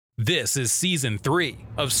This is Season 3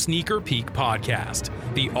 of Sneaker Peek Podcast,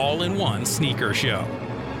 the all-in-one sneaker show.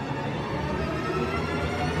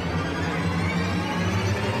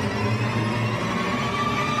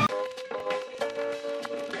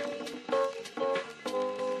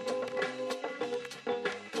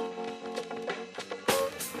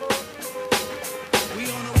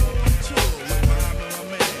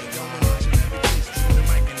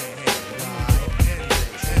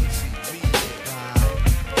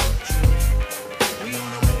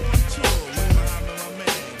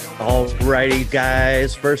 Alrighty,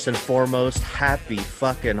 guys, first and foremost, happy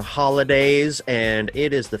fucking holidays, and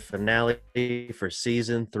it is the finale for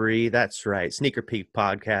Season 3. That's right, Sneaker Peek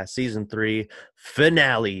Podcast, Season 3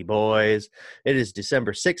 finale, boys. It is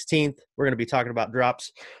December 16th. We're going to be talking about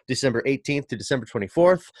drops December 18th to December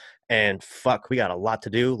 24th, and fuck, we got a lot to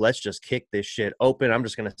do. Let's just kick this shit open. I'm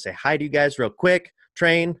just going to say hi to you guys real quick.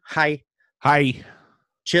 Train, hi. Hi.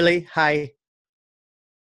 Chili, hi.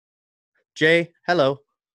 Jay, hello.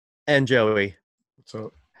 And Joey.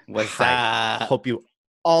 What's Hi. up? Hope you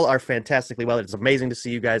all are fantastically well. It's amazing to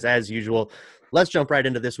see you guys as usual. Let's jump right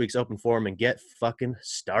into this week's open forum and get fucking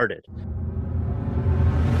started.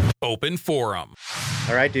 Open Forum.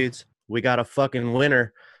 All right, dudes. We got a fucking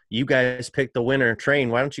winner. You guys picked the winner. Train,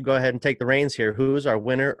 why don't you go ahead and take the reins here? Who's our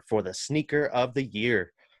winner for the sneaker of the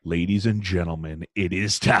year? Ladies and gentlemen, it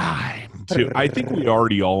is time to, I think we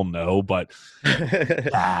already all know, but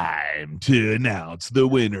time to announce the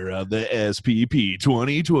winner of the SPP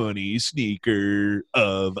 2020 Sneaker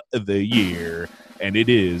of the Year. And it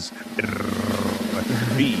is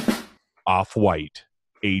the Off-White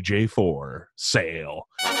AJ4 Sale.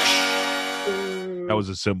 That was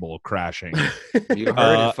a symbol of crashing. You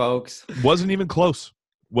heard it, folks. Wasn't even close.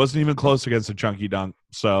 Wasn't even close against the Chunky Dunk.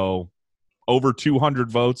 So over 200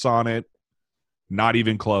 votes on it. Not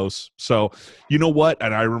even close. So, you know what?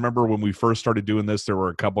 And I remember when we first started doing this, there were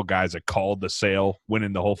a couple guys that called the sale,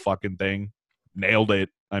 winning the whole fucking thing. Nailed it.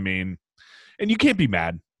 I mean, and you can't be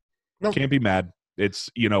mad. No. Can't be mad. It's,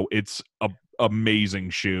 you know, it's a amazing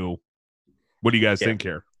shoe. What do you guys think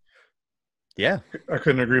here? Yeah. I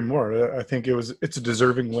couldn't agree more. I think it's a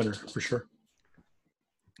deserving winner for sure.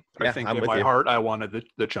 Yeah, I think I'm in with my you. heart, I wanted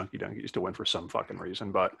the Chunky Dunkies to win for some fucking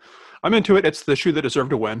reason, but I'm into it. It's the shoe that deserved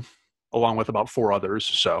to win, along with about four others.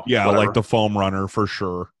 So Yeah, whatever. like the foam runner for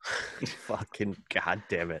sure. Fucking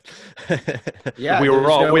goddamn it. Yeah, we there's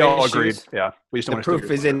no all issues. agreed. Yeah, we just The don't want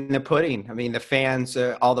proof is in the pudding. I mean, the fans,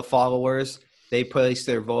 all the followers, they placed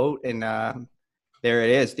their vote, and there it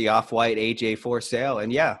is, the Off-White AJ4 sale.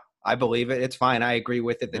 And yeah, I believe it. It's fine. I agree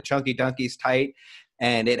with it. The Chunky Dunky's tight,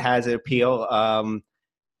 and it has an appeal.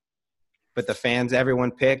 But the fans,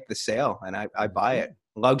 everyone picked the sale, and I buy it.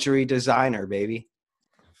 Luxury designer, baby.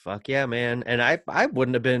 Fuck yeah, man. And I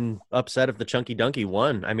wouldn't have been upset if the Chunky Dunky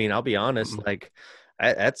won. I mean, I'll be honest, like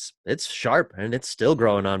it's sharp and it's still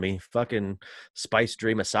growing on me. Fucking Spice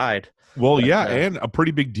Dream aside. Well, But, yeah, and a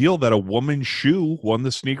pretty big deal that a woman's shoe won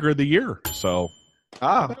the sneaker of the year. So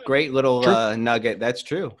Great little True. nugget. That's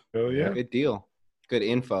true. Oh yeah. Good deal. Good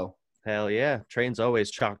info. Hell yeah. Train's always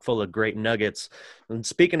chock full of great nuggets. And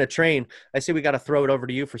speaking of Train, I see we got to throw it over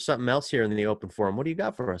to you for something else here in the open forum. What do you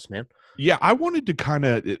got for us, man? yeah, I wanted to kind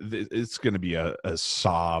of, it's going to be a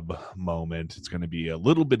sob moment. It's going to be a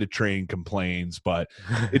little bit of Train complaints, but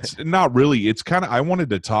it's not really. It's kind of, I wanted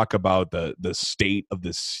to talk about the state of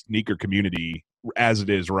the sneaker community as it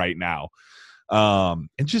is right now. And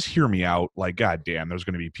just hear me out. Like, God damn, there's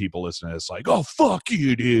going to be people listening to this like, oh, fuck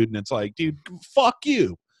you, dude. And it's like, dude, fuck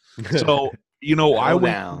you. So, you know,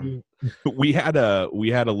 we had a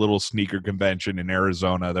little sneaker convention in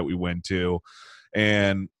Arizona that we went to,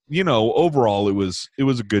 and you know, overall it was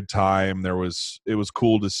a good time. It was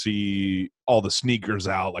cool to see all the sneakers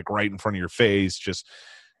out like right in front of your face,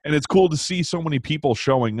 and it's cool to see so many people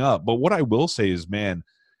showing up. But what I will say is, man,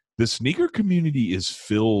 the sneaker community is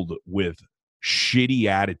filled with shitty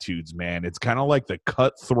attitudes, man. It's kind of like the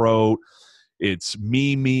cutthroat. It's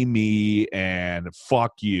me, and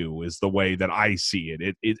fuck you is the way that I see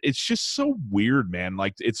it. It's just so weird, man.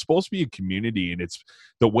 Like, it's supposed to be a community, and it's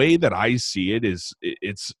the way that I see it is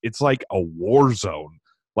it's like a war zone.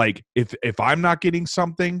 Like, if I'm not getting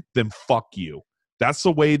something, then fuck you. That's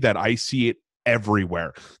the way that I see it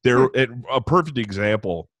everywhere. A perfect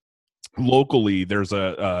example. Locally, there's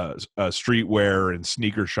a streetwear and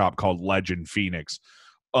sneaker shop called Legend Phoenix.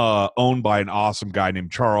 Owned by an awesome guy named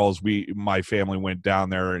Charles. My family went down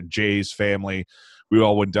there, and Jay's family, we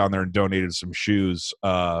all went down there and donated some shoes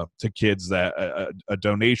to kids, that a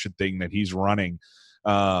donation thing that he's running.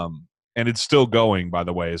 And it's still going, by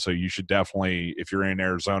the way. So you should definitely, if you're in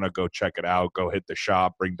Arizona, go check it out. Go hit the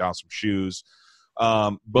shop, bring down some shoes.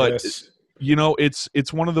 But Yes. you know,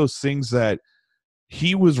 it's one of those things that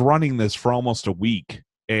he was running this for almost a week,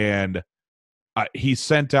 and he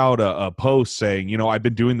sent out a post saying, you know, I've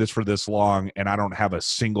been doing this for this long and I don't have a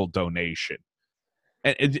single donation.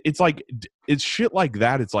 And it's like, it's shit like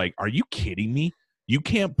that. It's like, are you kidding me? You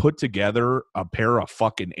can't put together a pair of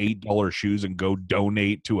fucking $8 shoes and go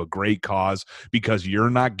donate to a great cause because you're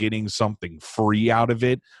not getting something free out of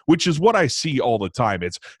it, which is what I see all the time.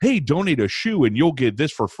 It's, hey, donate a shoe and you'll get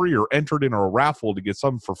this for free, or enter it in a raffle to get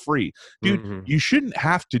something for free. Dude, you shouldn't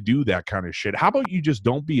have to do that kind of shit. How about you just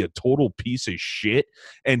don't be a total piece of shit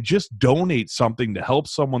and just donate something to help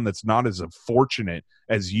someone that's not as fortunate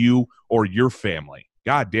as you or your family?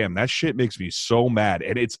 God damn, that shit makes me so mad.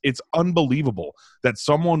 And it's unbelievable that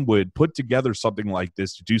someone would put together something like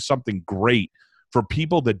this to do something great for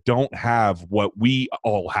people that don't have what we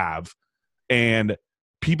all have. And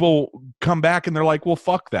people come back and they're like, well,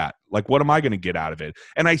 fuck that. Like, what am I going to get out of it?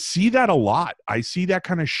 And I see that a lot. I see that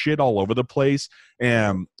kind of shit all over the place.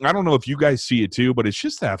 And I don't know if you guys see it too, but it's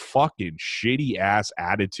just that fucking shitty ass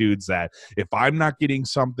attitudes that if I'm not getting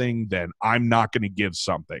something, then I'm not going to give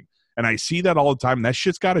something. And I see that all the time. And that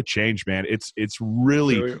shit's got to change, man. It's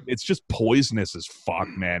really, it's just poisonous as fuck,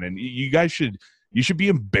 man. And you guys should be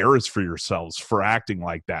embarrassed for yourselves for acting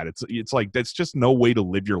like that. It's like, that's just no way to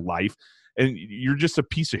live your life. And you're just a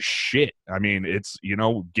piece of shit. I mean, it's, you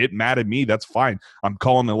know, get mad at me. That's fine. I'm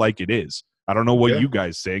calling it like it is. I don't know what you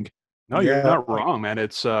guys think. No, you're not wrong, man.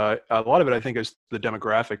 It's a lot of it, I think, is the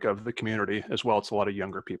demographic of the community as well. It's a lot of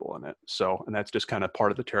younger people in it. So, and that's just kind of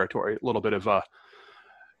part of the territory. A little bit of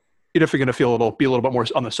if you're going to be a little bit more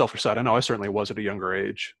on the selfish side. I know I certainly was at a younger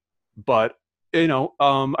age, but you know,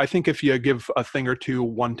 I think if you give a thing or two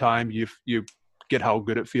one time, you get how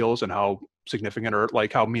good it feels and how significant or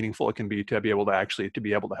like how meaningful it can be to be able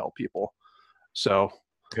to help people. So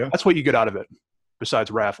that's what you get out of it. Besides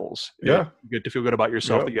raffles, you get to feel good about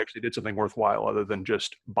yourself that you actually did something worthwhile other than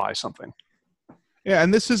just buy something. Yeah,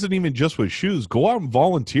 and this isn't even just with shoes. Go out and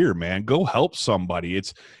volunteer, man. Go help somebody.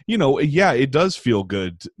 It's, you know, it does feel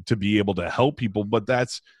good to be able to help people, but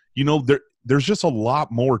that's, you know, there's just a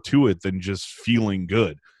lot more to it than just feeling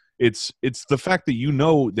good. It's the fact that you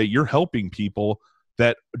know that you're helping people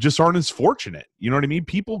that just aren't as fortunate. You know what I mean?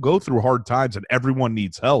 People go through hard times and everyone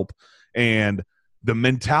needs help. And the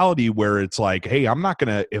mentality where it's like, hey, I'm not going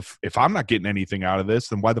to, if I'm not getting anything out of this,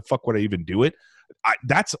 then why the fuck would I even do it?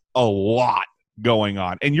 That's a lot going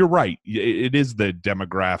on. And you're right, it is the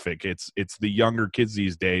demographic. It's the younger kids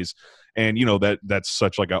these days. And you know, that's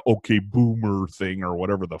such like a okay boomer thing or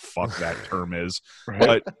whatever the fuck that term is. Right.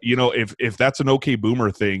 But you know, if that's an okay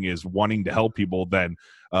boomer thing, is wanting to help people, then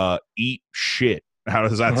eat shit. How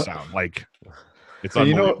does that sound? Like, it's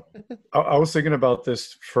you know, I was thinking about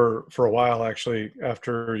this for a while, actually,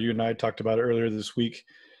 after you and I talked about it earlier this week.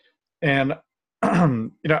 And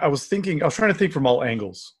you know, I was trying to think from all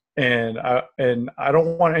angles. And I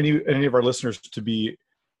don't want any of our listeners to be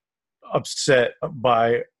upset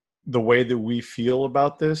by the way that we feel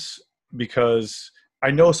about this, because I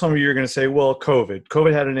know some of you are going to say, well,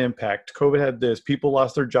 COVID had an impact. COVID had this. People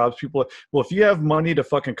lost their jobs. Well, if you have money to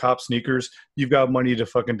fucking cop sneakers, you've got money to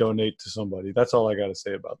fucking donate to somebody. That's all I got to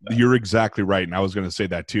say about that. You're exactly right. And I was going to say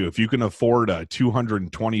that too. If you can afford a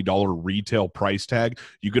 $220 retail price tag,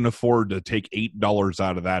 you can afford to take $8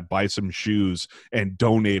 out of that, buy some shoes, and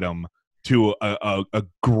donate them to a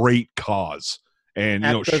great cause. And,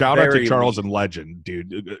 you know, shout out to Charles and Legend,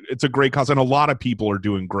 dude. It's a great cause. And a lot of people are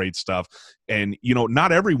doing great stuff. And, you know,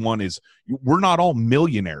 not everyone we're not all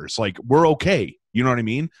millionaires. Like, we're okay. You know what I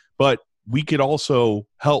mean? But we could also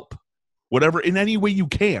help whatever in any way you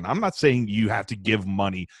can. I'm not saying you have to give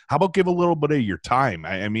money. How about give a little bit of your time?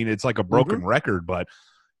 I mean, it's like a broken record, but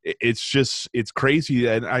it's crazy.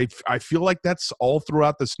 And I feel like that's all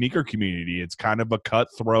throughout the sneaker community. It's kind of a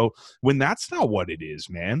cutthroat when that's not what it is,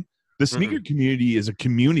 man. The sneaker community is a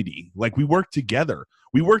community. Like, we work together.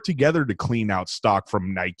 We work together to clean out stock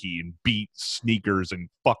from Nike and beat sneakers and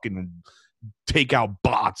fucking take out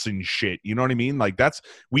bots and shit. You know what I mean? Like,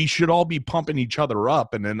 we should all be pumping each other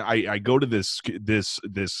up. And then I go to this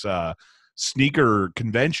sneaker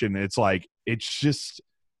convention. It's like, it's just,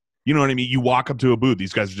 you know what I mean? You walk up to a booth,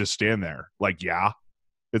 these guys are just stand there. Like, yeah.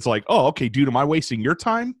 It's like, oh, okay, dude, am I wasting your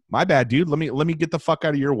time? My bad, dude. Let me get the fuck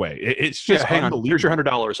out of your way. It's just hang on. Here's your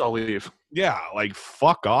 $100. I'll leave. Yeah, like,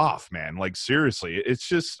 fuck off, man. Like, seriously, it's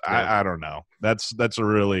just I don't know. That's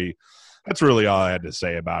really all I had to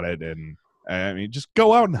say about it. And I mean, just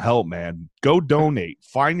go out and help, man. Go donate.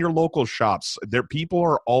 Find your local shops. People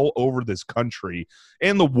are all over this country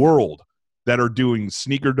and the world that are doing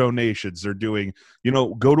sneaker donations. They're doing, you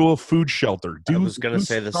know, go to a food shelter. I was going to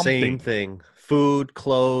say the same thing. food,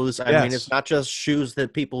 clothes. I mean, it's Yes. not just shoes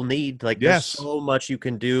that people need. Like, Yes. there's so much you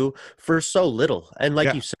can do for so little. And like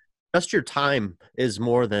Yeah. you said, just your time is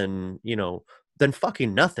more than, than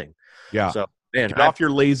fucking nothing. Yeah. So, man, Get off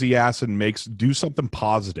your lazy ass and do something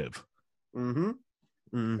positive. Mm-hmm.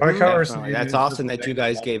 My counter Definitely. That's awesome that you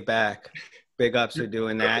guys gave back. Big ups for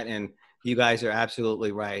doing that. And you guys are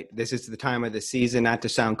absolutely right. This is the time of the season, not to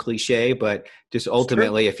sound cliche, but just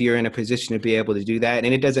ultimately, if you're in a position to be able to do that,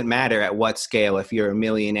 and it doesn't matter at what scale, if you're a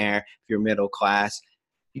millionaire, if you're middle class,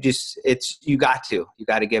 you got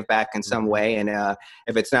to give back in some way. And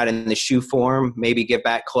if it's not in the shoe form, maybe give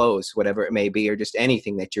back clothes, whatever it may be, or just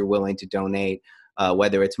anything that you're willing to donate,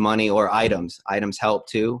 whether it's money or items. Items help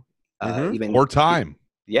too. Even Or time.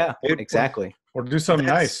 Yeah, exactly. Or do something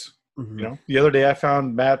nice. Mhm. The other day I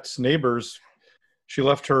found Matt's neighbors. She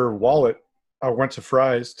left her wallet. I went to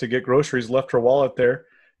Fry's to get groceries, left her wallet there.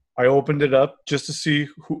 I opened it up just to see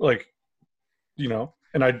who,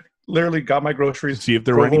 and I literally got my groceries. See if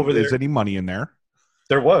there is any money in there.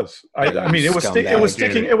 There was. I mean, it was sticking.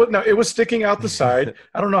 It was sticking out the side.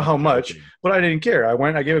 I don't know how much, but I didn't care.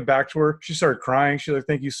 I gave it back to her. She started crying. She's like,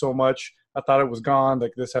 "Thank you so much. I thought it was gone.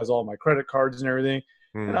 Like, this has all my credit cards and everything."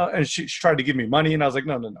 And she tried to give me money, and I was like,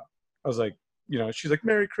 no. I was like, she's like,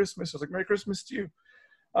 "Merry Christmas." I was like, "Merry Christmas to you."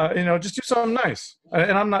 Just do something nice.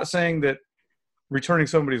 And I'm not saying that returning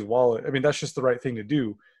somebody's wallet, I mean, that's just the right thing to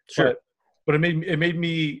do. Sure. But it made me,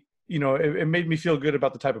 it made me feel good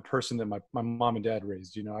about the type of person that my mom and dad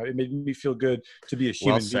raised. It made me feel good to be a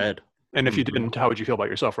human Well said. being. And if you didn't, how would you feel about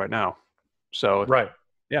yourself right now? So Right.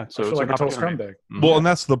 yeah, so I feel it's like an a total opportunity. scumbag. Well, and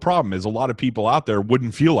that's the problem is a lot of people out there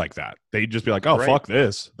wouldn't feel like that. They'd just be like, "Oh, Right. fuck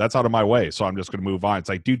this. That's out of my way. So I'm just going to move on." It's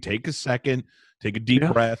like, dude, take a second, take a deep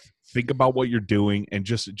breath, think about what you're doing, and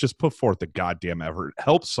just put forth the goddamn effort.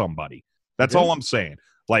 Help somebody. That's all I'm saying.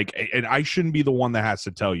 Like, and I shouldn't be the one that has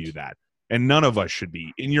to tell you that. And none of us should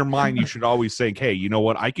be. In your mind, you should always think, "Hey, you know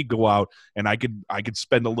what? I could go out and I could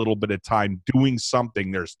spend a little bit of time doing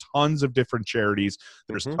something." There's tons of different charities.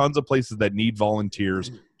 There's tons of places that need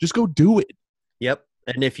volunteers. Just go do it. Yep.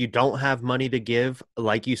 And if you don't have money to give,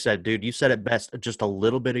 like you said, dude, you said it best, just a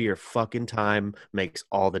little bit of your fucking time makes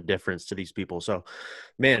all the difference to these people. So,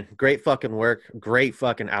 man, great fucking work. Great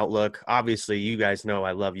fucking outlook. Obviously, you guys know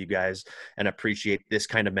I love you guys and appreciate this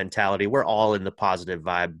kind of mentality. We're all in the positive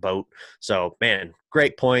vibe boat. So, man,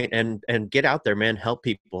 great point. And get out there, man. Help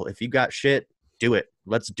people. If you got shit, do it.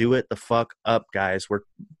 Let's do it the fuck up, guys.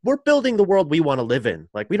 We're building the world we want to live in.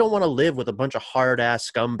 Like, we don't want to live with a bunch of hard-ass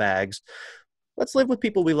scumbags. Let's live with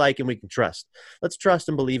people we like and we can trust. Let's trust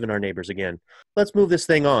and believe in our neighbors again. Let's move this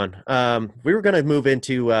thing on. We were going to move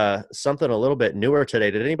into something a little bit newer today.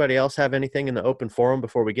 Did anybody else have anything in the open forum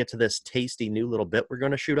before we get to this tasty new little bit we're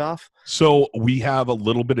going to shoot off? So we have a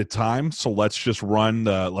little bit of time. So let's just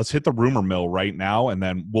let's hit the rumor mill right now, and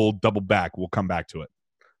then we'll double back. We'll come back to it.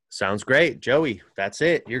 Sounds great. Joey, that's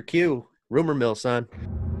it. Your cue. Rumor mill, son.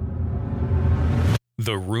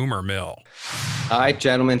 The rumor mill. All right,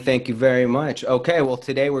 gentlemen, thank you very much. Okay, well,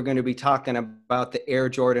 today we're going to be talking about the Air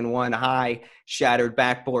Jordan 1 High Shattered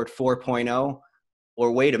Backboard 4.0.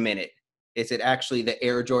 Or wait a minute, is it actually the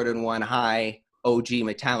Air Jordan 1 High OG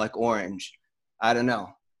Metallic Orange? I don't know.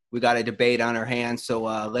 We got a debate on our hands, so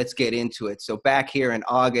let's get into it. So back here in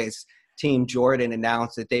August, Team Jordan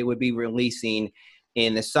announced that they would be releasing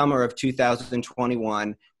in the summer of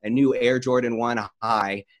 2021 a new Air Jordan 1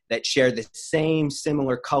 High that shared the same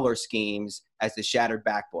similar color schemes as the Shattered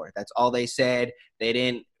Backboard. That's all they said. They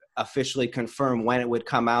didn't officially confirm when it would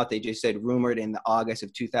come out. They just said rumored in the August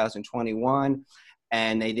of 2021,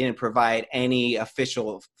 and they didn't provide any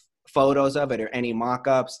official photos of it or any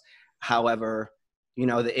mock-ups. However,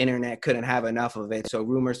 the internet couldn't have enough of it. So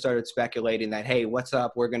rumors started speculating that, hey, what's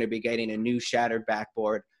up? We're going to be getting a new Shattered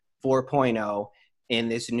Backboard 4.0 in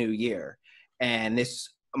this new year. And this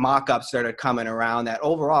mock-up started coming around that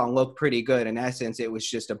overall looked pretty good. In essence, it was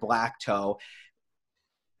just a black toe,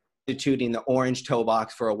 substituting the orange toe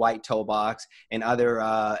box for a white toe box, and other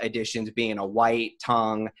additions being a white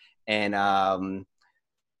tongue and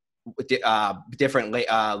different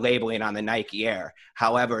labeling on the Nike Air.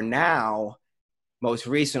 However, now, most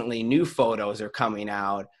recently, new photos are coming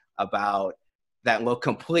out about that look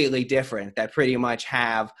completely different, that pretty much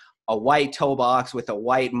have a white toe box with a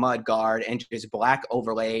white mud guard and just black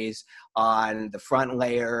overlays on the front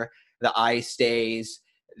layer, the eye stays,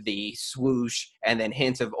 the swoosh, and then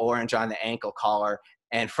hints of orange on the ankle collar.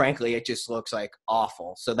 And frankly, it just looks like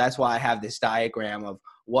awful. So that's why I have this diagram of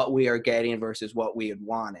what we are getting versus what we had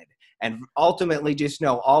wanted. And ultimately, just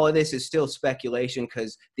know all of this is still speculation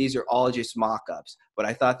because these are all just mock-ups. But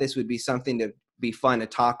I thought this would be something to be fun to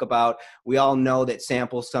talk about. We all know that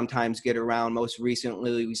samples sometimes get around. Most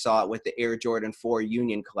recently, we saw it with the Air Jordan 4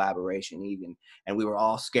 Union collaboration even. And we were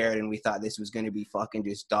all scared and we thought this was going to be fucking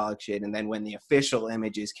just dog shit. And then when the official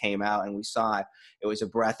images came out and we saw it, it was a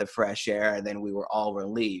breath of fresh air. And then we were all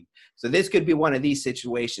relieved. So this could be one of these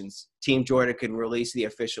situations. Team Jordan could release the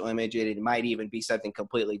official image. It might even be something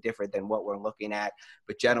completely different than what we're looking at.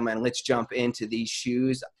 But gentlemen, let's jump into these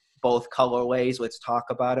shoes. Both colorways. Let's talk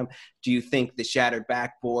about them. Do you think the shattered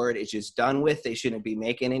backboard is just done with? They shouldn't be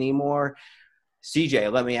making anymore?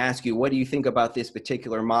 CJ, let me ask you, what do you think about this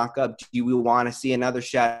particular mock-up? Do you want to see another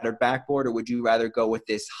shattered backboard, or would you rather go with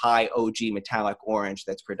this high OG metallic orange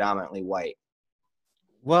that's predominantly white?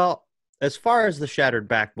 Well, as far as the shattered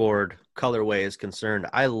backboard colorway is concerned,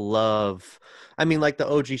 like the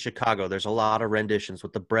OG Chicago, there's a lot of renditions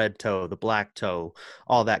with the bread toe, the black toe,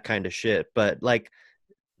 all that kind of shit. But like,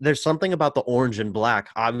 there's something about the orange and black,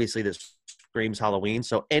 obviously, that screams Halloween.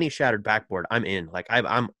 So any shattered backboard, I'm in. Like,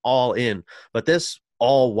 I'm all in. But this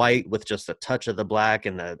all white with just a touch of the black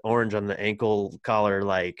and the orange on the ankle collar,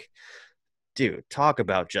 like, dude, talk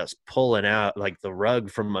about just pulling out like the rug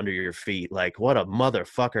from under your feet. Like, what a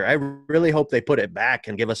motherfucker. I really hope they put it back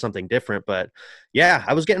and give us something different. But yeah,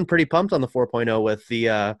 I was getting pretty pumped on the 4.0 with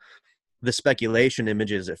the speculation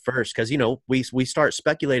images at first, because, you know, we start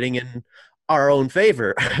speculating in our own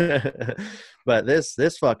favor. But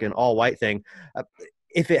this fucking all white thing,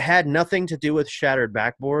 if it had nothing to do with shattered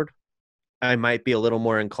backboard, I might be a little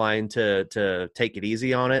more inclined to take it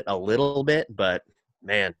easy on it a little bit. But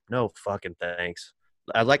man, no fucking thanks.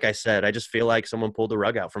 Like I said, I just feel like someone pulled the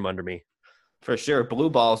rug out from under me. For sure.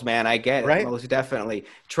 Blue balls, man. I get it. Right? Most definitely.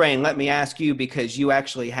 Train, let me ask you, because you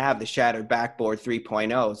actually have the Shattered Backboard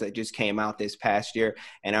 3.0s that just came out this past year,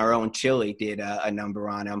 and our own Chili did a number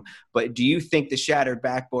on them. But do you think the Shattered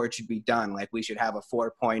Backboard should be done? Like, we should have a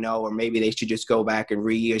 4.0, or maybe they should just go back and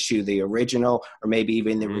reissue the original, or maybe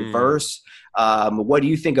even the reverse? What do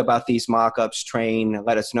you think about these mock-ups, Train?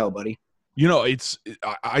 Let us know, buddy. You know,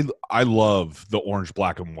 I love the orange,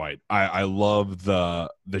 black, and white. I love the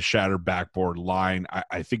shattered backboard line.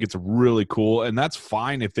 I think it's really cool, and that's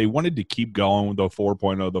fine if they wanted to keep going with the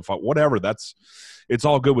 4.0, the whatever. It's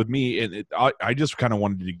all good with me. And I just kind of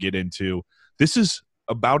wanted to get into this is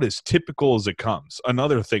about as typical as it comes.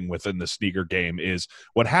 Another thing within the sneaker game is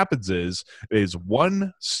what happens is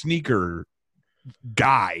one sneaker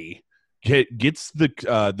guy gets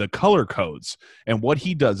the color codes, and what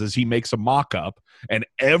he does is he makes a mock-up, and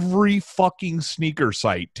every fucking sneaker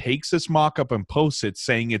site takes this mock-up and posts it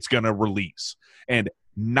saying it's going to release, and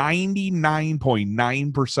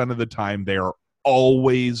 99.9% of the time they are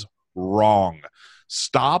always wrong.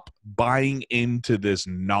 Stop buying into this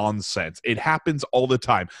nonsense. It happens all the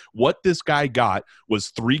time. What this guy got was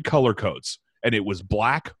 3 color codes, and it was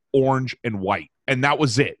black, orange, and white, and that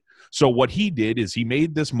was it. So what he did is he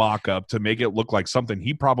made this mock-up to make it look like something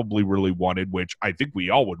he probably really wanted, which I think we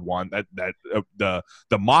all would want. The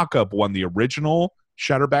mock-up one, the original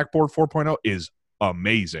Shattered Backboard 4.0, is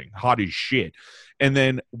amazing, hot as shit. And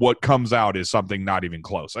then what comes out is something not even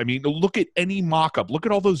close. I mean, look at any mock-up. Look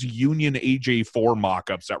at all those Union AJ4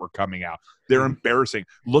 mock-ups that were coming out. They're embarrassing.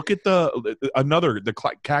 Look at the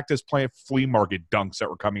Cactus Plant Flea Market dunks that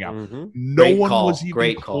were coming out. No one was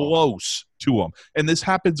even close to them. And this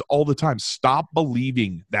happens all the time. Stop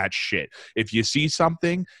believing that shit. If you see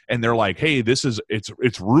something and they're like, hey,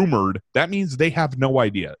 it's rumored, that means they have no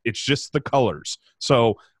idea. It's just the colors.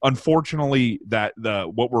 So unfortunately,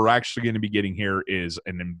 what we're actually going to be getting here is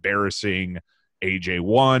an embarrassing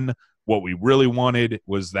AJ1. What we really wanted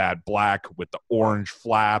was that black with the orange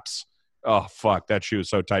flaps. Oh, fuck, that shoe is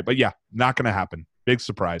so tight. But yeah, not going to happen. Big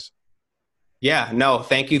surprise. Yeah, no,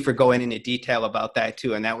 thank you for going into detail about that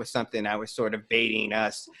too. And that was something I was sort of baiting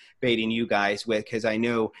you guys with, because I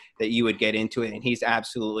knew that you would get into it. And he's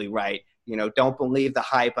absolutely right. You know, don't believe the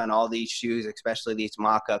hype on all these shoes, especially these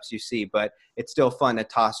mock-ups you see, but it's still fun to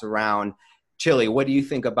toss around. Chili, what do you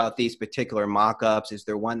think about these particular mock-ups? Is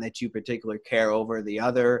there one that you particularly care over the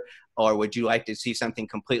other, or would you like to see something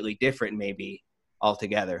completely different maybe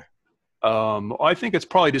altogether? I think it's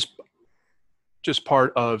probably just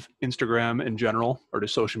part of Instagram in general, or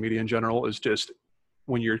just social media in general, is just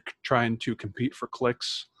when you're trying to compete for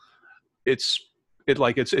clicks, it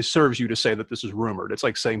serves you to say that this is rumored. It's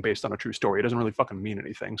like saying based on a true story. It doesn't really fucking mean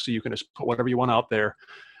anything. So you can just put whatever you want out there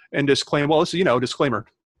and just claim, well, this is, disclaimer,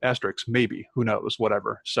 asterisk, maybe, who knows,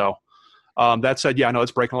 whatever. So that said, yeah, I know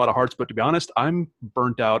it's breaking a lot of hearts, but to be honest, I'm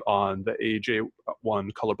burnt out on the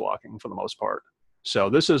AJ1 color blocking for the most part.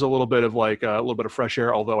 So this is a little bit of fresh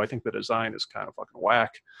air, although I think the design is kind of fucking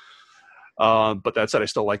whack. But that said, I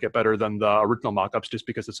still like it better than the original mock-ups just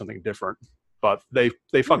because it's something different. But they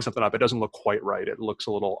fuck something up. It doesn't look quite right. It looks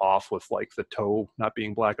a little off with like the toe not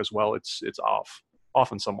being black as well. It's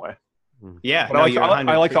off in some way. Yeah, But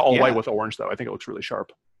I like the all white with orange though. I think it looks really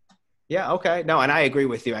sharp. Yeah, okay. No, and I agree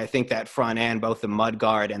with you. I think that front end, both the mud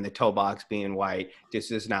guard and the toe box being white, just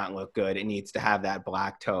does not look good. It needs to have that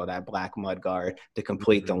black toe, that black mud guard to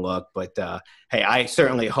complete the look. But hey, I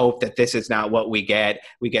certainly hope that this is not what we get.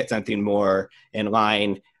 We get something more in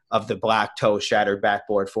line of the black toe shattered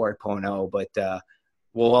backboard 4.0. But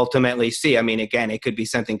we'll ultimately see. I mean, again, it could be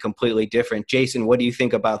something completely different. Jason, what do you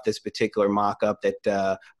think about this particular mock-up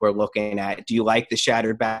that we're looking at? Do you like the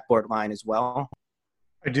shattered backboard line as well?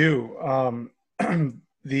 I do.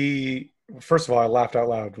 First of all, I laughed out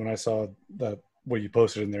loud when I saw that what you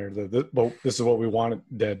posted in there. Well, this is what we wanted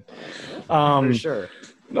dead. For sure.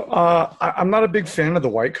 I'm not a big fan of the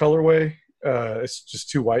white colorway. It's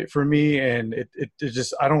just too white for me, and it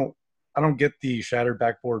just I don't get the shattered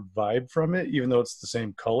backboard vibe from it, even though it's the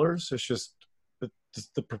same colors. It's just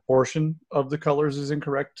the proportion of the colors is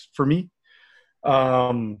incorrect for me.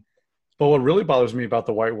 But what really bothers me about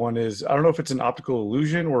the white one is, I don't know if it's an optical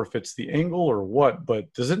illusion or if it's the angle or what,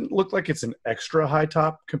 but does it look like it's an extra high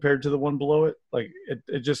top compared to the one below it? Like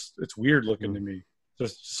it's weird looking to me.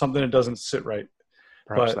 There's something that doesn't sit right.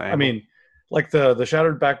 Perhaps But I mean, like the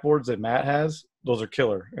shattered backboards that Matt has, those are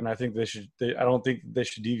killer. And I think I don't think they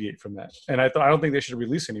should deviate from that. And I don't think they should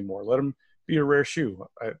release anymore. Let them be a rare shoe.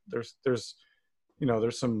 There's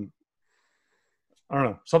some, I don't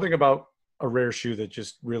know, something about a rare shoe that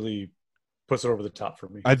just really puts it over the top for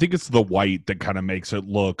me. I think it's the white that kind of makes it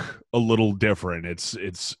look a little different.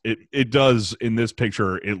 It does in this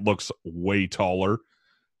picture. It looks way taller.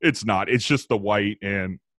 It's not. It's just the white,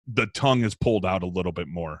 and the tongue is pulled out a little bit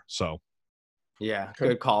more. So, yeah,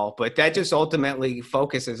 good call. But that just ultimately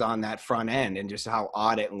focuses on that front end and just how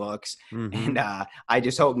odd it looks. Mm-hmm. And I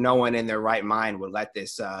just hope no one in their right mind would let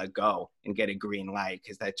this go and get a green light,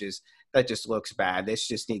 because that just looks bad. This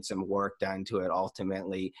just needs some work done to it.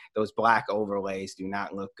 Ultimately, those black overlays do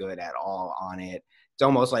not look good at all on it. It's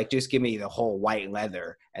almost like, just give me the whole white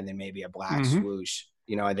leather and then maybe a black swoosh,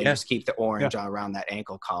 and then just keep the orange around that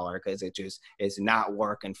ankle collar, because it just is not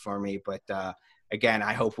working for me. But again,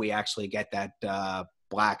 I hope we actually get that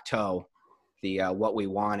black toe, the what we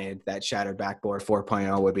wanted. That shattered backboard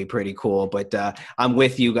 4.0 would be pretty cool. But I'm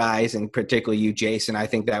with you guys, and particularly you, Jason. I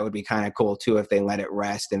think that would be kind of cool too if they let it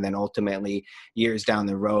rest, and then ultimately years down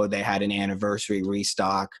the road they had an anniversary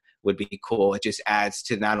restock. Would be cool. It just adds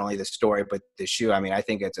to not only the story but the shoe. I mean, I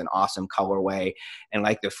think it's an awesome colorway, and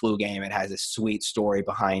like the flu game, it has a sweet story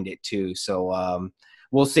behind it too. So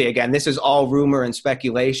we'll see. Again, this is all rumor and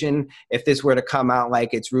speculation. If this were to come out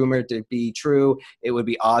like it's rumored to be true, it would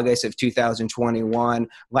be August of 2021.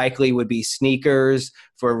 Likely would be sneakers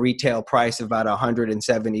for a retail price of about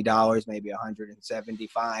 $170, maybe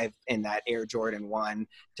 $175 in that Air Jordan 1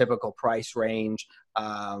 typical price range.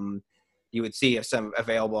 You would see some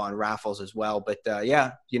available on raffles as well. But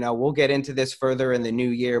we'll get into this further in the new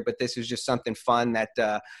year, but this is just something fun that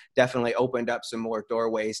definitely opened up some more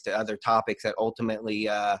doorways to other topics that ultimately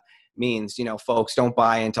means, folks, don't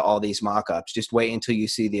buy into all these mock-ups. Just wait until you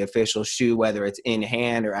see the official shoe, whether it's in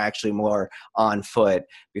hand or actually more on foot,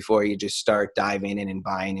 before you just start diving in and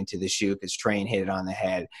buying into the shoe, because Train hit it on the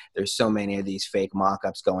head. There's so many of these fake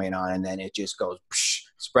mock-ups going on, and then it just goes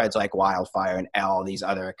spreads like wildfire, and all these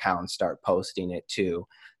other accounts start posting it too.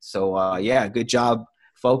 So good job,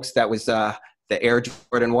 folks. That was the Air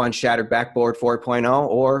Jordan 1 shattered backboard 4.0,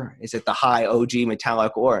 or is it the high OG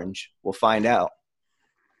metallic orange? We'll find out.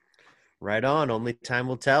 Right on. Only time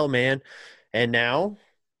will tell, man. And now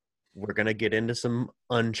we're going to get into some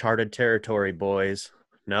uncharted territory, boys.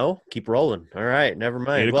 No? Keep rolling. All right. Never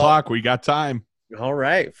mind. 8 o'clock. We got time. All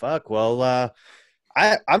right. Fuck. Well,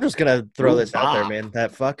 I'm just going to throw this out there, man.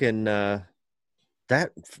 That fucking the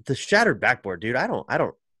shattered backboard, dude.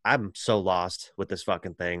 I'm so lost with this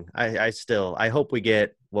fucking thing. I hope we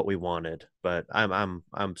get what we wanted, but I'm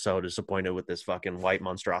so disappointed with this fucking white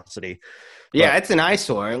monstrosity. Yeah, it's an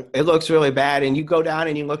eyesore. It looks really bad, and you go down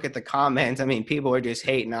and you look at the comments. I mean, people are just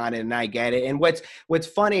hating on it, and I get it. And what's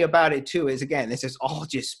funny about it too is, again, this is all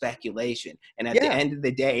just speculation. And at the end of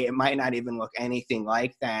the day, it might not even look anything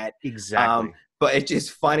like that. Exactly. But it's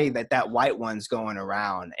just funny that white one's going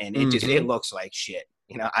around, and it looks like shit.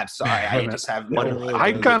 I'm sorry. I just have no.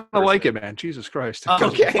 I kind of like it, man. Jesus Christ.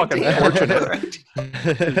 Okay. It's fucking unfortunate.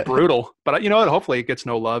 It's brutal. But you know what? Hopefully it gets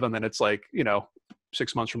no love, and then it's like,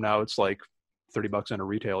 6 months from now, it's like $30 in a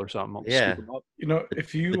retail or something. I'll yeah. scoop 'em up.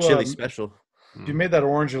 If you the chili special. If you made that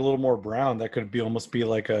orange a little more brown, that could almost be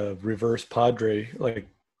like a reverse Padre, like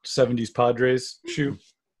 '70s Padres shoe,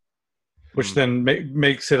 which Hmm. then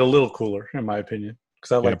makes it a little cooler, in my opinion.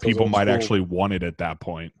 Because I Yeah, like those people old might school- actually want it at that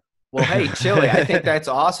point. Well, hey, Chili, I think that's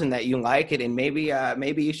awesome that you like it, and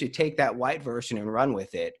maybe you should take that white version and run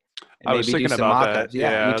with it. And I was maybe do thinking some about mock-ups. that.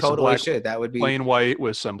 Yeah, you some totally black- should. That would be plain white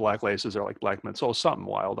with some black laces or like black midsole, something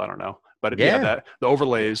wild. I don't know, but Yeah. that the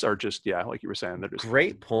overlays are just like you were saying, they're just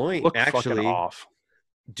Great point. look fucking Actually, off.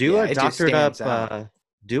 do Yeah, a it just doctored up stands out.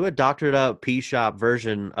 do a doctored up P shop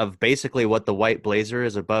version of basically what the white blazer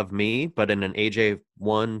is above me, but in an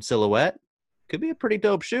AJ1 silhouette. Could be a pretty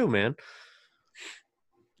dope shoe, man.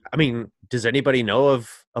 I mean, does anybody know of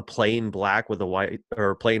a plain black with a white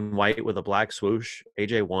or plain white with a black swoosh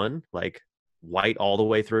AJ1, like white all the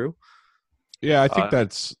way through? Yeah, I Uh, think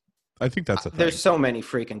that's a thing. There's so many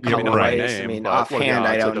freaking You know by colorways. I name, mean, but what are the offhand, I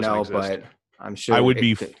odds it don't doesn't know, exist? but I'm sure I would it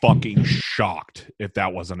be could- fucking shocked if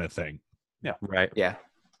that wasn't a thing. Right. Yeah,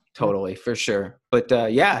 totally, for sure. But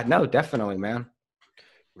yeah, no, definitely, man.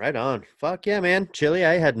 Right on. Fuck yeah, man. Chili,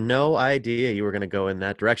 I had no idea you were going to go in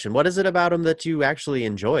that direction. What is it about them that you actually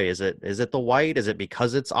enjoy? Is it the white? Is it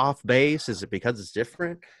because it's off base? Is it because it's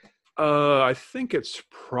different? I think it's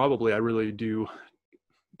probably I really do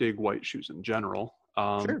dig white shoes in general.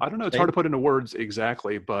 Sure, I don't know. It's same. hard to put into words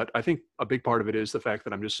exactly, but I think a big part of it is the fact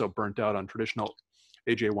that I'm just so burnt out on traditional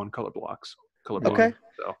AJ1 color blocks. Okay.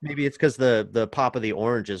 So Maybe it's because the pop of the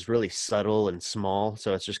orange is really subtle and small,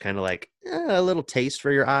 so it's just kind of like a little taste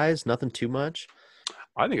for your eyes, nothing too much.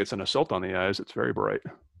 I think it's an assault on the eyes. It's very bright,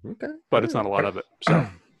 Okay. but it's not a lot of it. So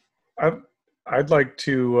I'd like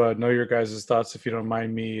to know your guys' thoughts, if you don't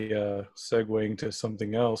mind me segueing to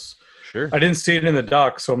something else. Sure. I didn't see it in the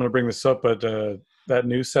doc, so I'm going to bring this up. But that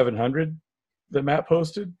new 700 that Matt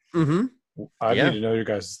posted, Mm-hmm. I Yeah. need to know your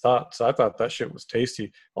guys' thoughts. I thought that shit was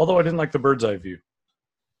tasty, although I didn't like the bird's eye view.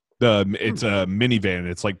 It's a minivan.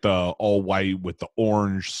 It's like the all white with the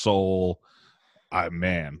orange sole.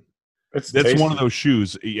 Man, It's that's tasty. one of those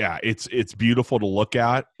shoes. Yeah, it's beautiful to look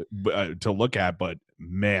at, but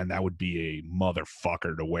man, that would be a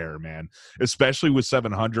motherfucker to wear, man. Especially with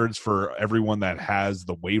 700s for everyone that has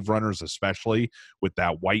the Wave Runners, especially with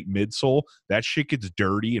that white midsole. That shit gets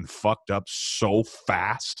dirty and fucked up so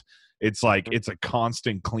fast. It's like it's a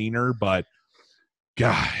constant cleaner, but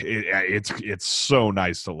God, it's so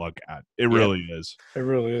nice to look at. It really is. It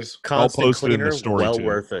really is. Constant post it in the cleaner, story, well too.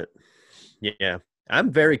 worth it. Yeah. I'm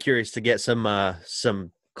very curious to get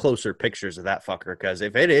some closer pictures of that fucker, because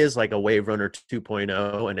if it is like a Wave Runner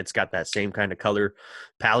 2.0 and it's got that same kind of color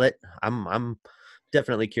palette, I'm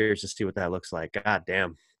definitely curious to see what that looks like. God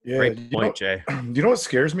damn. Yeah. Great point, Jay. You know what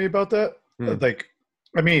scares me about that? Hmm. Like,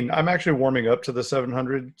 I mean, I'm actually warming up to the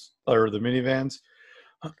 700s or the minivans,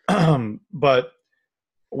 but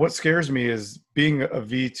what scares me is being a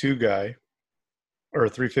V2 guy or a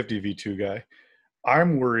 350 V2 guy.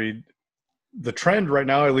 I'm worried. The trend right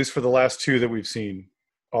now, at least for the last two that we've seen,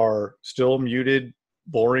 are still muted,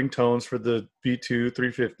 boring tones for the V2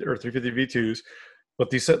 350 or 350 V2s, but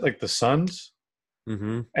these set like the Suns,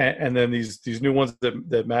 Mm-hmm. and then these new ones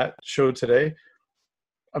that Matt showed today.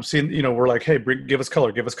 I'm seeing, we're like, hey, give us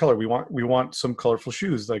color. We want some colorful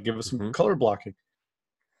shoes. Like, give us some Mhm. color blocking.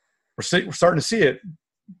 We're starting to see it,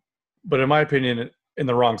 but in my opinion, in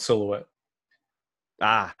the wrong silhouette.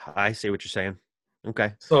 Ah, I see what you're saying.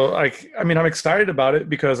 Okay. So, I'm excited about it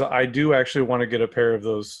because I do actually want to get a pair of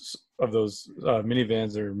those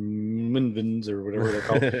minivans or minivans or whatever they're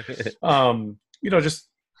called. Just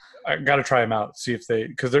I got to try them out, see if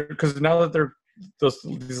because now that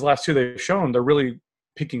these last two they've shown, they're really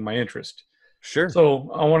piquing my interest. Sure.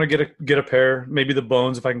 So I want to get a pair, maybe the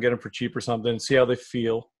Bones if I can get them for cheap or something, see how they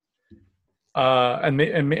feel. And I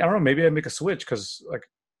don't know, maybe I make a switch because like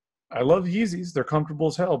I love Yeezys, they're comfortable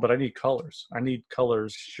as hell, but I need colors. I need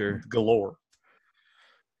colors Sure. galore.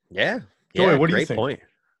 Yeah. Joey, Yeah. what do you Great think? point.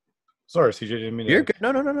 Sorry, CJ, didn't mean to. You're good.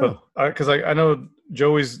 No. Because I know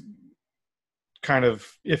Joey's kind of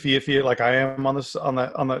iffy like I am on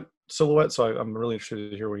that silhouette, so I'm really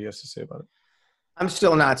interested to hear what he has to say about it. I'm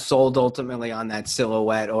still not sold ultimately on that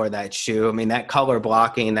silhouette or that shoe. I mean, that color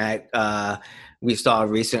blocking that we saw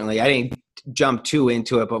recently, I didn't jump too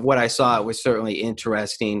into it, but what I saw, it was certainly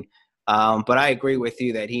interesting. But I agree with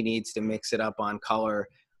you that he needs to mix it up on color.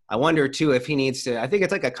 I wonder too if he needs to, I think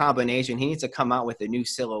it's like a combination. He needs to come out with a new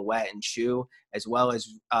silhouette and shoe, as well as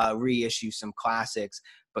reissue some classics,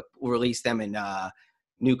 but release them in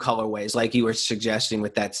new colorways, like you were suggesting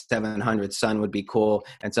with that 700 Sun would be cool,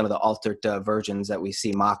 and some of the altered versions that we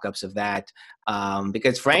see mock-ups of that.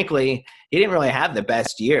 Because frankly, he didn't really have the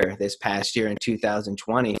best year this past year in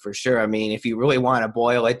 2020, for sure. I mean, if you really want to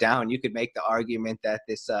boil it down, you could make the argument that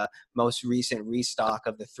this most recent restock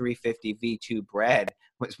of the 350 V2 Bread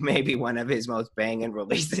was maybe one of his most banging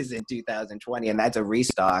releases in 2020, and that's a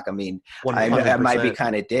restock. I mean, I might be 100%.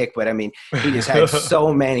 kind of dick, but I mean, he just had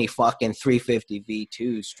so many fucking 350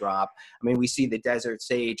 V2s drop. I mean, we see the Desert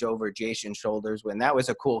Sage over Jason's shoulders when that was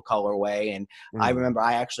a cool colorway, and I remember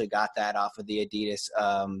I actually got that off of the Adidas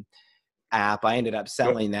app. I ended up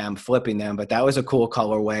selling them, flipping them, but that was a cool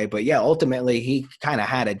colorway. But yeah, ultimately he kind of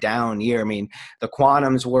had a down year. I mean, the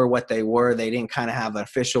Quantums were what they were. They didn't kind of have an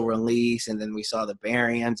official release. And then we saw the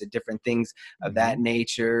Bariums and different things of that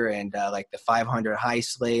nature. And like the 500 High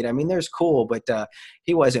Slate. I mean, there's cool, but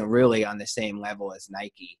he wasn't really on the same level as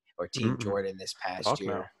Nike or Team Jordan this past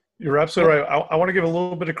year. No. You're absolutely right. I want to give a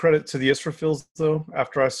little bit of credit to the Israfils, though,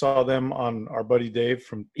 after I saw them on our buddy Dave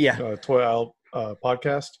from Toy Aisle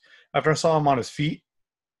podcast. After I saw him on his feet,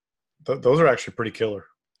 those are actually pretty killer.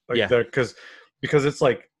 Like because it's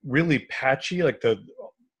like really patchy, like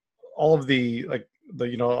all of the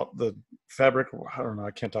the fabric. I don't know.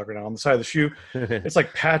 I can't talk right now. On the side of the shoe, it's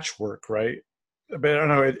like patchwork, right? But I don't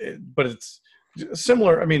know. But it's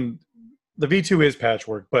similar. I mean, the V2 is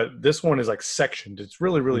patchwork, but this one is like sectioned. It's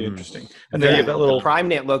really, really interesting. And then you have that little Prime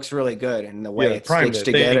Knit looks really good, and the way it Prime sticks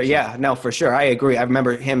Knit, together. Yeah, no, for sure, I agree. I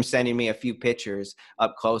remember him sending me a few pictures,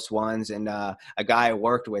 up close ones, and a guy I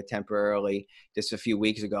worked with temporarily just a few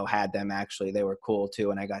weeks ago had them. Actually, they were cool too,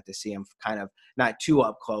 and I got to see them kind of not too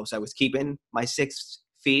up close. I was keeping my 6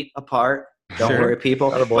 feet apart. Don't worry, people.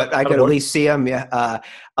 But I could at least see them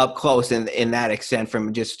up close in that extent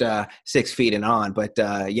from just 6 feet and on. But,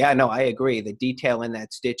 I agree. The detail in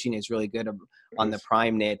that stitching is really good on the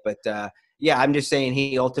Prime Knit. But, I'm just saying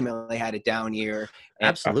he ultimately had a down year.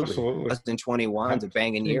 Absolutely. 2021 is a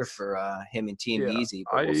banging year for him and Team Easy.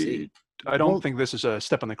 But we'll see. I don't think this is a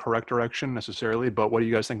step in the correct direction necessarily, but what do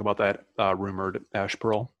you guys think about that rumored Ash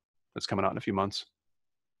Pearl that's coming out in a few months?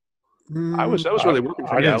 I was really working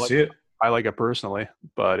for I didn't see it. I like it personally,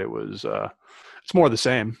 but it was it's more of the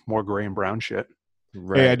same, more gray and brown shit.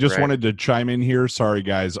 Hey, I just wanted to chime in here. Sorry,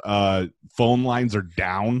 guys. Phone lines are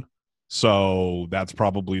down, so that's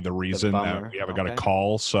probably the reason that we haven't got a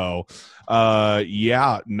call. So,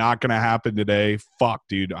 not gonna happen today. Fuck,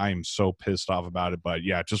 dude, I am so pissed off about it. But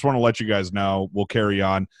yeah, just want to let you guys know we'll carry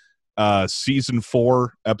on. Season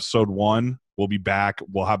 4, episode 1. We'll be back.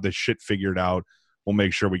 We'll have this shit figured out. We'll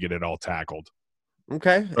make sure we get it all tackled.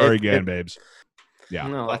 Okay. Sorry again, babes. Yeah.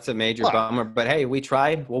 No, that's a major bummer. But hey, we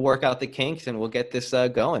tried. We'll work out the kinks and we'll get this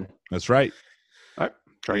going. That's right. All right.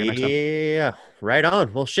 Try again next time. Yeah, right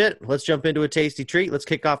on. Well, shit. Let's jump into a tasty treat. Let's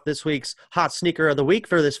kick off this week's Hot Sneaker of the Week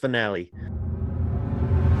for this finale.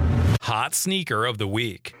 Hot Sneaker of the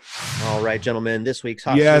Week. All right, gentlemen. This week's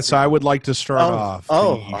Hot Yes, Sneaker. I would like to start off.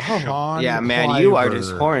 Sean yeah, man, you are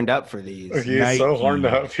just horned up for these. He's so horned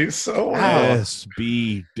up. He's so horned up.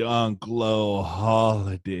 SB Dunk Low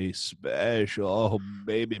Holiday Special. Oh,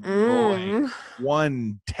 baby boy.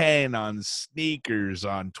 110 on sneakers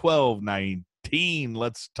on 12/19.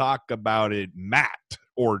 Let's talk about it, Matt,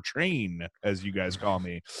 or Train, as you guys call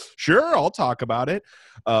me. Sure, I'll talk about it.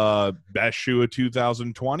 Best shoe of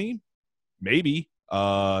 2020? Maybe.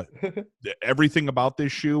 Everything about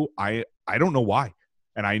this shoe, I don't know why.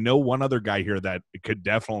 And I know one other guy here that could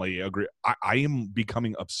definitely agree. I am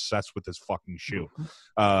becoming obsessed with this fucking shoe.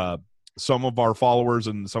 Some of our followers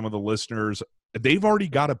and some of the listeners, they've already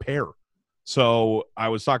got a pair. So I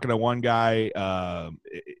was talking to one guy.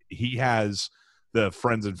 He has the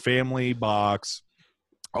friends and family box,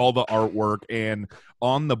 all the artwork, and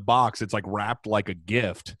on the box it's like wrapped like a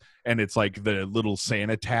gift, and it's like the little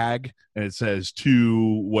Santa tag, and it says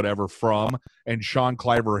to whatever from, and Sean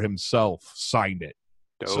Cliver himself signed it.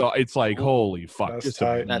 Dope. So it's like, holy fuck, that's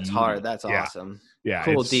hard. That's awesome. Yeah,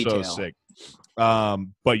 cool it's detail. So sick.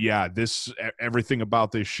 But yeah, everything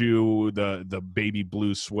about this shoe, the baby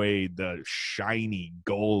blue suede, the shiny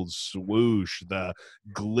gold swoosh, the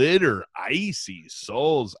glitter icy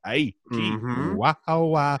soles,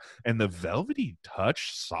 wow, and the velvety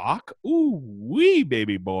touch sock, ooh wee,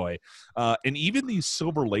 baby boy, and even these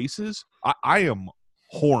silver laces, I am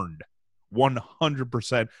horned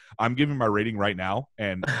 100%. I'm giving my rating right now,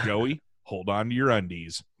 and Joey, hold on to your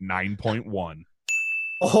undies, 9.1.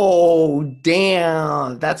 Oh,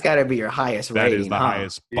 damn. That's got to be your highest rating. That is the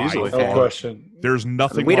highest by Easily. far. No question. There's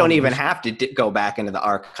nothing. We don't even have to go back into the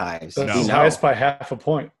archives. That's the highest by half a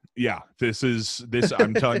point. Yeah, this.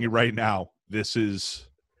 I'm telling you right now, this is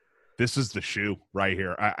the shoe right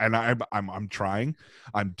here. I'm trying.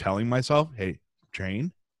 I'm telling myself, hey,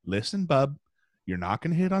 Train, listen, bub, you're not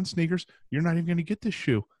going to hit on sneakers. You're not even going to get this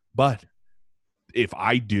shoe. But if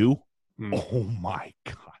I do, oh my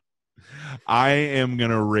God, I am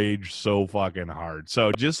gonna rage so fucking hard.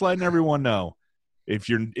 So just letting everyone know, if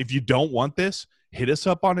you don't want this, hit us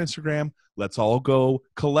up on Instagram. Let's all go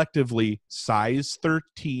collectively size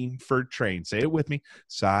 13 for train. Say it with me.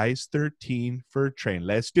 Size 13 for train.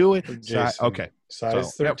 Let's do it. Okay.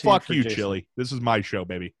 Size So, 13 fuck for you, Jason. Chili. This is my show,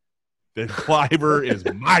 baby. The Cliver is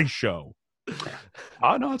my show.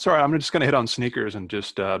 No, it's all right. I'm just going to hit on sneakers and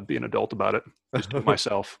just be an adult about it. Just do it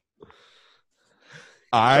myself.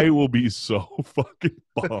 I will be so fucking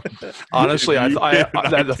bummed. Honestly, if you I hit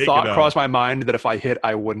and I the take thought it crossed my mind that if I hit,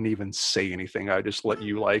 I wouldn't even say anything. I just let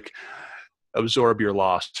you like absorb your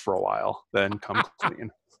loss for a while, then come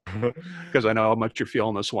clean. Because I know how much you're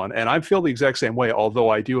feeling this one, and I feel the exact same way. Although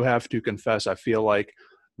I do have to confess, I feel like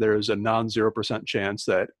there's a non-0% chance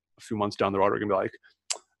that a few months down the road we're gonna be like,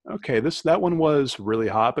 okay, that one was really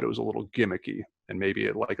hot, but it was a little gimmicky, and maybe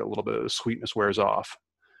it like a little bit of the sweetness wears off.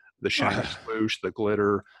 The shiny swoosh, the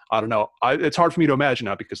glitter. I don't know. It's hard for me to imagine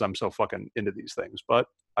now because I'm so fucking into these things, but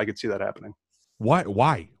I could see that happening. Why?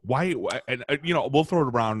 And we'll throw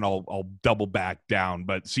it around and I'll double back down.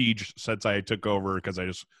 But Siege, since I took over because I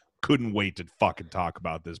just couldn't wait to fucking talk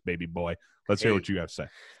about this, baby boy. Let's hear what you have to say.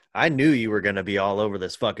 I knew you were going to be all over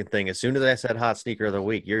this fucking thing. As soon as I said hot sneaker of the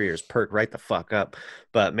week, your ears perked right the fuck up.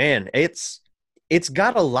 But man, it's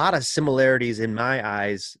got a lot of similarities in my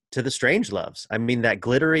eyes to the Strangeloves. I mean, that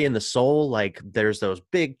glittery in the sole, like there's those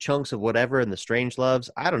big chunks of whatever in the Strangeloves.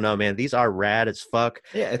 I don't know, man. These are rad as fuck.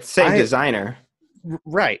 Yeah, it's the same designer.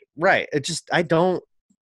 Right. It just I don't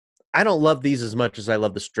love these as much as I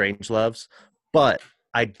love the Strangeloves, but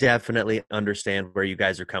I definitely understand where you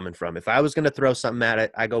guys are coming from. If I was going to throw something at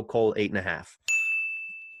it, I go Cole 8.5.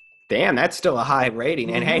 Damn, that's still a high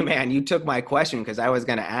rating. And hey, man, you took my question because I was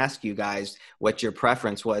going to ask you guys what your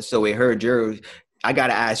preference was. So we heard yours. I got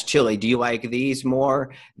to ask Chili, do you like these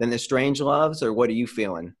more than the Strangeloves, or what are you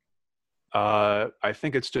feeling? I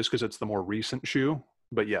think it's just because it's the more recent shoe,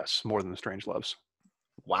 but yes, more than the Strangeloves.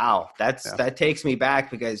 Wow, that takes me back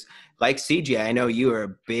because, like CJ, I know you are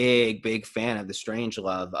a big fan of the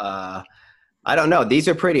Strangelove. I don't know. These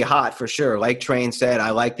are pretty hot for sure. Like Train said,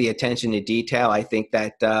 I like the attention to detail. I think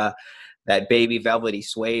that that baby velvety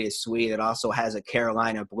suede is sweet. It also has a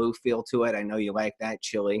Carolina blue feel to it. I know you like that,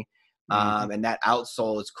 Chili. And that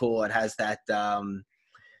outsole is cool. It has that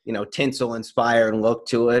tinsel inspired look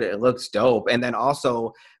to it. It looks dope. And then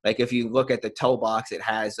also, like if you look at the toe box, it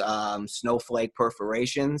has snowflake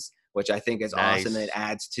perforations, which I think is awesome. It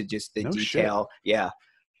adds to just the detail. Shit. Yeah.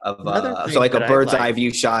 So like a bird's eye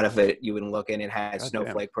view shot of it, you would look and it has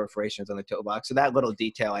snowflake perforations on the toe box. So that little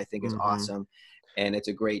detail I think is awesome, and it's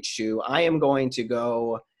a great shoe. I am going to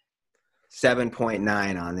go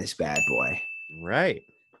 7.9 on this bad boy. Right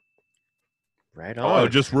on. Oh,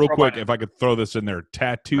 just real quick, if I could throw this in there,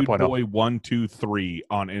 Tattooed Boy 123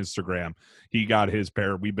 on Instagram. He got his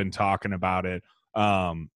pair. We've been talking about it.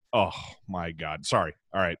 Oh my God. Sorry.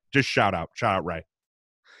 All right. Just shout out, Ray.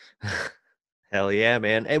 Hell yeah,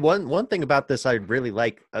 man. And one thing about this I really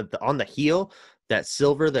like, on the heel, that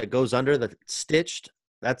silver that goes under the stitched,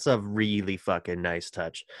 that's a really fucking nice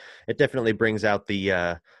touch. It definitely brings out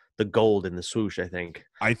the gold in the swoosh, I think.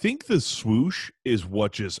 I think the swoosh is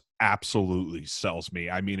what just absolutely sells me.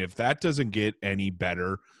 I mean, if that doesn't get any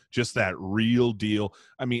better, just that real deal.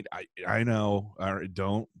 I mean, I know,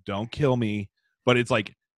 don't kill me, but it's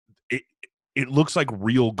like it looks like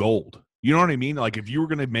real gold. You know what I mean? Like if you were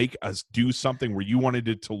going to make us do something where you wanted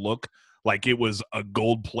it to look like it was a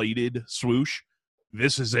gold-plated swoosh,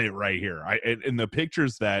 this is it right here. In the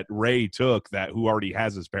pictures that Ray took, who already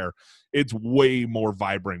has his pair, it's way more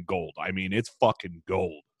vibrant gold. I mean, it's fucking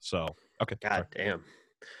gold. So, okay. God damn.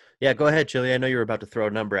 Yeah, go ahead, Chili. I know you were about to throw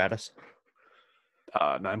a number at us.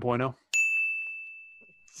 9.0.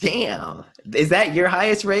 Damn. Is that your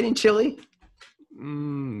highest rating, Chili?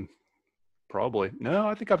 Probably. No,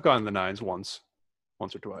 I think I've gone in the 9s once or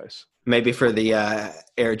twice. Maybe for the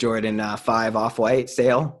Air Jordan 5 Off-White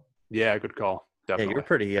sale? Yeah, good call. Definitely.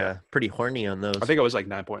 Yeah, you're pretty horny on those. I think it was like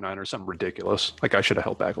 9.9 or something ridiculous. Like I should have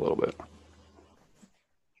held back a little bit.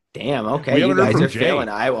 Damn, okay. You guys are feeling.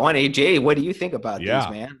 I want AJ. What do you think about these,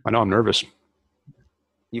 man? I know I'm nervous.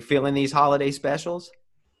 You feeling these holiday specials?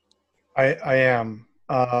 I am.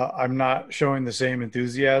 I'm not showing the same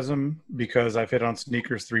enthusiasm because I've hit on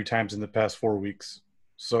sneakers 3 times in the past 4 weeks.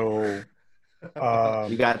 So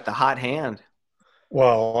you got the hot hand.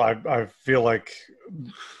 Well, I feel like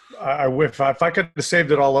if I could have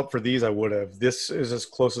saved it all up for these, I would have. This is as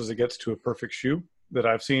close as it gets to a perfect shoe that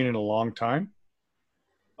I've seen in a long time.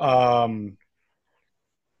 You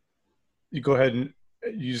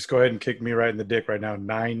just go ahead and kick me right in the dick right now.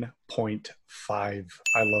 9.5.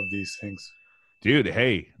 I love these things. Dude,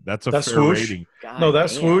 hey, that's a fair swoosh rating.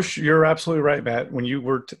 Swoosh, you're absolutely right, Matt. When you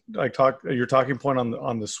were your talking point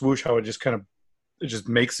on the swoosh, how it just kind of just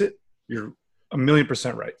makes it, you're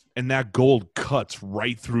 1,000,000% right. And that gold cuts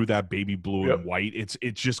right through that baby blue Yep. and white.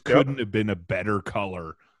 It just couldn't have been a better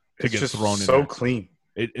color to It's get just thrown in so there. clean.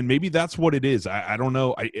 And maybe that's what it is. I don't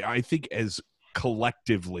know. I think as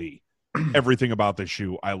collectively, everything about the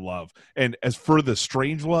shoe I love. And as for the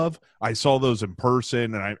Strangelove, I saw those in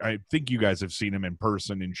person, and I think you guys have seen them in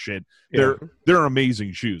person and shit. Yeah. They're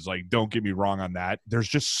amazing shoes. Like, don't get me wrong on that. There's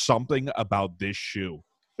just something about this shoe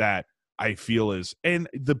that I feel is, and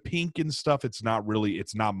the pink and stuff, it's not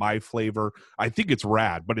my flavor. I think it's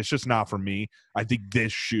rad, but it's just not for me. I think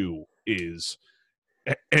this shoe is,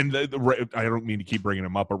 and I don't mean to keep bringing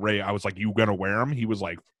him up, but Ray, I was like, you gonna wear him? He was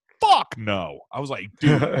like, fuck no. I was like,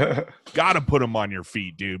 dude, gotta put them on your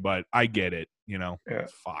feet, dude. But I get it, Yeah.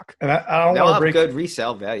 Fuck. And I don't They'll want to have break good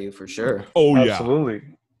resale value for sure. Oh yeah. absolutely.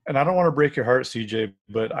 And I don't want to break your heart, CJ,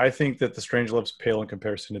 but I think that the Strangelove's pale in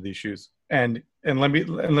comparison to these shoes. And let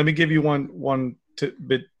me give you one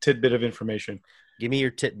tidbit of information. Give me your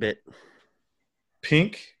titbit.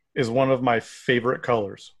 Pink is one of my favorite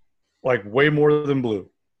colors, like way more than blue.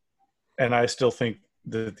 And I still think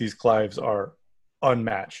that these Clives are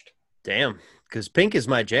unmatched. Damn, because pink is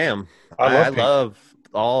my jam. I love pink. love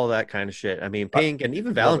all that kind of shit. I mean, pink and even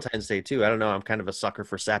love Valentine's Day too. I don't know. I'm kind of a sucker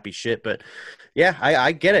for sappy shit, but yeah,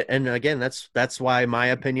 I get it. And again, that's why my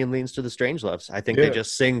opinion leans to the Strangeloves. I think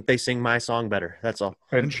they sing my song better. That's all.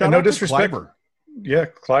 And shout no out to disrespect. Cliver. Yeah,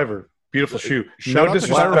 Cliver. Beautiful shoe. Shout No out to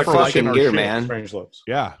disrespect Cliver for for fucking our gear, shit. man. Strangeloves.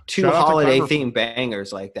 Yeah. Two Shout out to holiday Cliver. themed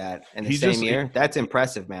bangers like that in the He's same just- year. That's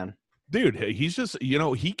impressive, man. Dude, he's just,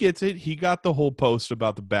 he gets it. He got the whole post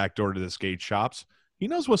about the back door to the skate shops. He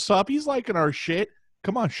knows what's up. He's liking our shit.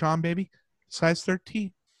 Come on, Sean, baby. Size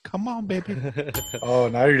 13. Come on, baby. Oh,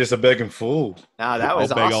 now you're just a begging fool. Nah, that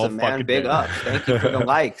was I'll beg all awesome, man. fucking Big day. ups. Thank you for the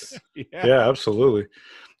likes. Yeah, absolutely.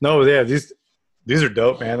 No, yeah, these are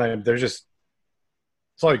dope, man. They're just,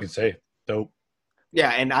 that's all you can say. Dope.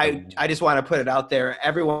 Yeah, and I just want to put it out there.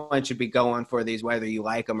 Everyone should be going for these, whether you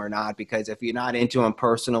like them or not, because if you're not into them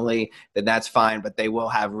personally, then that's fine, but they will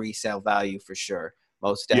have resale value for sure,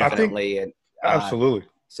 most Yeah, I think- definitely. And Absolutely.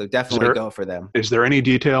 so definitely Sure. go for them. Is there any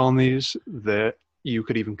detail in these that you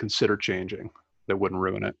could even consider changing that wouldn't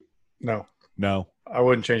ruin it? No, No, I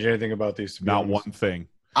wouldn't change anything about these. To be not honest. one thing.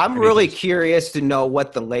 I'm Anything. really curious to know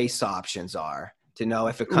what the lace options are, to know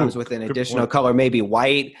if it comes Ooh, with an good additional point. color, maybe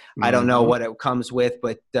white. I don't know Mhm. what it comes with,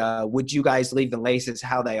 but would you guys leave the laces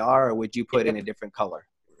how they are, or would you put in a different color?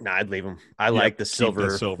 Nah, I'd leave them. I like the keep the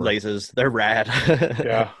silver, silver. laces. They're rad.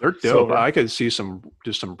 Yeah. They're dope. Silver. I could see some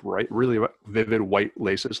bright, really vivid white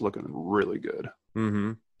laces looking really good.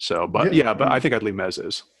 Mm-hmm. So, but Yeah. but I think I'd leave them as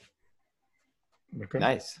is. Okay.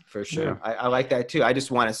 Nice, for sure. Yeah. I like that too. I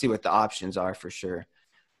just want to see what the options are for sure.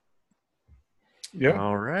 Yeah.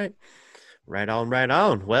 All right. Right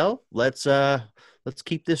on. Well, let's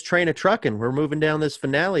keep this train a trucking. We're moving down this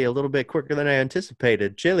finale a little bit quicker than I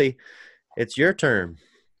anticipated. Chili, it's your turn.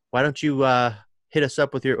 Why don't you hit us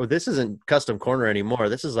up with your this isn't custom corner anymore.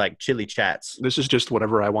 This is like Chili Chats. This is just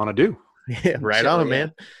whatever I want to do. Yeah, right Chili, on, yeah.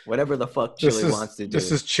 man. Whatever the fuck This Chili is wants to do.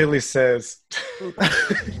 this is Chili says.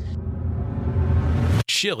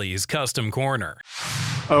 Chili's Custom Corner.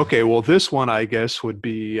 Okay, well, this one I guess would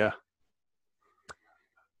be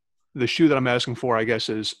the shoe that I'm asking for. I guess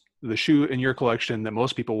is the shoe in your collection that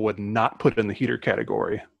most people would not put in the heater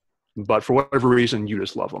category, but for whatever reason you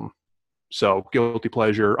just love them. So guilty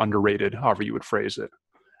pleasure, underrated, however you would phrase it.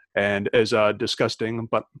 And as a disgusting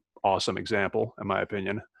but awesome example, in my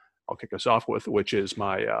opinion, I'll kick us off with, which is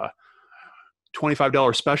my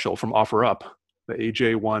 $25 special from OfferUp, the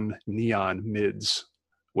AJ1 Neon Mids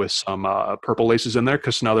with some purple laces in there,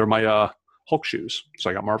 because now they're my Hulk shoes. So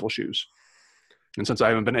I got Marvel shoes. And since I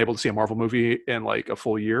haven't been able to see a Marvel movie in like a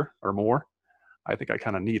full year or more, I think I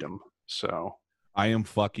kind of need them. So I am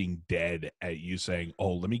fucking dead at you saying,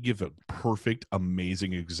 oh, let me give a perfect,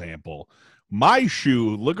 amazing example. My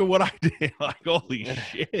shoe, look at what I did. Like, holy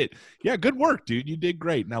shit. Yeah, good work, dude. You did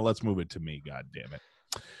great. Now let's move it to me, god damn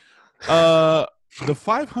it. The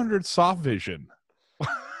 500 Soft Vision.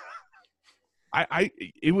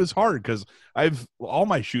 It was hard because all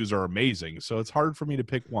my shoes are amazing, so it's hard for me to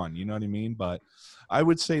pick one, you know what I mean? But I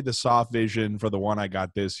would say the Soft Vision for the one I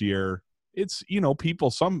got this year, it's, people,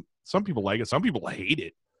 some people like it, some people hate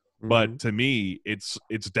it. But to me, it's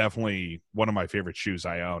definitely one of my favorite shoes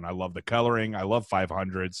I own. I love the coloring. I love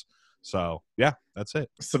 500s. So yeah, that's it.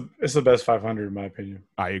 It's the best 500 in my opinion.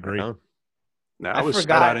 I agree. Oh, now I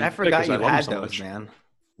forgot you had those, man.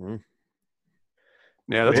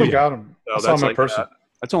 Yeah, that's You a, got them. no, I saw that's them in like person.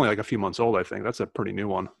 that's only like a few months old, I think. That's a pretty new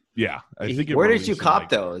one. Yeah, I think. Where did you released in, cop like,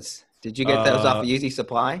 those? Did you get those off of Easy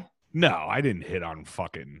Supply? No, I didn't hit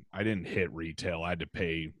retail. I had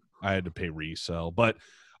to pay resell. But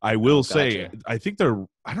I will say, gotcha. I think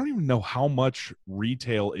I don't even know how much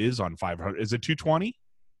retail is on 500. Is it 220?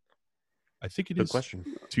 I think it Good is question.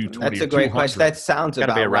 220. That's or a great 200. question. That sounds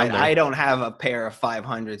Gotta be about around right. there. I don't have a pair of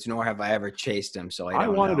 500s, nor have I ever chased them, so I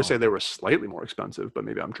don't wanted know. to say they were slightly more expensive, but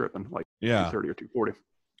maybe I'm tripping. Like Yeah. 230 or 240.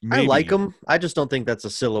 I like Maybe. them. I just don't think that's a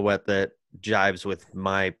silhouette that jives with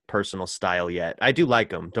my personal style yet. I do like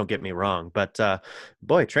them. Don't get me wrong. But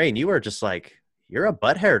boy, Train, you were just like, you're a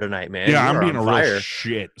butt hair tonight, man. Yeah, You I'm are being on a fire. real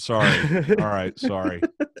shit. Sorry. All right, sorry.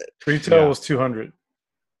 Retail Yeah. was 200.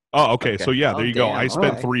 Oh, okay. Okay. So yeah, there Oh, you go. damn. I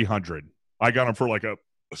spent Okay. 300. I got them for like a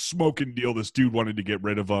smoking deal. This dude wanted to get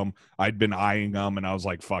rid of them. I'd been eyeing them, and I was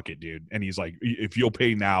like, "Fuck it, dude." And he's like, "If you'll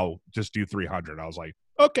pay now, just do 300." I was like,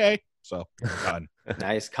 "Okay." So done.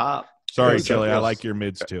 Nice cop. Sorry, Yes, Chili. I yes. like your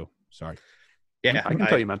mids too. Sorry. Yeah, I can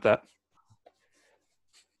tell you meant that.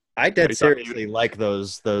 I dead Are you talking- seriously like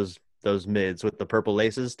those mids with the purple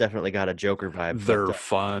laces. Definitely got a Joker vibe. They're but,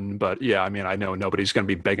 fun, but yeah, I mean, I know nobody's going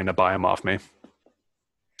to be begging to buy them off me.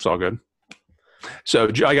 It's all good. So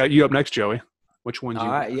I got you up next, Joey. Which ones? All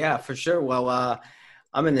you? right, yeah, for sure. Well,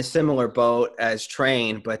 I'm in a similar boat as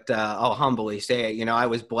Train, but I'll humbly say it. You know, I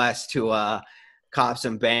was blessed to cop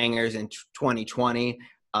some bangers in 2020.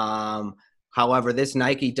 However, this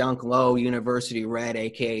Nike Dunk Low University Red,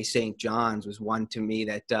 aka St. John's, was one to me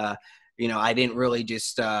that I didn't really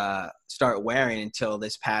just start wearing until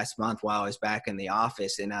this past month while I was back in the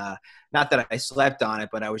office. And not that I slept on it,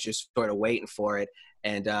 but I was just sort of waiting for it.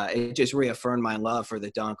 And it just reaffirmed my love for the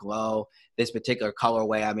Dunk Low, this particular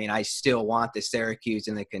colorway. I mean, I still want the Syracuse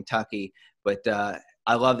and the Kentucky, but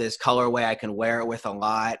I love this colorway. I can wear it with a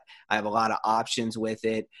lot. I have a lot of options with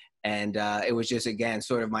it. And it was just, again,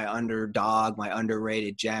 sort of my underdog, my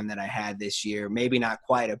underrated gem that I had this year. Maybe not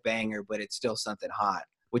quite a banger, but it's still something hot.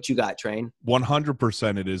 What you got, Train?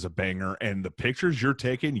 100% it is a banger. And the pictures you're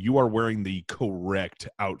taking, you are wearing the correct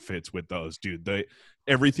outfits with those, dude.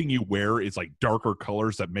 Everything you wear is like darker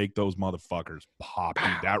colors that make those motherfuckers pop, dude.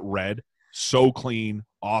 That red, so clean,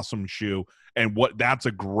 awesome shoe. And that's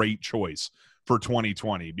a great choice for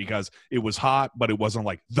 2020 because it was hot, but it wasn't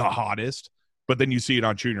like the hottest. But then you see it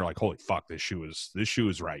on shoe and you're like, holy fuck, this shoe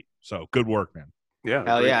is right. So good work, man. Yeah.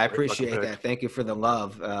 Hell great- yeah, I great fucking appreciate pick. that. Thank you for the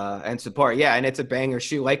love and support. Yeah, and it's a banger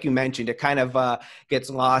shoe. Like you mentioned, it kind of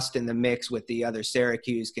gets lost in the mix with the other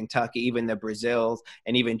Syracuse, Kentucky, even the Brazils,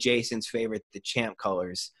 and even Jason's favorite, the Champ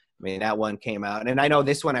colors. I mean, that one came out. And I know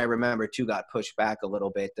this one I remember, too, got pushed back a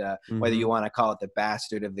little bit. Whether you want to call it the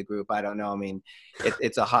bastard of the group, I don't know. I mean,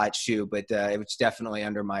 it's a hot shoe, but it was definitely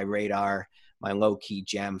under my radar, my low-key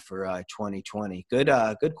gem for 2020.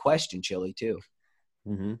 Good question, Chili, too.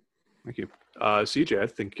 Mm-hmm. Thank you. CJ, I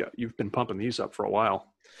think you've been pumping these up for a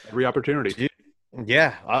while. Every opportunity. Dude,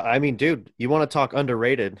 yeah, I mean, dude, you want to talk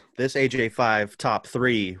underrated? This AJ5 top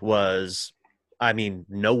 3 was, I mean,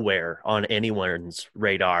 nowhere on anyone's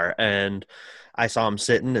radar, and I saw him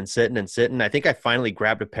sitting. I think I finally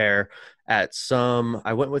grabbed a pair at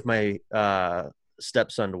I went with my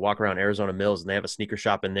stepson to walk around Arizona Mills, and they have a sneaker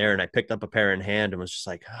shop in there, and I picked up a pair in hand and was just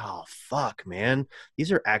like, oh fuck, man,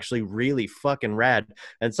 these are actually really fucking rad.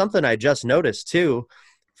 And something I just noticed too,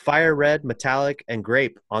 fire red, metallic, and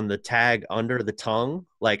grape on the tag under the tongue.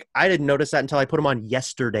 Like, I didn't notice that until I put them on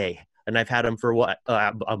yesterday, and I've had them for what,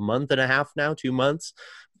 a month and a half now, 2 months.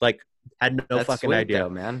 Like, had no That's fucking sweet, idea, though,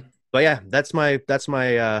 man. But yeah, that's my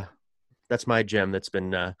gem that's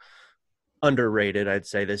been underrated, I'd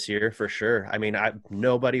say, this year for sure. I mean,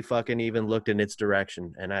 nobody fucking even looked in its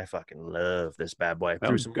direction, and I fucking love this bad boy.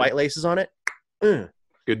 Threw some good. white laces on it.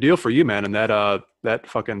 Good deal for you, man. And that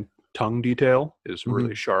fucking tongue detail is Mm-hmm.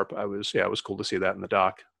 really sharp. It was cool to see that in the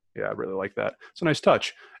doc. Yeah, I really like that. It's a nice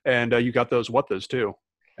touch. And you got those too.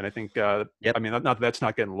 And I think, Yep. I mean, not that's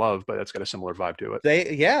not getting love, but that's got a similar vibe to it.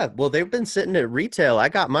 They've been sitting at retail. I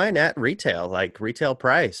got mine at retail, like retail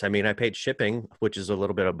price. I mean, I paid shipping, which is a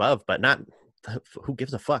little bit above, but not, who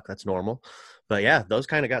gives a fuck? That's normal. But yeah, those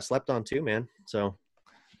kind of got slept on too, man. So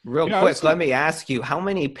Real Yeah, quick, let me ask you, how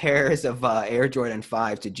many pairs of Air Jordan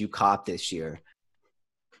 5s did you cop this year?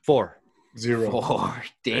 4. 0. 4.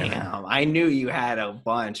 Damn. I knew you had a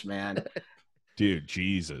bunch, man. Dude,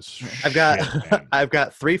 Jesus. I've got Shit, man. I've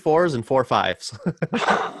got 3 4s and 4 5s.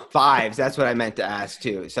 5s. That's what I meant to ask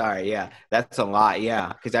too. Sorry. Yeah. That's a lot.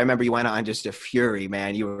 Yeah. Because I remember you went on just a fury,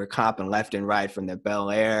 man. You were copping left and right from the Bel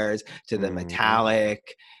Airs to the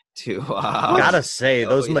metallic to Gotta say,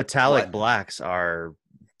 those yeah. metallic What? blacks are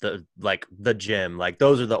the gem. Like,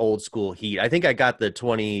 those are the old school heat. I think I got the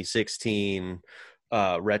 2016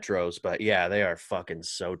 retros, but yeah, they are fucking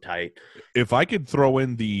so tight. If I could throw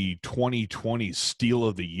in the 2020 steal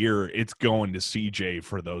of the year, it's going to CJ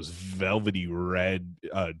for those velvety red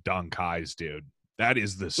Dunk Highs, dude. That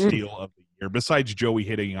is the steal of the year. Besides Joey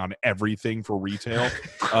hitting on everything for retail,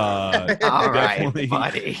 All right,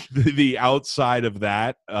 buddy. The outside of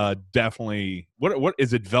that, definitely. What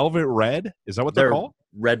is it? Velvet red? Is that what they're called?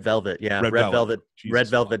 Red velvet, yeah, Red velvet. Jesus red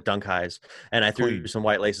velvet fuck. Dunk Highs, and I threw Clean. some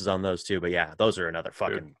white laces on those too. But yeah, those are another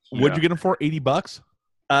fucking. What'd you get them for? $80?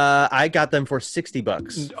 I got them for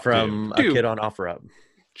 $60 from a kid on OfferUp.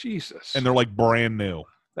 Jesus. And they're like brand new.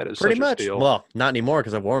 That is Pretty such much. a steal. Well, not anymore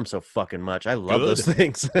because I've worn them so fucking much. I love those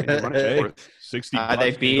things. Hey, 60 Are bucks,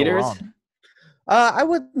 they can't go beaters? wrong. I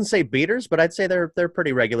wouldn't say beaters, but I'd say they're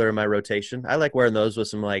pretty regular in my rotation. I like wearing those with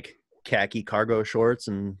some like khaki cargo shorts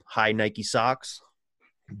and high Nike socks.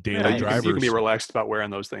 Daily Yeah, you drivers. can be relaxed about wearing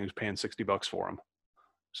those things, paying $60 for them.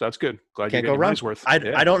 So that's good. Glad Can't you go get your wrong. money's worth. I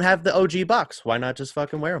Yeah. don't have the OG box. Why not just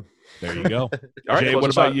fucking wear them? There you go. All right, Jay, close what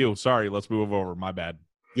us about out. you? Sorry, let's move over. My bad.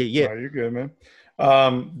 Yeah. Oh, you're good, man.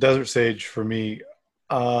 Desert Sage for me.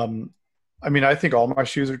 I mean, I think all my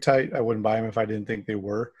shoes are tight. I wouldn't buy them if I didn't think they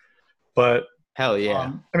were. But Hell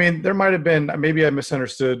yeah. I mean, there might have been, maybe I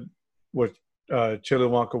misunderstood what Chili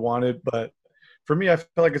Wonka wanted, but for me, I feel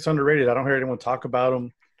like it's underrated. I don't hear anyone talk about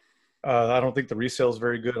them. I don't think the resale is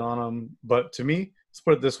very good on them. But to me, let's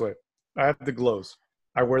put it this way. I have the glows.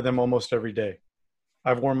 I wear them almost every day.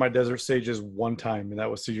 I've worn my Desert Sages one time, and that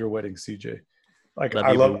was to your wedding, CJ. Like,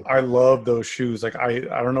 I love those shoes. Like, I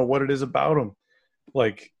don't know what it is about them.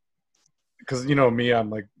 Like, because, you know me, I'm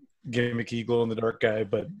like gimmicky, glow in the dark guy,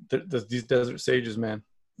 but these Desert Sages, man,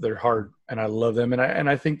 they're hard, and I love them. And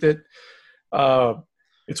I think that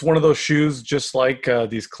it's one of those shoes, just like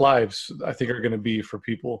these Clives, I think are going to be for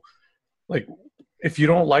people. Like, if you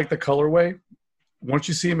don't like the colorway, once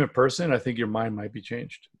you see them in person, I think your mind might be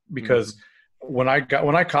changed. Because when I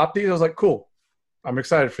copped these, I was like, cool, I'm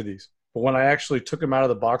excited for these. But when I actually took them out of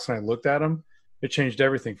the box and I looked at them, it changed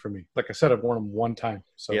everything for me. Like I said, I've worn them one time.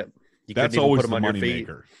 So Yep. You That's couldn't even always put the 'em on your money feet.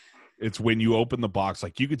 maker. It's when you open the box,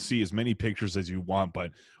 like you could see as many pictures as you want,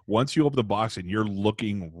 but once you open the box and you're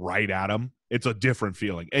looking right at them, it's a different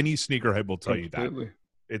feeling. Any sneakerhead will tell you that. completely.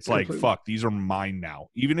 It's like, Completely. fuck, these are mine now.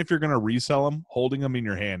 Even if you're going to resell them, holding them in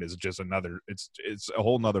your hand is just another, it's a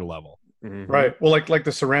whole nother level. Mhm. Right. Well, like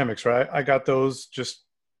the ceramics, right? I got those just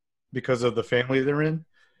because of the family they're in.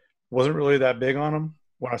 Wasn't really that big on them.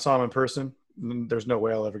 When I saw them in person, there's no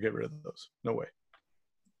way I'll ever get rid of those. No way.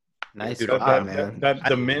 Nice Dude, spot, man. The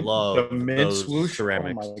I mint love those swoosh.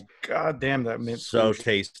 ceramics. Oh my god damn that mint So swoosh.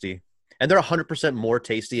 tasty. And they're 100% more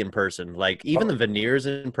tasty in person. Like, even the veneers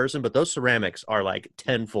in person, but those ceramics are like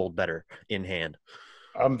tenfold better in hand.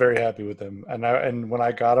 I'm very happy with them. And when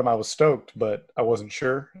I got them, I was stoked, but I wasn't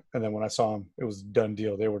sure. And then when I saw them, it was a done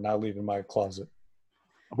deal. They were not leaving my closet.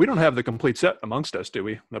 We don't have the complete set amongst us, do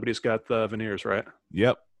we? Nobody's got the veneers, right?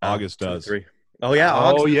 Yep. August 2, does. 3. Oh, yeah. Oh,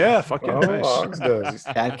 August. yeah. Fuck yeah. Oh, Nice. Ox does.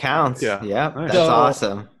 That counts. Yeah. Yep. Nice. That's So-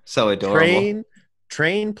 awesome. So adorable.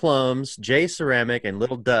 Train Plums, J Ceramic, and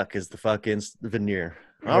Little Duck is the fucking veneer.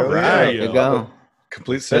 All Hell yeah. right. There you go.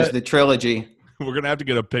 Complete There's set. the trilogy. We're going to have to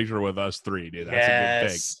get a picture with us three, dude. That's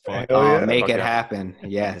Yes. a good thing. Fuck. Hell Oh, yeah. make Fuck it yeah. happen.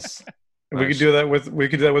 Yes. And we Nice. could do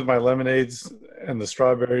that with my lemonades and the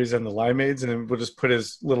strawberries and the limeades, and then we'll just put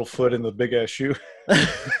his little foot in the big ass shoe.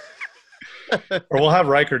 Or we'll have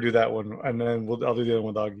Riker do that one, and then I'll do the other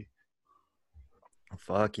one, Doggy.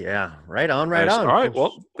 Fuck yeah. Right on, right Nice. on. All right.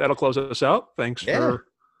 Well, that'll close us out. Thanks for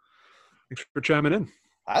chiming in.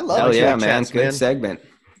 I love Hell the yeah, chili man. chats, Good segment.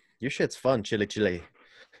 Your shit's fun, chili.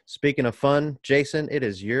 Speaking of fun, Jason, it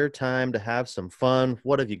is your time to have some fun.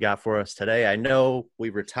 What have you got for us today? I know we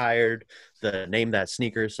retired the Name That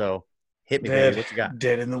Sneaker, so hit me, baby. What you got?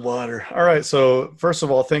 Dead in the water. All right. So first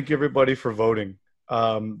of all, thank you everybody for voting.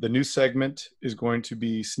 The new segment is going to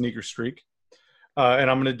be Sneaker Streak, and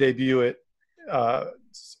I'm going to debut it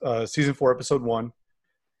season 4, episode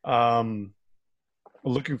 1.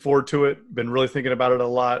 Looking forward to it. Been really thinking about it a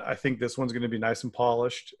lot. I think this one's going to be nice and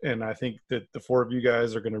polished, and I think that the 4 of you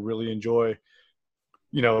guys are going to really enjoy,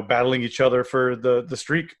 battling each other for the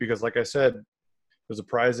streak, because like I said, there's a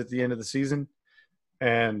prize at the end of the season,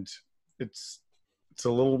 and it's a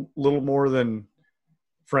little more than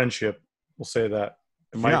friendship. We'll say that.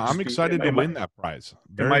 It might Yeah, just I'm be- excited it to might- win that prize.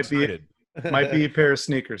 Very might be- excited. Might be a pair of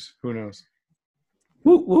sneakers. Who knows?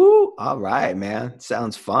 Woo woo. All right, man.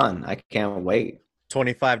 Sounds fun. I can't wait.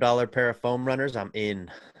 $25 pair of foam runners. I'm in.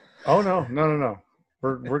 Oh no.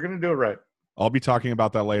 We're gonna do it right. I'll be talking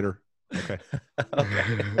about that later. Okay.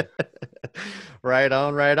 Okay. Right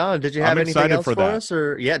on, right on. Did you have I'm anything excited else for for that. us?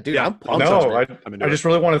 Or yeah, dude, Yeah. I'm pumped. No, on it. I'm into I it. just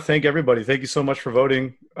really want to thank everybody. Thank you so much for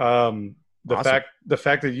voting. The Awesome.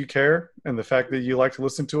 fact that you care and the fact that you like to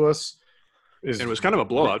listen to us is. And it was kind of a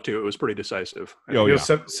blowout too. It was pretty decisive. Oh, It yeah. was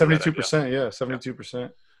 72%. Yeah,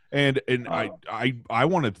 72%. And I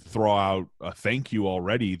want to throw out a thank you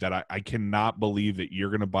already that I cannot believe that you're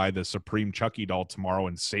going to buy the Supreme Chucky doll tomorrow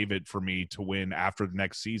and save it for me to win after the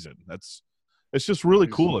next season. It's just really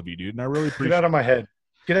cool of you, dude, and I really appreciate Get out of my head.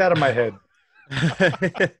 Get out of my head.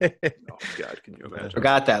 Oh God, can you imagine?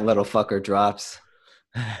 Forgot that little fucker drops.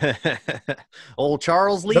 Old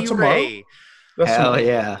Charles Lee That's tomorrow? Ray. That's Hell some-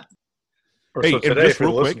 yeah. Or Hey, so and today just for the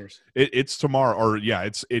real quick, listeners. it's tomorrow, or yeah,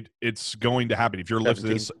 it's going to happen. If you're listening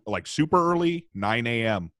to this like super early, 9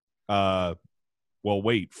 a.m. Well,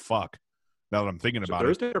 wait, fuck. Now that I'm thinking Is it about it,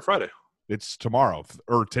 Thursday or Friday? it's tomorrow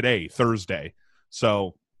or today, Thursday.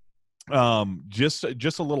 So, just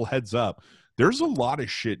a little heads up. There's a lot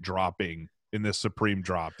of shit dropping in this Supreme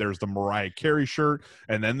drop. There's the Mariah Carey shirt,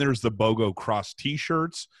 and then there's the BOGO Cross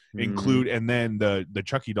T-shirts, and then the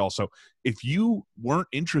Chucky doll. So if you weren't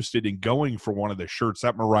interested in going for one of the shirts,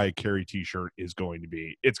 that Mariah Carey T-shirt it's going to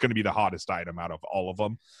be the hottest item out of all of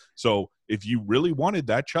them. So if you really wanted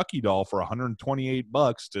that Chucky doll for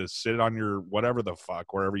 $128 to sit on your whatever the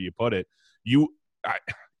fuck, wherever you put it,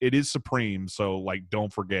 it is Supreme. So like,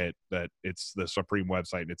 don't forget that it's the Supreme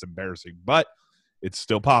website and it's embarrassing, but it's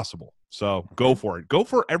still possible. So go for it. Go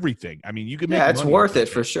for everything. I mean, you can make Yeah, it's money worth off it this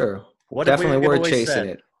for shit. sure. What have we Definitely worth always chasing said?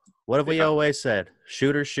 it. What have we always said?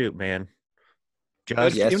 Shoot or shoot, man.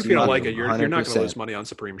 Judge. Yes, Even if you don't you like it, you're not going to 100%. lose money on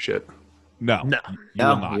Supreme shit. No, No. you No,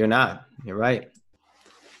 will not. you're not. You're right.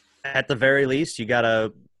 At the very least, you got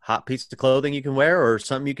a hot piece of clothing you can wear or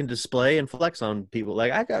something you can display and flex on people.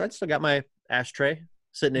 Like I still got my ashtray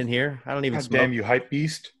sitting in here. I don't even God smoke. damn you, hype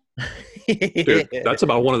beast. Dude, that's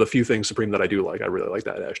about one of the few things Supreme that I do like. I really like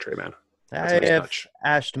that ashtray, man. That's a I nice have touch.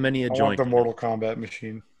 ashed many a I want joint. the Mortal Kombat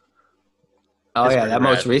machine. Oh It's yeah, pretty that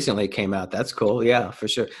most rad. recently came out. That's cool. Yeah, for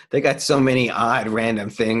sure. They got so many odd random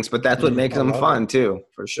things, but that's what makes I them love fun it. too,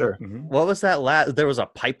 for sure. Mhm. What was that last? There was a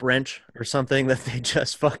pipe wrench or something that they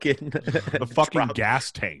just fucking The fucking dropped.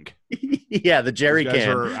 gas tank. Yeah, the jerry Those guys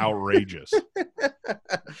can. are outrageous.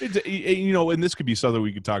 And this could be something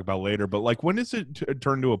we could talk about later, but like, when does it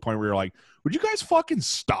turn to a point where you're like, would you guys fucking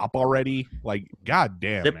stop already? Like, god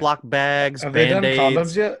damn. man. Ziploc bags, Have they done Band-Aids.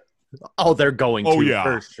 condoms yet? Oh, they're going Oh to yeah.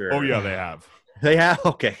 for sure. Oh yeah, they have. They have.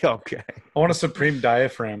 Okay. I want a Supreme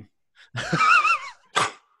diaphragm.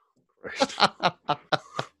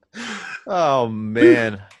 Oh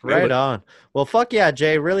man, right on. Well, fuck yeah,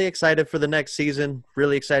 Jay. Really excited for the next season.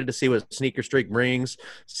 Really excited to see what Sneaker Streak brings.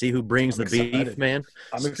 See who brings I'm the beef, excited. man.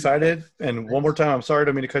 I'm excited. And one more time, I'm sorry, I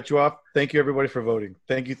don't mean to cut you off. Thank you, everybody, for voting.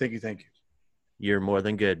 Thank you. You're more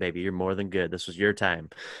than good, baby. You're more than good. This was your time.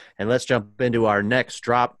 And let's jump into our next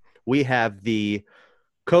drop. We have the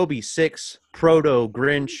Kobe 6 Proto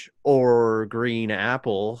Grinch or Green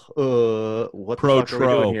Apple. What the fuck are we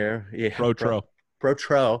Protro. doing here? Yeah, Protro.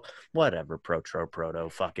 Whatever. Proto.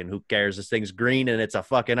 Fucking who cares? This thing's green and it's a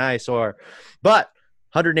fucking eyesore. But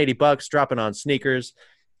 $180 dropping on sneakers.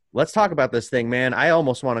 Let's talk about this thing, man. I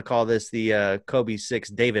almost want to call this the Kobe 6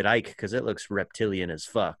 David Icke because it looks reptilian as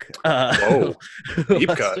fuck. Whoa. Deep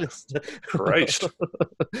let's cut. just- Christ.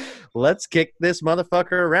 Let's kick this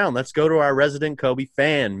motherfucker around. Let's go to our resident Kobe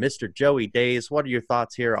fan, Mr. Joey Days. What are your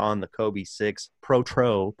thoughts here on the Kobe 6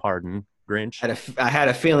 Protro, Grinch? I had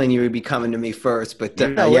a feeling you would be coming to me first, but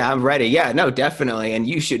Yeah, yeah, I'm ready. Yeah, no, definitely. And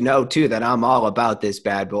you should know too that I'm all about this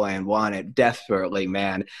bad boy and want it desperately,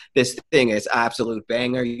 man. This thing is absolute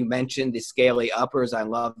banger. You mentioned the scaly uppers. I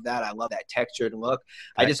love that. I love that textured look.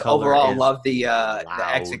 I That just color overall is love the loud.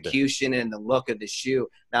 execution and the look of the shoe.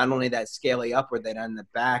 Not only that scaly upper that on the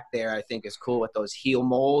back there, I think is cool with those heel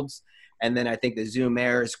molds. And then I think the Zoom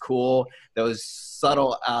Air is cool. Those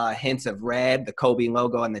subtle hints of red, the Kobe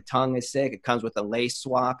logo on the tongue is sick. It comes with a lace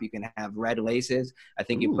swap. You can have red laces. I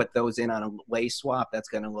think you put those in on a lace swap. That's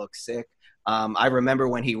going to look sick. I remember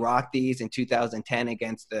when he rocked these in 2010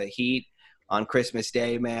 against the Heat on Christmas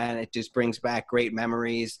Day, man. It just brings back great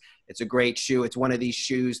memories. It's a great shoe. It's one of these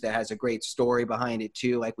shoes that has a great story behind it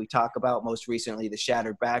too. Like we talk about most recently, the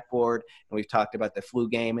shattered backboard, and we've talked about the flu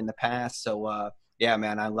game in the past. So, yeah,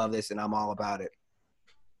 man, I love this, and I'm all about it.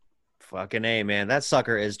 Fucking A, man. That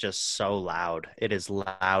sucker is just so loud. It is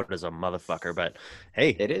loud as a motherfucker. But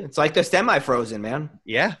hey, It is. It's like the semi-frozen, man.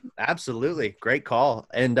 yeah, absolutely. Great call.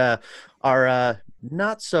 And our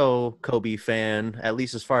not so Kobe fan, at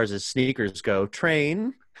least as far as his sneakers go,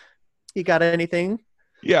 Train, you got anything?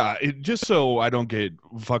 Yeah, just so I don't get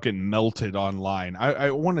fucking melted online,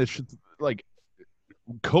 I want to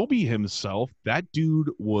Kobe himself, that dude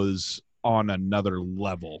was on another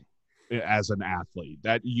level as an athlete.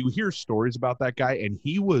 That you hear stories about that guy, and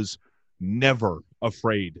he was never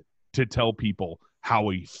afraid to tell people how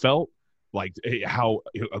he felt, like how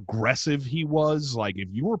aggressive he was. Like if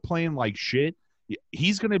you were playing like shit,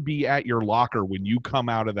 he's going to be at your locker when you come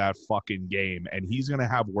out of that fucking game, and he's going to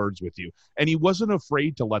have words with you. And he wasn't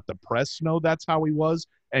afraid to let the press know that's how he was.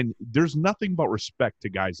 And there's nothing but respect to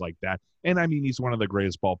guys like that. And I mean, he's one of the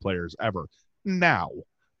greatest ball players ever. Now,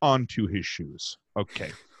 onto his shoes.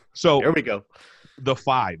 Okay. So There we go. the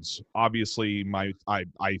fives, obviously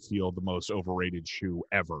I feel the most overrated shoe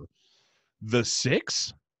ever. The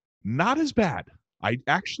six, not as bad. I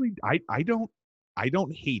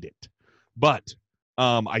don't hate it. But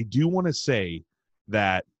I do want to say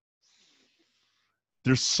that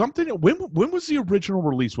there's something. When was the original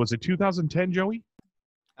release? Was it 2010, Joey?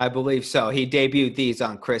 I believe so. He debuted these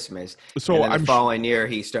on Christmas. So and then I'm the following year,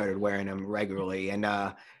 he started wearing them regularly. And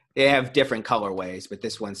they have different colorways, but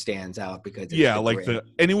this one stands out because it's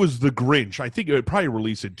and it was the Grinch. I think it probably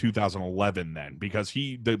released in 2011 then, because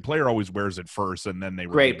the player always wears it first, and then they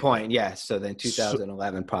great point. Yes, so then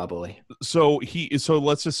 2011 probably. So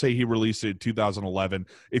let's just say he released it in 2011.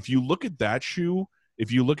 If you look at that shoe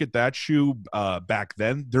back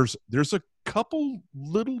then, there's a couple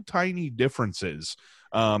little tiny differences.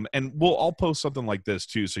 And I'll post something like this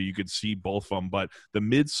too, so you could see both of them. But the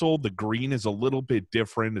midsole, the green is a little bit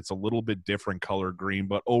different. It's a little bit different color green,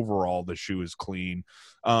 but overall the shoe is clean.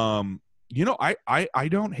 I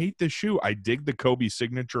don't hate this shoe. I dig the Kobe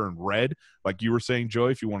signature in red, like you were saying,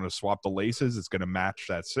 Joey. If you want to swap the laces, it's going to match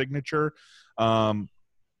that signature.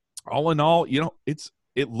 All in all,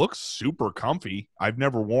 it looks super comfy. I've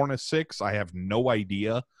never worn a six. I have no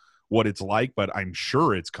idea what it's like, but I'm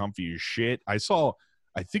sure it's comfy as shit.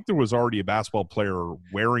 I think there was already a basketball player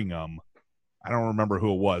wearing them. I don't remember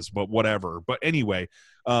who it was, but whatever. But anyway,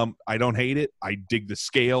 I don't hate it. I dig the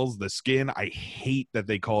scales, the skin. I hate that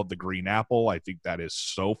they call it the green apple. I think that is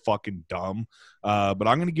so fucking dumb. But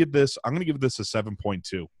I'm gonna give this a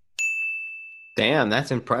 7.2. Damn,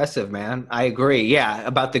 that's impressive, man. I agree. Yeah,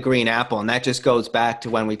 about the green apple. And that just goes back to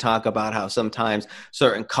when we talk about how sometimes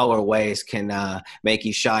certain colorways can make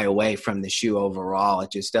you shy away from the shoe overall.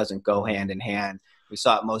 It just doesn't go hand in hand. We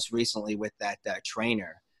saw it most recently with that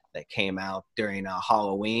trainer that came out during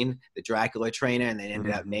Halloween, the Dracula trainer, and they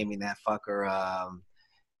ended up naming that fucker,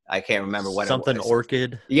 I can't remember what something it was.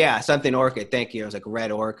 Orchid. Yeah, something Orchid. Thank you. It was like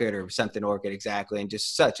Red Orchid or something Orchid, exactly. And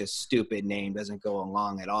just such a stupid name. Doesn't go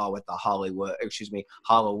along at all with the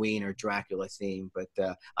Halloween or Dracula theme.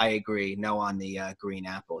 But I agree. No on the green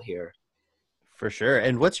apple here. For sure.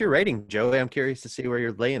 And what's your rating, Joey? I'm curious to see where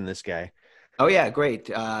you're laying this guy. Oh, yeah, great.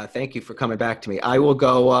 Thank you for coming back to me. I will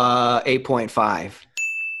go 8.5.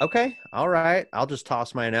 Okay. All right. I'll just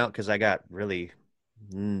toss mine out because I got really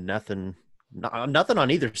nothing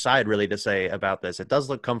on either side really to say about this. It does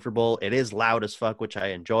look comfortable. It is loud as fuck, which I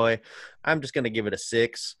enjoy. I'm just going to give it a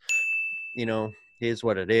 6. Is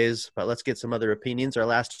what it is. But let's get some other opinions. Our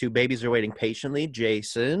last two babies are waiting patiently.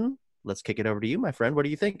 Jason, let's kick it over to you, my friend. What are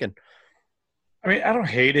you thinking? I mean, I don't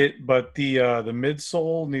hate it, but the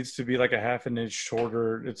midsole needs to be like a half an inch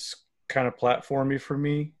shorter. It's kind of platformy for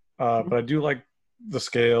me, but I do like the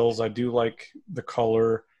scales. I do like the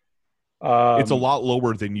color. It's a lot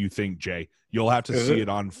lower than you think, Jay. You'll have to see it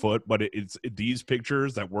on foot, but these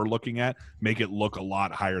pictures that we're looking at make it look a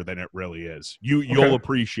lot higher than it really is. You'll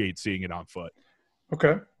appreciate seeing it on foot.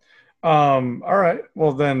 Okay. All right.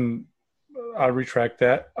 Well, then I retract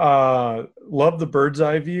that. Love the bird's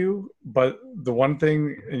eye view, but the one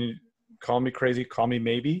thing, and call me crazy, call me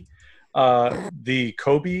maybe, the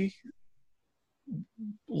Kobe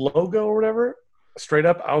logo or whatever, straight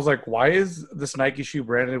up, I was like, why is this Nike shoe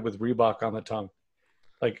branded with Reebok on the tongue?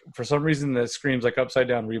 Like, for some reason, that screams like upside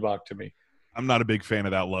down Reebok to me. I'm not a big fan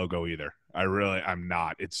of that logo either. I'm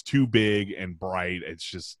not. It's too big and bright. It's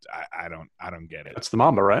just, I don't get it. That's the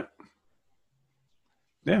Mamba, right?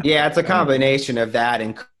 Yeah, it's a combination of that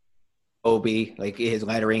and Kobe, like his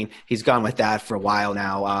lettering. He's gone with that for a while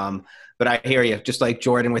now. But I hear you. Just like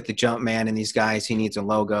Jordan with the Jumpman and these guys, he needs a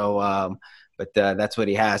logo. But that's what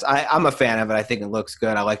he has. I'm a fan of it. I think it looks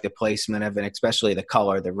good. I like the placement of it, especially the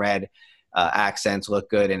color. The red accents look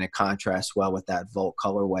good, and it contrasts well with that Volt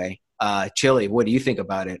colorway. Chili, what do you think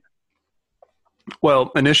about it?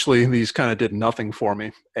 Well, initially, these kind of did nothing for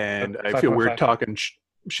me. And I feel weird 5.5. talking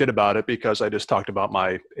shit about it because I just talked about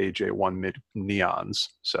my AJ1 mid neons.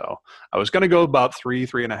 So I was going to go about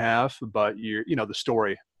 3.5, but the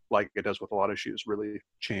story, like it does with a lot of shoes, really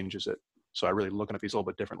changes it. So I'm really looking at these a little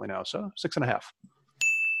bit differently now. So 6.5.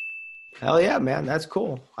 Hell yeah, man. That's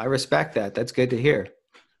cool. I respect that. That's good to hear.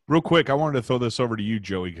 Real quick, I wanted to throw this over to you,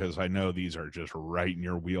 Joey, because I know these are just right in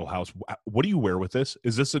your wheelhouse. What do you wear with this?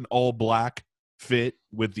 Is this an all black fit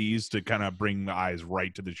with these to kind of bring the eyes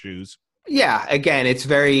right to the shoes? Yeah, again, it's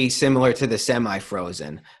very similar to the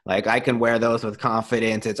semi-frozen. Like I can wear those with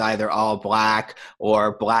confidence. It's either all black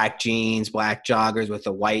or black jeans, black joggers with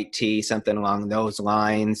a white tee, something along those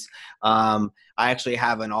lines. I actually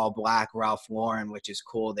have an all black Ralph Lauren, which is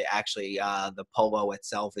cool. They actually, the polo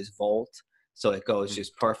itself is Volt. So it goes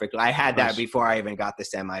just perfect. I had that before I even got the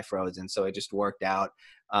semi-frozen, so it just worked out.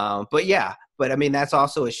 But I mean, that's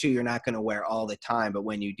also a shoe you're not going to wear all the time, but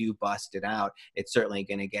when you do bust it out, it's certainly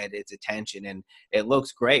going to get its attention, and it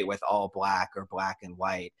looks great with all black or black and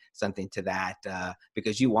white, something to that,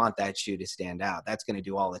 because you want that shoe to stand out. That's going to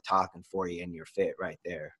do all the talking for you in your fit right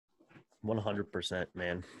there. 100%,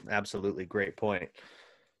 man. Absolutely great point.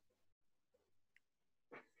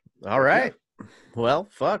 All right. Well,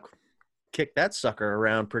 fuck. Kick that sucker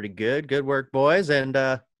around pretty good. Good work, boys. And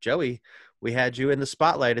Joey, we had you in the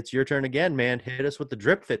spotlight. It's your turn again, man. Hit us with the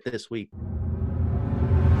drip fit this week.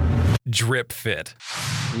 Drip fit.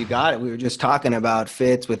 You got it. We were just talking about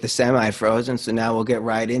fits with the semi-frozen, so now we'll get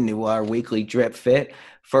right into our weekly drip fit.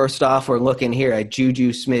 First off, we're looking here at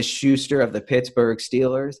Juju Smith-Schuster of the Pittsburgh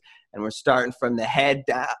Steelers, and we're starting from the head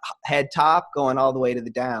top, going all the way to the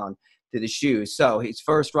down to the shoes. So he's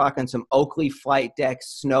first rocking some Oakley Flight Deck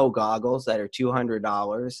snow goggles that are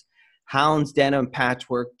 $200. Hounds denim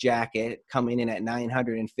patchwork jacket coming in at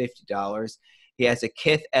 $950. He has a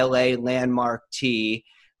Kith LA landmark tee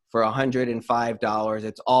for $105.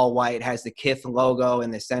 It's all white, has the Kith logo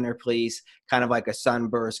in the centerpiece, kind of like a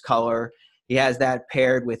sunburst color. He has that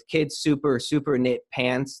paired with Kids Super knit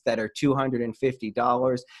pants that are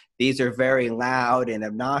 $250. These are very loud and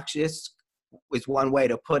obnoxious, is one way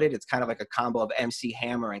to put it. It's kind of like a combo of MC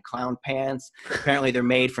Hammer and clown pants. Apparently they're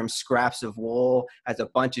made from scraps of wool, has a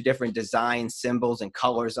bunch of different designs, symbols, and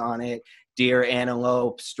colors on it. Deer,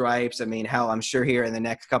 antelope, stripes. I mean, hell, I'm sure here in the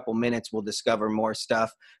next couple minutes we'll discover more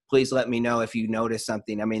stuff. Please let me know if you notice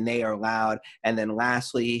something. I mean, they are loud. And then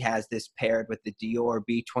lastly, he has this paired with the Dior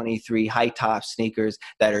B23 high top sneakers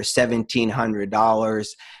that are $1,700.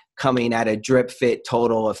 Coming at a drip fit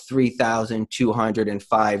total of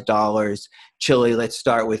 $3,205. Chili, let's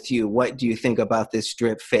start with you. What do you think about this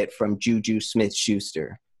drip fit from Juju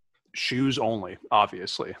Smith-Schuster? Shoes only,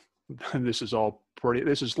 obviously. This is all pretty.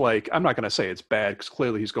 This is like, I'm not going to say it's bad because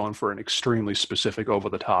clearly he's going for an extremely specific, over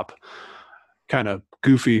the top, kind of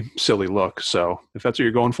goofy, silly look. So if that's what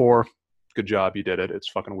you're going for, good job. You did it. It's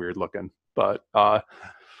fucking weird looking, but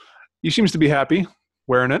he seems to be happy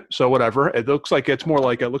wearing it, so whatever. It looks like it's more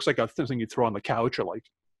like, it looks like a thing you throw on the couch, or like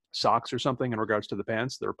socks or something in regards to the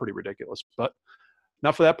pants. They're pretty ridiculous, but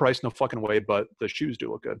not for that price, no fucking way. But the shoes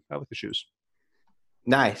do look good. I like the shoes.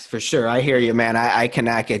 Nice, for sure. I hear you, man. I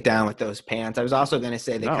cannot get down with those pants. I was also going to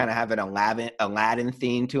say they kind of have an Aladdin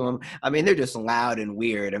theme to them. I mean, they're just loud and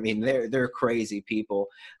weird. I mean, they're crazy people.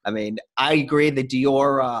 I mean, I agree the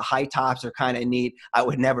Dior high tops are kind of neat. I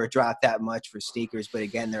would never drop that much for sneakers, but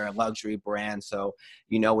again, they're a luxury brand, so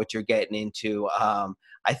you know what you're getting into.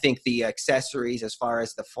 I think the accessories, as far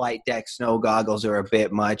as the Flight Deck snow goggles, are a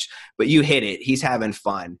bit much, but you hit it. He's having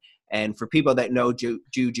fun. And for people that know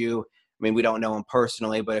Juju, I mean, we don't know him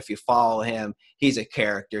personally, but if you follow him, he's a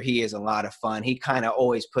character. He is a lot of fun. He kind of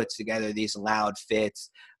always puts together these loud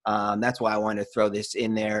fits. That's why I wanted to throw this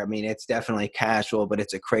in there. I mean, it's definitely casual, but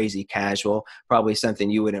it's a crazy casual. Probably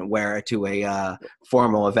something you wouldn't wear to a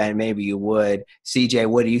formal event. Maybe you would. CJ,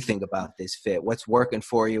 what do you think about this fit? What's working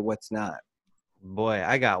for you? What's not? Boy,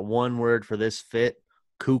 I got one word for this fit: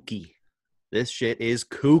 kooky. This shit is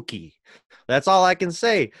kooky. That's all I can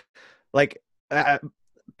say. Like,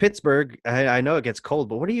 Pittsburgh, I know it gets cold,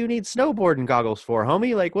 but what do you need snowboarding goggles for,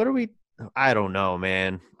 homie? Like, what are we – I don't know,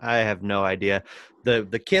 man. I have no idea.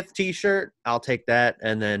 The Kith T-shirt, I'll take that,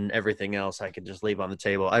 and then everything else I could just leave on the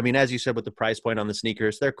table. I mean, as you said with the price point on the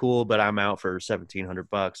sneakers, they're cool, but I'm out for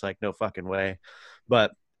 $1,700. Like, no fucking way. But,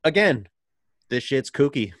 again, this shit's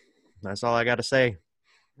kooky. That's all I got to say.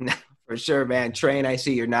 For sure, man. Train, I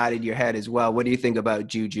see you're nodding your head as well. What do you think about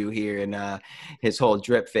Juju here and his whole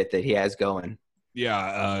drip fit that he has going?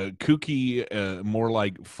 Yeah, kooky, more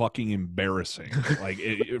like fucking embarrassing. Like,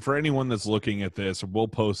 for anyone that's looking at this, we'll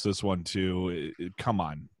post this one too. Come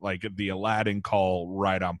on, like the Aladdin call,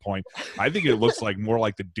 right on point. I think it looks like more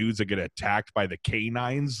like the dudes that get attacked by the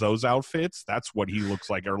canines. Those outfits, that's what he looks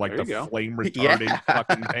like, or like the flame retardant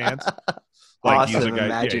fucking pants. Like awesome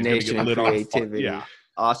imagination and creativity. Yeah.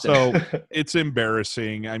 Awesome. So it's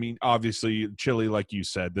embarrassing. I mean, obviously, Chili, like you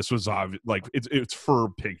said, this was like it's for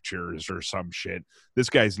pictures or some shit. This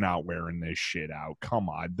guy's not wearing this shit out. Come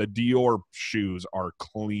on, the Dior shoes are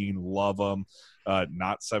clean. Love them.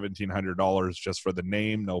 Not $1,700 just for the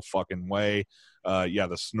name. No fucking way. Yeah,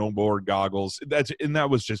 the snowboard goggles. That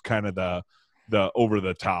was just kind of the over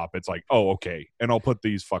the top. It's like, oh, okay, and I'll put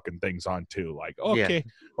these fucking things on too. Like, okay,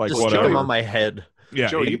 like just whatever. stick them on my head. Yeah,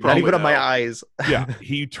 Joey, you Not probably even on my know. eyes. yeah,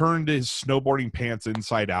 he turned his snowboarding pants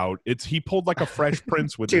inside out. He pulled like a Fresh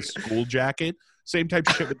Prince with his school jacket. Same type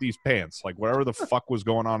of shit with these pants. Like whatever the fuck was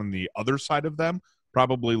going on the other side of them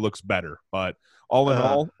probably looks better. But all in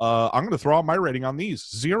all, I'm going to throw out my rating on these.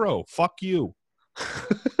 0. Fuck you.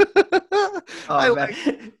 Oh,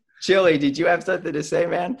 man. Chili, did you have something to say,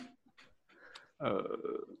 man?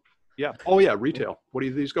 Yeah. Oh, yeah. Retail. What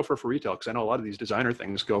do these go for retail? Because I know a lot of these designer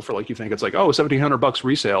things go for, like, you think it's like, oh, $1,700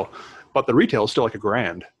 resale, but the retail is still like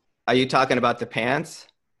 $1,000. Are you talking about the pants?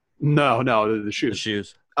 No, the The shoes.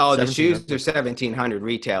 shoes. Oh, the 1700. shoes are 1,700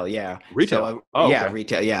 retail. Yeah. Retail? So, Oh, yeah, okay.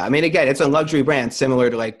 retail. Yeah. I mean, again, it's a luxury brand similar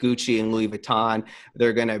to like Gucci and Louis Vuitton.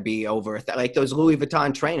 They're going to be over like those Louis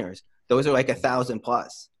Vuitton trainers. Those are like 1,000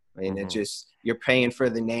 plus. I mean, it's just, you're paying for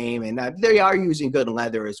the name, and they are using good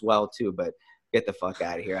leather as well too, but get the fuck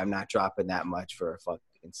out of here. I'm not dropping that much for a fucking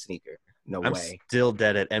sneaker. No I'm way. still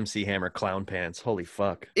dead at MC Hammer clown pants. Holy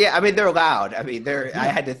fuck. Yeah, I mean, they're loud. I mean, I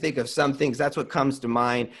had to think of some things. That's what comes to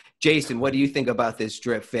mind. Jason, what do you think about this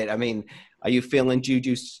drip fit? I mean, are you feeling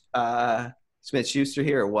Juju Smith-Schuster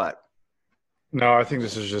here or what? No, I think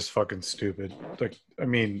this is just fucking stupid. Like, I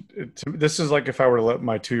mean, this is like if I were to let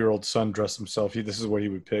my 2-year-old son dress himself, this is what he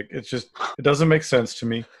would pick. It's just, it doesn't make sense to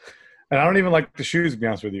me. And I don't even like the shoes, to be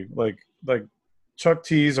honest with you. Like Chuck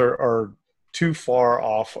T's are too far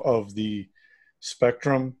off of the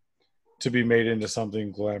spectrum to be made into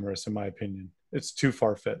something glamorous, in my opinion. It's too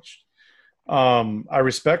far-fetched. I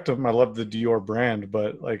respect them. I love the Dior brand,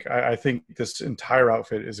 but like I think this entire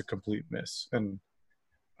outfit is a complete miss. And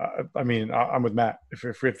I mean, I'm with Matt.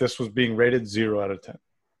 If this was being rated 0 out of 10.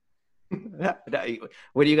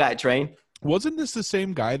 What do you got, Train? Wasn't this the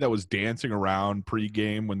same guy that was dancing around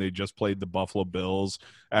pregame when they just played the Buffalo Bills,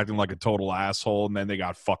 acting like a total asshole, and then they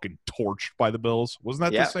got fucking torched by the Bills? Wasn't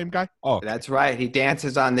that Yep. the same guy? Oh, That's right. He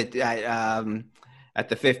dances on at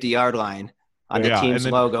the 50-yard line on the Yeah, team's and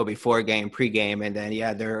then- logo before game, pregame, and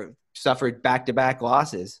then they're suffered back-to-back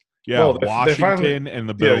losses. yeah, Well, they Washington finally- and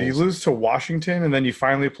the Bills. Yeah, you lose to Washington, and then you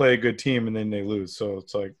finally play a good team, and then they lose. So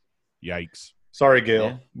it's like, Yikes. sorry, Gail,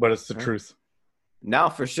 Yeah. but it's the Sure. truth. No,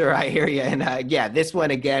 for sure. I hear you. And this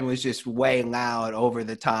one again was just way loud, over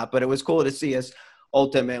the top, but it was cool to see us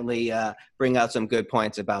ultimately bring out some good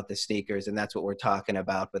points about the sneakers. And that's what we're talking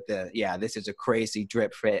about. But this is a crazy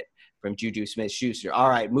drip fit from Juju Smith-Schuster. All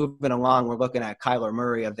right, moving along. We're looking at Kyler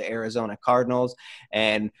Murray of the Arizona Cardinals.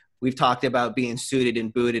 And we've talked about being suited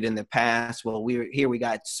and booted in the past. Well, we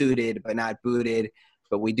got suited, but not booted.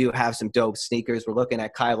 But we do have some dope sneakers. We're looking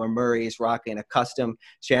at Kyler Murray. He's rocking a custom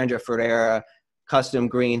Chandra Ferreira custom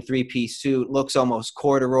green 3-piece suit. Looks almost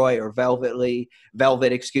corduroy or velvet. He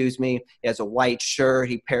has a white shirt.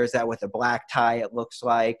 He pairs that with a black tie, it looks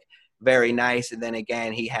like. Very nice. And then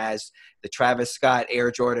again, he has the Travis Scott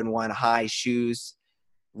Air Jordan 1 high shoes,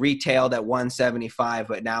 retailed at $175,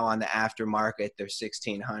 but now on the aftermarket, they're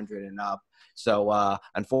 $1,600 and up. So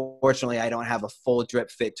unfortunately, I don't have a full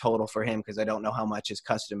drip fit total for him because I don't know how much his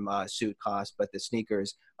custom suit costs, but the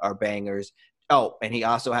sneakers are bangers. Oh, and he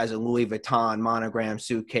also has a Louis Vuitton monogram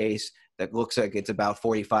suitcase that looks like it's about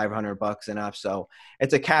 $4,500 and up. So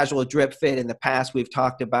it's a casual drip fit. In the past, we've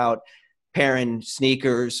talked about pairing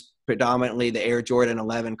sneakers, predominantly the Air Jordan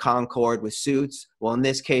 11 Concord with suits. Well, in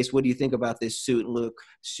this case, what do you think about this suit look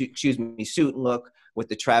with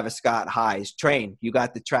the Travis Scott highs? Train, you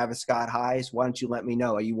got the Travis Scott highs. Why don't you let me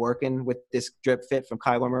know? Are you working with this drip fit from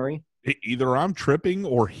Kyler Murray? Either I'm tripping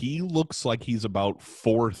or he looks like he's about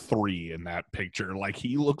 4'3" in that picture. Like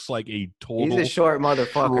he looks like a total. He's a short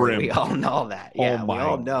motherfucker. shrimp. We all know that. Oh Yeah, we my.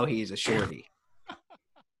 all know he's a shorty.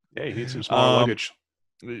 Yeah, he needs some smaller luggage.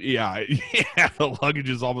 Yeah, the luggage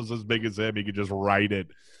is almost as big as him. He could just ride it.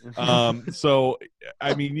 So,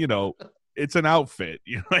 I mean, it's an outfit.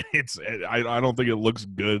 I don't think it looks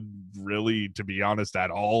good, really, to be honest, at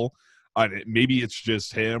all. Maybe it's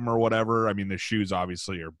just him or whatever. I mean, the shoes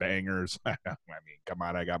obviously are bangers. I mean, come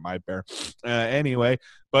on, I got my pair. Anyway,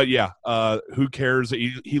 but yeah, who cares?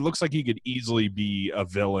 He looks like he could easily be a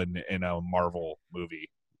villain in a Marvel movie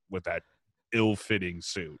with that ill-fitting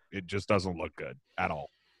suit. It just doesn't look good at all.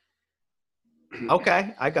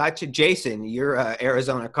 Okay, I got you. Jason, you're a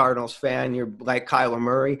Arizona Cardinals fan. You're like Kyler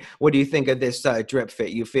Murray. What do you think of this drip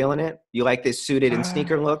fit? You feeling it? You like this suited and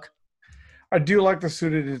sneaker look? I do like the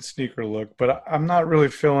suited and sneaker look, but I'm not really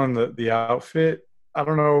feeling the outfit. I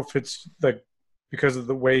don't know if it's like because of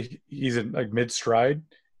the way he's in like mid stride and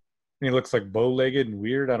he looks like bow legged and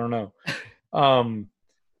weird. I don't know. I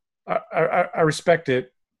respect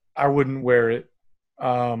it. I wouldn't wear it.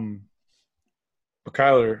 But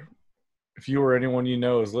Kyler, if you or anyone you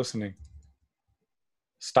know is listening,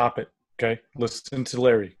 stop it. Okay, listen to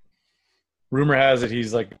Larry. Rumor has it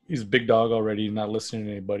he's a big dog already, not listening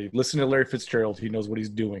to anybody. Listen to Larry Fitzgerald. He knows what he's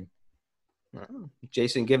doing.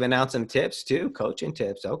 Jason giving out some tips too, coaching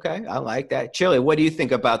tips. Okay, I like that. Chili, what do you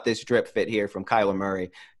think about this drip fit here from Kyler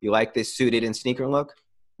Murray? You like this suited and sneaker look?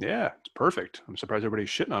 Yeah, it's perfect. I'm surprised everybody's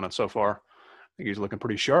shitting on it so far. I think he's looking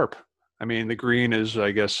pretty sharp. I mean, the green is,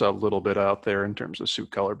 I guess, a little bit out there in terms of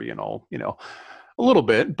suit color being all, a little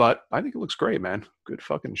bit, but I think it looks great, man. Good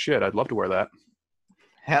fucking shit. I'd love to wear that.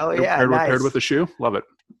 Hell yeah, paired with the shoe. Love it.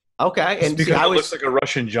 Okay, and because it looks like a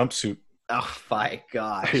Russian jumpsuit. Oh my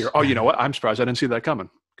gosh! Oh, you know what? I'm surprised I didn't see that coming.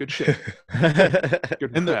 Good shit.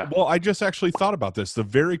 Well, I just actually thought about this. The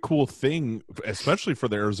very cool thing, especially for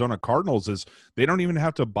the Arizona Cardinals, is they don't even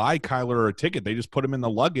have to buy Kyler a ticket. They just put him in the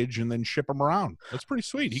luggage and then ship him around. That's pretty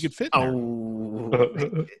sweet. He could fit in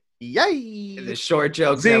there. Yay! The short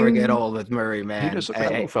jokes never get old with Murray, man. He is a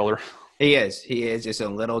little feller. He is just a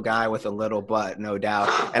little guy with a little butt, no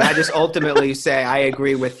doubt. And I just ultimately say I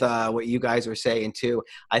agree with what you guys were saying too.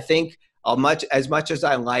 I think as much as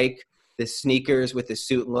I like the sneakers with the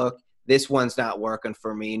suit look, this one's not working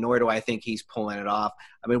for me, nor do I think he's pulling it off.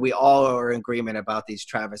 I mean, we all are in agreement about these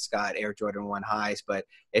Travis Scott Air Jordan 1 highs, but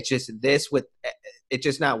it's just it's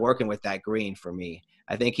just not working with that green for me.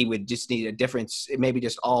 I think he would just need a difference, maybe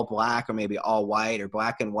just all black or maybe all white or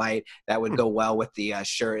black and white. That would go well with the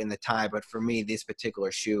shirt and the tie. But for me, this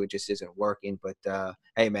particular shoe, it just isn't working. But,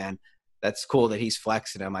 hey, man, that's cool that he's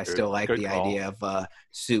flexing them. I still like the idea of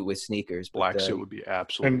suit with sneakers. Black suit would be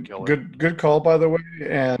absolutely killer. Good call, by the way.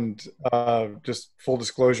 And just full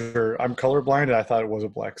disclosure, I'm colorblind, and I thought it was a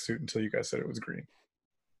black suit until you guys said it was green.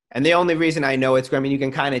 And the only reason I know it's green, I mean, you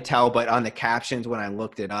can kind of tell, but on the captions when I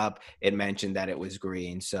looked it up, it mentioned that it was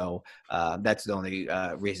green. So that's the only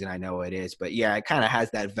reason I know it is. But, yeah, it kind of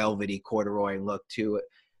has that velvety corduroy look to it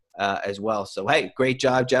as well. So, hey, great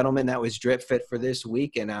job, gentlemen. That was Drip Fit for this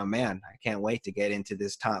week. And, man, I can't wait to get into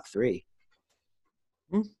this top three.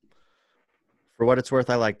 For what it's worth,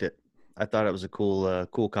 I liked it. I thought it was a cool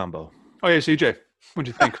combo. Oh, yeah, CJ. What'd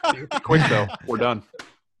you think? Quick, though. We're done.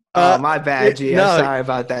 My bad, G. I'm sorry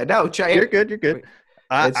about that. No, you're good. You're good.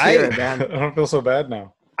 Let's hear it, man. I don't feel so bad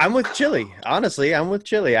now. I'm with Chili. Honestly, I'm with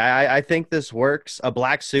Chili. I think this works. A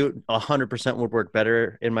black suit 100% would work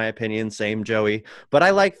better, in my opinion. Same, Joey. But I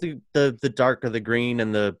like the dark of the green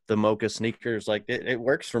and the mocha sneakers. Like, it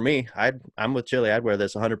works for me. I'm with Chili. I'd wear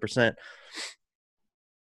this 100%.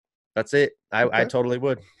 That's it. I totally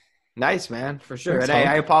would. Nice, man, for sure. And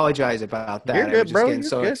I apologize about that. You're good, I'm just bro. getting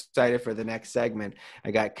so excited for the next segment.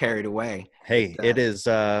 I got carried away. Hey, it is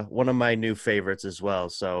one of my new favorites as well.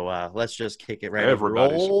 So let's just kick it right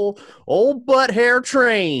Everybody's. over. Old butt hair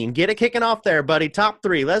train. Get it kicking off there, buddy. Top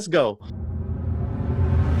three. Let's go.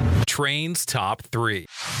 Train's top three.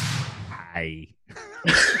 Hi.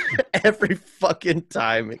 Every fucking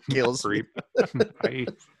time it kills me. Hi.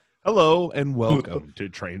 Hello and welcome to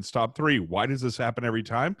Train's Top 3. Why does this happen every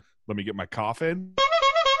time? Let me get my cough in.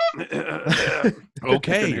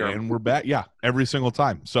 Okay, and we're back. Yeah, every single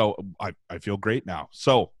time. So I feel great now.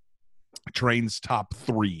 So Train's Top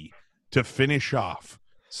 3 to finish off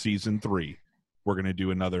season 3. We're going to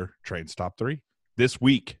do another Train's Top 3. This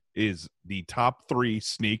week is the top 3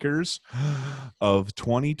 sneakers of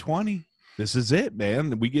 2020. This is it,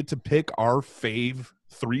 man. We get to pick our fave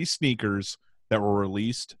 3 sneakers that were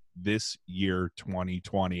released this year,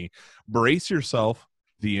 2020. Brace yourself.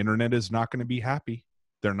 The internet is not going to be happy.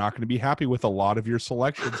 They're not going to be happy with a lot of your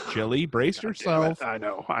selections. Chili, brace yourself. I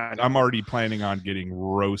know. I'm already planning on getting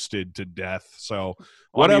roasted to death. So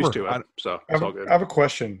Well, whatever. I'm used to it, so it's all good. I have a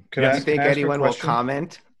question. Do you think anyone will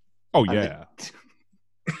comment? Oh yeah.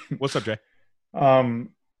 What's up, Jay? Do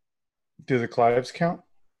the Clives count?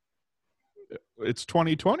 It's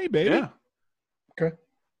 2020, baby. Yeah. Okay.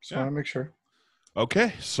 Just want to make sure.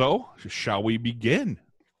 Okay, so shall we begin?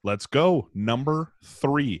 Let's go. Number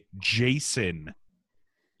 3, Jason.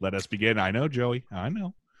 Let us begin. I know, Joey. I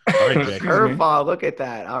know. All right, Jay. Curveball. Look at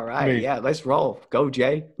that. All right. Yeah, let's roll. Go,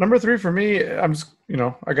 Jay. Number 3 for me, I'm just,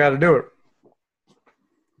 I got to do it.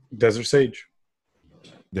 Desert Sage.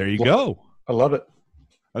 There you go. I love it.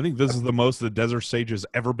 I think this is the most the Desert Sage has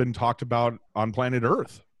ever been talked about on planet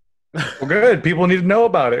Earth. Well, good. People need to know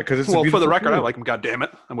about it because it's a Well, for the beautiful record, I shoe. like him. God damn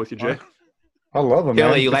it, I'm with you, Jay. I love them.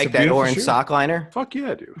 Billy, man. you It's a like that beautiful orange shoe. sock liner? Fuck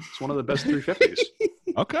yeah, dude. It's one of the best 350s.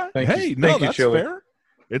 Okay. Thank you. Hey, no, Thank you, that's Chili. fair.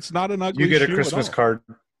 It's not an ugly You get a shoe at Christmas all. card.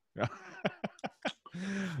 You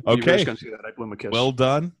Okay. guys gonna see that? I blew him a kiss. Well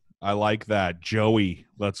done. I like that. Joey,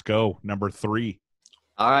 let's go. Number 3.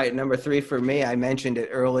 All right, number 3 for me. I mentioned it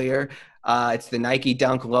earlier. It's the Nike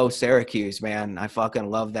Dunk Low Syracuse, man. I fucking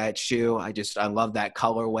love that shoe. I love that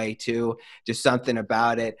colorway too. Just something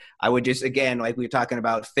about it. I would just, again, like we were talking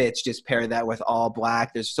about fits, just pair that with all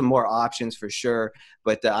black. There's some more options for sure,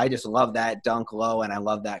 but I just love that Dunk Low and I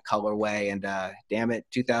love that colorway. And damn it,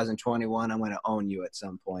 2021, I'm going to own you at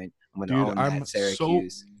some point. I'm going to own that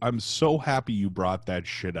Syracuse. I'm so happy you brought that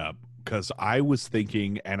shit up because I was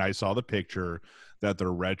thinking, and I saw the picture that they're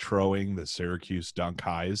retroing the Syracuse Dunk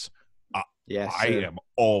Highs. Yes, I am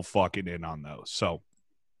all fucking in on those. So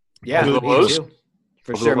yeah, Over the me lows? too.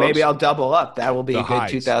 For Over the sure. Maybe lows? I'll double up. That will be The a good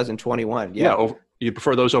highs. 2021. Yeah, you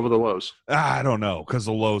prefer those over the lows? I don't know because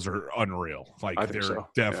the lows are unreal. Like I think they're so.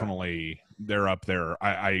 definitely they're up there.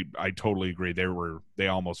 I totally agree. They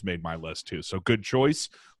almost made my list too. So good choice.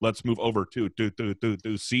 Let's move over to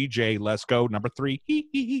CJ. Let's go. Number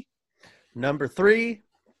 3. Number 3,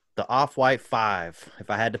 the Off-White 5. If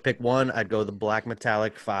I had to pick one, I'd go the Black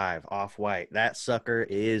Metallic 5, Off-White. That sucker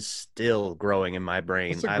is still growing in my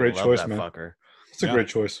brain. That's a I great love choice, that man. fucker. It's a Yeah. great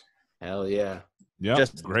choice. Hell yeah. Yeah,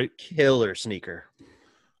 Just great. killer sneaker.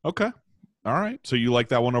 Okay, all right. So you like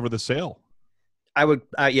that one over the sale? I would,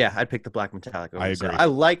 I'd pick the Black Metallic. Over I the Sale. agree. I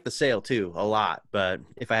like the Sale too a lot, but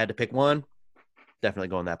if I had to pick one, definitely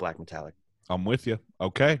going that Black Metallic. I'm with you.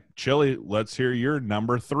 Okay, Chili. Let's hear your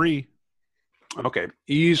number 3. Okay,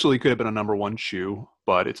 easily could have been a number 1 shoe,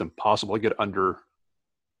 but it's impossible to get under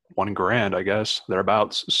 $1,000, I guess,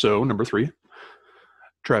 thereabouts. So number 3,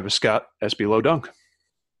 Travis Scott SB Low Dunk.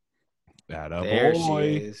 There she Boy.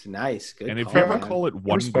 is. Nice. Good And if call, you ever man. call it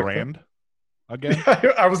respect that. $1,000 again,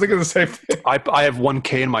 I was thinking the same thing. I have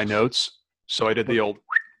 1K in my notes, so I did the old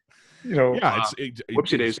You know, yeah, whoopsie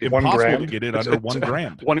it's daisy. impossible to $1,000? get it It's- under it's-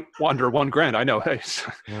 $1,000. under $1,000. I know. Hey, I It's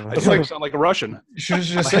sound like- sound like a Russian. you should have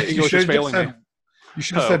just My said, you English should is have failing me.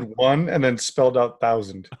 said one and then spelled out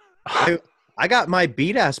 1,000. I got my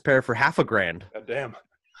beat ass pair for $500,000. God damn.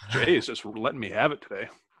 Jay is just letting me have it today.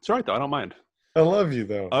 It's all right though. I don't mind. I love you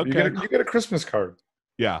though. Okay. You get a Christmas card.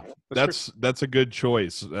 Yeah, that's a good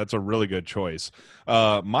choice. That's a really good choice.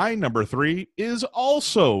 My number 3 is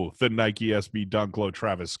also the Nike SB Dunk Low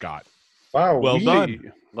Travis Scott. Wow. Well we-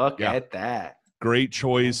 done. Look Yeah. at that. Great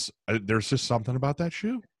choice. There's just something about that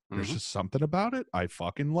shoe. There's Mhm. just something about it. I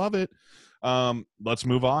fucking love it. Let's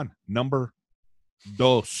move on. Number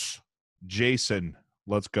 2, Jason.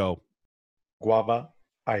 Let's go. Guava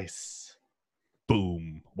ice.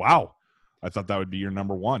 Boom. Wow. I thought that would be your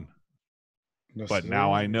number 1, No, but sir.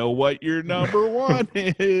 now I know what your number 1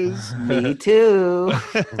 is. Me too.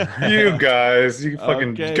 You guys, you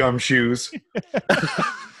fucking Okay. gumshoes.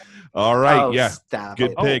 All right. Oh, Yeah. stop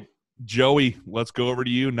Good it. pick. Joey, let's go over to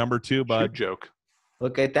you. Number 2, Shoot bud. joke.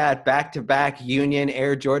 Look at that back-to-back Union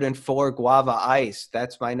Air Jordan 4 Guava Ice.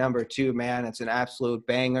 That's my number 2, man. It's an absolute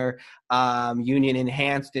banger. Union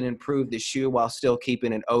enhanced and improved the shoe while still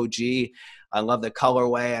keeping an OG. I love the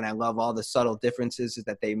colorway and I love all the subtle differences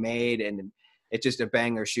that they made, and it's just a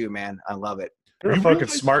banger shoe, man. I love it. You're a You fucking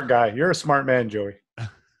realize- smart guy. You're a smart man, Joey.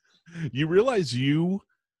 You realize you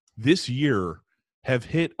this year have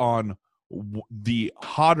hit on the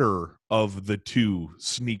hotter of the 2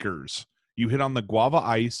 sneakers. You hit on the Guava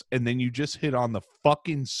Ice, and then you just hit on the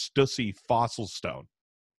fucking Stussy Fossil Stone.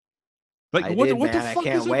 Like, I what, did, what man. the I fuck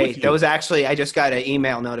can't is it wait. with you? Those actually, I just got an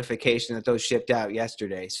email notification that those shipped out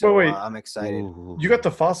yesterday. So Wait. I'm excited. You got the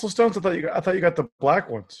fossil stones? I thought you got the black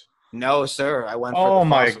ones. No, sir. I went for Oh the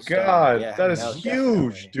my Fossil Stone. god, Yeah, that is no,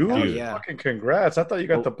 huge, definitely. dude. Hell Dude. yeah. Fucking congrats. I thought you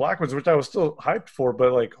got the black ones, which I was still hyped for,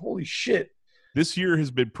 but like, holy shit. This year has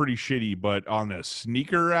been pretty shitty, but on the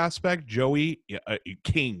sneaker aspect, Joey,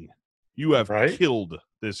 king. You have Right? killed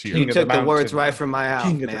this year. King You of the took the words mountain. right from my mouth,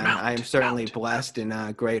 King of the man. I am mountain. certainly blessed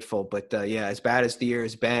and grateful. But yeah, as bad as the year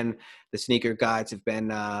has been, the sneaker gods have been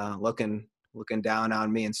looking down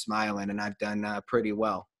on me and smiling, and I've done pretty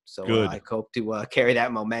well. So Good. I hope to carry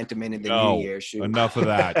that momentum into the No, new year. Shoot. Enough of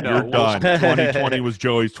that. No, You're we'll- done. 2020 was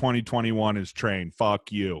Joey's. 2021 is Train.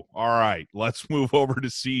 Fuck you. All right. Let's move over to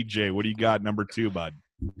CJ. What do you got? Number 2, bud.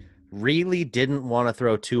 Really didn't want to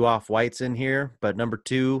throw 2 Off-Whites in here, but number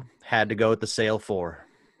 2 had to go with the Sale 4.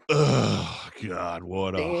 Oh God,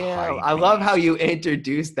 what a Damn, hype I love how beast. you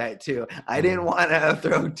introduced that too. I didn't want to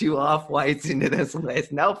throw two off-whites into this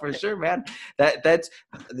list. No, for sure, man. That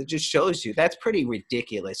just shows you that's pretty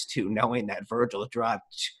ridiculous too, knowing that Virgil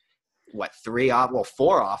dropped what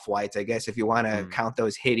four off-whites, I guess, if you want to count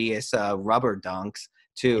those hideous rubber dunks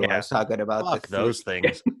too. I Yeah. was talking about Fuck the those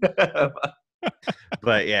things. three.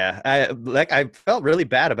 But yeah, I felt really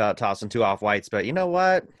bad about tossing two off whites, but you know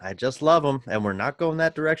what? I just love them, and we're not going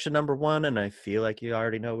that direction. Number one, and I feel like you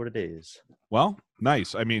already know what it is. Well,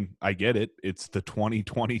 nice. I mean, I get it. It's the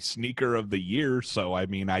 2020 sneaker of the year, so I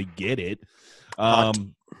mean, I get it.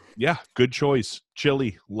 Yeah, good choice.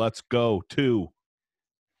 Chili, let's go. 2.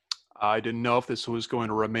 I didn't know if this was going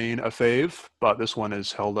to remain a fave, but this one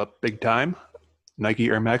is held up big time. Nike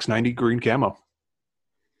Air Max 90 green camo.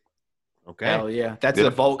 Okay. Hell yeah, that's Yeah. the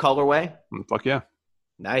Volt colorway. Fuck yeah.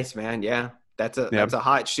 Nice, man. Yeah, that's a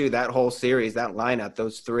hot shoe. That whole series, that lineup,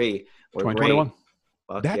 those three were 2021. great.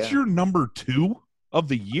 Fuck That's yeah. your number 2 of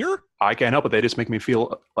the year? I can't help it. They just make me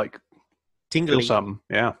feel like Tingly. something.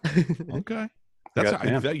 Yeah. Okay. That's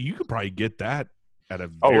Yeah. you could probably get that at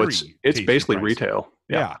a Oh, very it's tasty basically price. retail.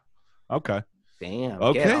 Yeah. Okay. Damn.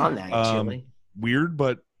 Okay. Get on that, Chili. Weird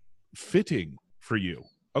but fitting for you.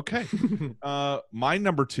 Okay. My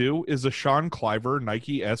number 2 is a Sean Cliver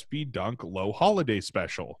Nike SB Dunk Low Holiday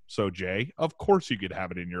Special. So Jay, of course you could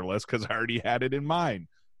have it in your list because I already had it in mine.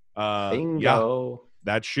 Yeah, Bingo.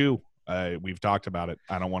 that shoe. We've talked about it.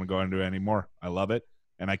 I don't want to go into it anymore. I love it,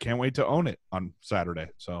 and I can't wait to own it on Saturday.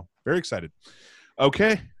 So very excited.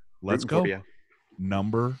 Okay, let's Rooting for go. ya.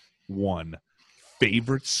 Number 1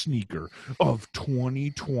 favorite sneaker of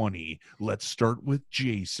 2020. Let's start with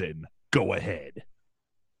Jason. Go ahead.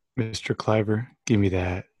 Mr. Cliver, give me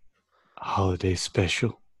that holiday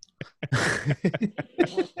special.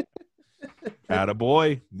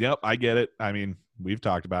 Attaboy. Yep, I get it. I mean, we've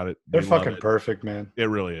talked about it. They're We love fucking it. perfect, man. It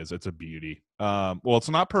really is. It's a beauty. Well, it's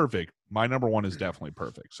not perfect. My number 1 is definitely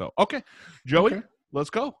perfect. So, okay, Joey, Okay. let's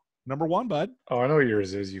go. Number 1, bud. Oh, I know what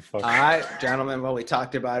yours is, you fuck. All right, gentlemen. Well, we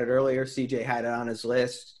talked about it earlier. CJ had it on his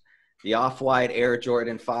list. The Off-White Air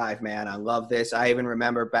Jordan 5, man. I love this. I even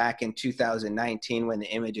remember back in 2019 when the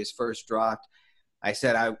images first dropped, I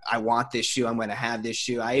said, I want this shoe. I'm going to have this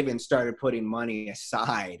shoe. I even started putting money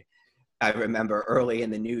aside, I remember, early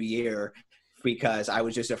in the new year because I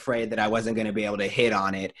was just afraid that I wasn't going to be able to hit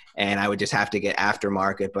on it and I would just have to get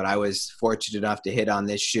aftermarket. But I was fortunate enough to hit on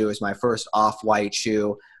this shoe. It's my first Off-White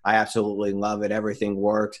shoe. I absolutely love it. Everything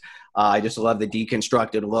works. I just love the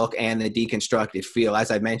deconstructed look and the deconstructed feel.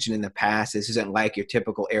 As I mentioned in the past, this isn't like your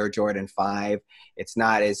typical Air Jordan 5. It's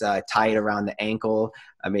not as tight around the ankle.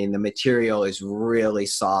 I mean, the material is really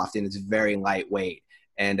soft and it's very lightweight.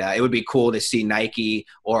 And it would be cool to see Nike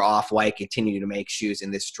or Off-White continue to make shoes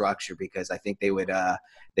in this structure because I think they would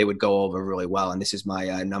go over really well. And this is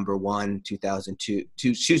my number 1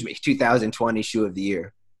 2020 shoe of the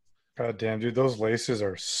year. God damn, dude, those laces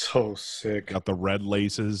are so sick. Got the red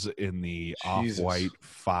laces in the Jesus. Off-White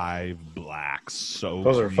 5 black. So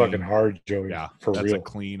Those are clean. fucking hard, Joey. Yeah, for that's real. a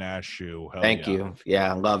clean ass shoe. Hell Thank yeah. you.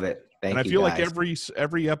 Yeah, I love it. Thank And I you, feel like guys.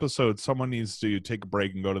 every episode, someone needs to take a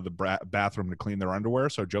break and go to the bathroom to clean their underwear.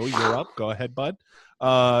 So Joey, you're up. Go ahead, bud.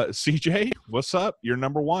 CJ, what's up? You're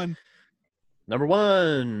number 1. Number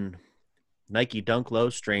 1, Nike Dunk Low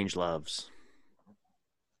Strange Loves.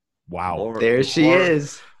 Wow. There she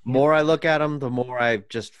is. More I look at them, the more I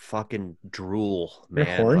just fucking drool, You're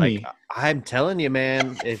man. horny. Like, I'm telling you,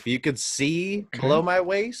 man, if you could see below my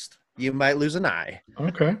waist, you might lose an eye.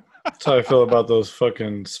 Okay. That's how I feel about those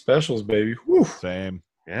fucking specials, baby. Woo. Same.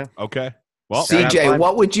 Yeah. Okay. Well, See- CJ, fun.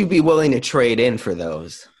 what would you be willing to trade in for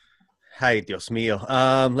those? Hi, Dios mío.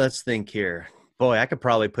 Let's think here. Boy, I could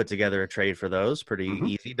probably put together a trade for those pretty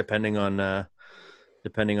easy, depending on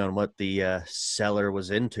what the seller was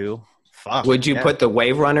into. Fuck. Would you yeah. put the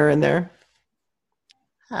Wave Runner in there?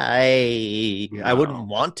 I No. wouldn't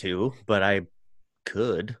want to, but I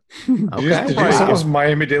could. Did you Okay. see those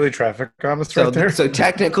Miami Daily Traffic comments right there? So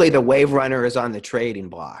technically, the Wave Runner is on the trading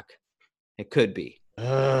block. It could be.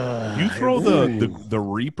 you throw the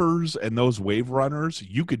Reapers and those Wave Runners,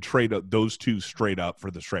 you could trade those two straight up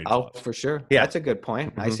for the straight. Oh, for sure. Yeah. That's a good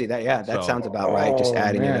point. I Mhm. see that. Yeah, that So- sounds about right. Just Oh,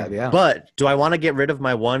 adding man. it up. Yeah. But do I want to get rid of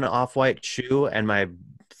my one Off-White shoe and my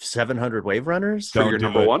 700 Wave Runners? For Don't your do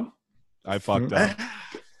number it. 1? I fucked up.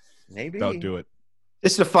 Maybe. Don't do it.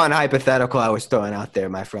 This is a fun hypothetical I was throwing out there,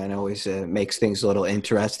 my friend. Always makes things a little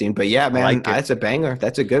interesting. But yeah, man, like it. that's a banger.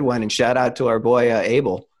 That's a good one. And shout out to our boy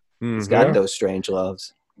Abel. He's got Yeah. those strange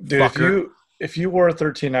loves. Dude, Fucker. if you wore a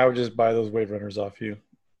 13, I would just buy those Wave Runners off you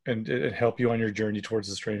and help you on your journey towards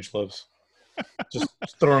the Strange Loves. Just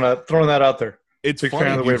throwing that out there. It's Big funny,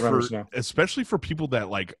 fan of the dude, Wave Runners now. especially for people that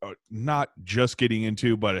like not just getting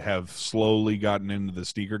into, but have slowly gotten into the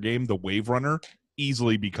sneaker game. The Wave Runner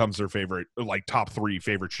easily becomes their favorite, like top 3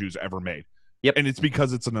 favorite shoes ever made. Yep. And it's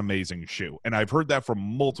because it's an amazing shoe. And I've heard that from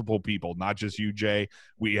multiple people, not just you, Jay.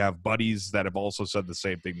 We have buddies that have also said the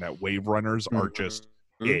same thing, that Wave Runners are just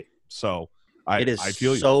it. So it is I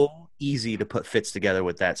feel so easy to put fits together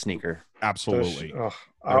with that sneaker. absolutely.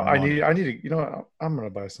 I need to. You know what? I'm gonna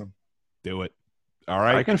buy some. Do it. All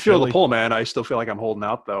right. I can feel Chili. the pull, man. I still feel like I'm holding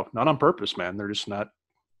out, though. Not on purpose, man. They're just not.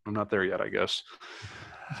 I'm not there yet, I guess.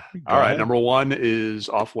 All right, ahead. number 1 is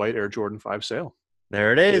Off-White Air Jordan 5 Sale.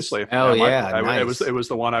 There it is. Obviously. Oh, My- yeah, nice. It was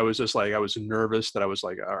the one I was just like, I was nervous that I was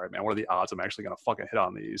like, all right, man, what are the odds I'm actually going to fucking hit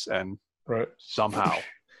on these? And Right. somehow.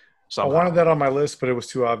 I wanted that on my list, but it was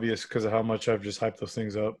too obvious because of how much I've just hyped those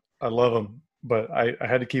things up. I love them, but I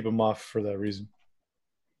had to keep them off for that reason.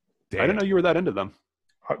 I didn't know you were that into them.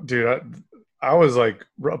 Dude, I was like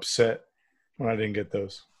upset when I didn't get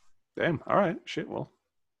those. Damn. All right. Shit. Well,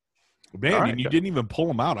 Man, All right. and you didn't even pull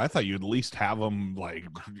them out. I thought you'd at least have them like.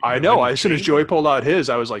 I know. As soon as Joey pulled out his,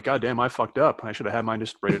 I was like, God damn, I fucked up. I should have had mine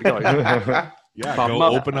just ready to go. Yeah, Pop go 'em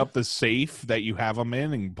up. open up the safe that you have them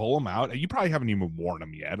in and pull them out. You probably haven't even worn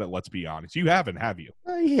them yet. Let's be honest. You haven't, have you?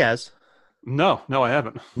 He has. No, I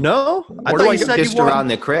haven't. No, I Where thought do I you get said just you wore. around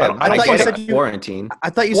the crib? I thought you said you- quarantine. I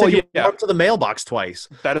thought you Well, said you yeah. wore up to the mailbox twice.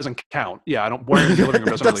 That doesn't count. Yeah, I don't wear them in the living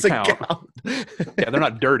room. Doesn't really count. Yeah, they're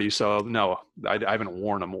not dirty, so no, I haven't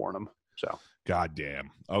worn them. So God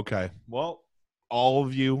damn. Okay. Well, all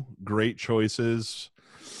of you, great choices.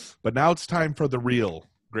 But now it's time for the real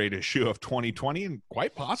greatest shoe of 2020 and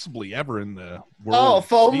quite possibly ever in the world. Oh,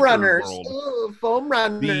 foam sneaker runners! world. Oh, foam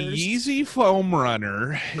runners! The Yeezy Foam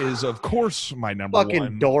Runner is, of course, my number Fucking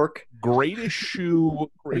one. dork. Greatest shoe,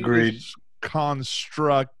 Agreed. greatest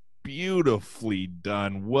construct, beautifully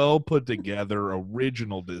done, well put together,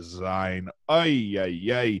 original design. Ay, ay,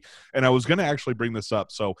 ay. And I was going to actually bring this up.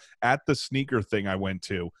 So at the sneaker thing I went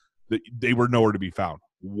to, they were nowhere to be found.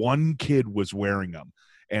 One kid was wearing them.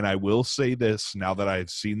 And I will say this, now that I've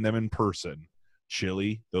seen them in person,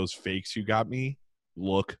 Chili, those fakes you got me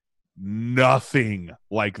look nothing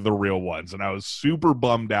like the real ones. And I was super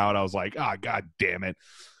bummed out. I was like, God damn it.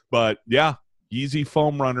 But yeah, Yeezy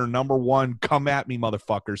Foam Runner, number 1. Come at me,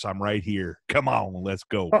 motherfuckers. I'm right here. Come on, let's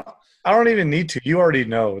go. I don't even need to. You already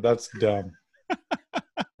know. That's dumb.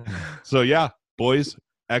 So yeah, boys,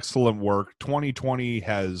 excellent work. 2020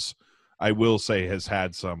 has, I will say, has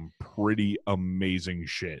had some pretty amazing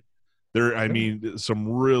shit. There, I mean, some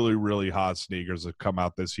really, really hot sneakers have come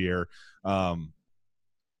out this year.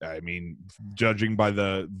 I mean, judging by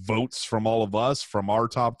the votes from all of us, from our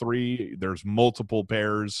top 3, there's multiple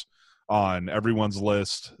pairs on everyone's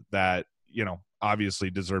list that, you know, obviously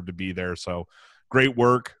deserve to be there. So great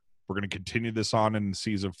work. We're going to continue this on in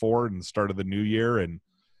season 4 and the start of the new year, and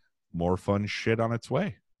more fun shit on its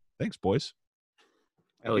way. Thanks, boys.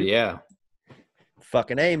 Oh yeah.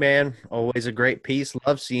 Fucking A, man. Always a great piece.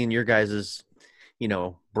 Love seeing your guys'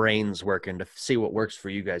 brains working to see what works for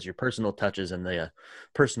you guys, your personal touches and the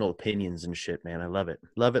personal opinions and shit, man. I love it.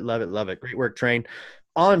 Love it, love it, love it. Great work, Train.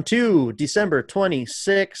 On to December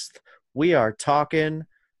 26th. We are talking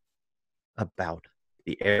about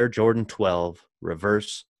the Air Jordan 12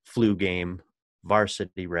 reverse flu game,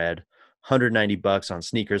 varsity red, $190 on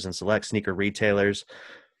sneakers and select sneaker retailers.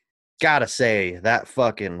 Gotta say, that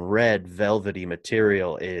fucking red velvety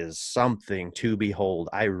material is something to behold.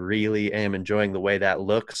 I really am enjoying the way that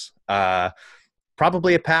looks.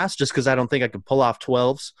 Probably a pass just because I don't think I could pull off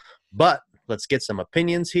 12s. But let's get some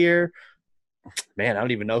opinions here. Man, I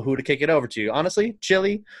don't even know who to kick it over to. Honestly,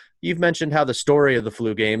 Chili, you've mentioned how the story of the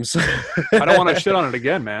flu games. I don't want to shit on it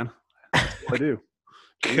again, man. That's what I do.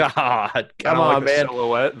 God, I come don't on, like man. the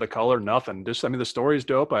silhouette, the color, nothing. Just, I mean, the story's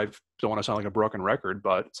dope. I don't want to sound like a broken record,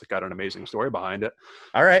 but it's got an amazing story behind it.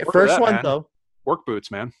 All right, Look at first that, one, man. though. Work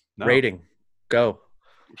boots, man. No. Rating. Go.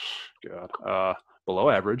 God.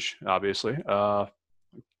 Below average, obviously. 4.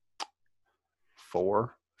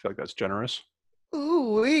 I feel like that's generous.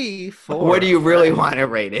 Ooh-wee, 4. Where do you really want to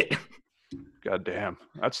rate it? God damn.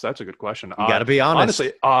 That's a good question. You got to be honest.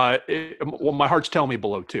 Honestly, well, my heart's telling me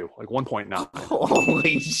below 2, like 1.9.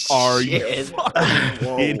 Holy shit! Are you fucking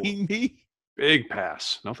Whoa. kidding me? Big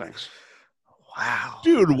pass. No thanks. Wow.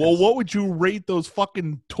 Dude, well, what would you rate those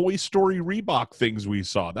fucking Toy Story Reebok things we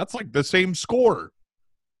saw? That's like the same score.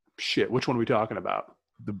 Shit. Which one are we talking about?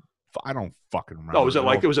 I don't fucking remember. Oh,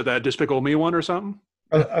 was it that Despicable Me one or something?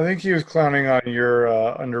 I think he was clowning on your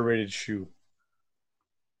underrated shoe.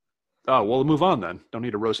 Oh, well, move on then. Don't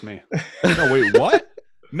need to roast me. No, wait, what?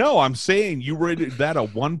 No, I'm saying you rated that a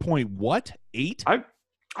 1 point what? 8?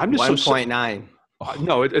 I'm just so sick. 1.9.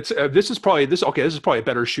 No, it's this is probably a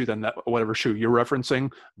better shoe than that whatever shoe you're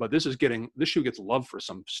referencing. But this shoe gets love for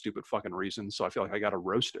some stupid fucking reason. So I feel like I got to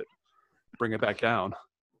roast it, bring it back down,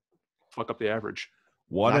 fuck up the average.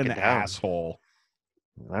 What Knock an it down. asshole.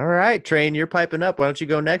 All right, Train, you're piping up. Why don't you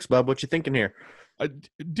go next, bub? What you thinking here?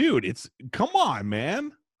 Dude, come on,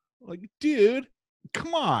 man. Like, dude,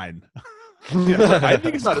 come on. Yeah, I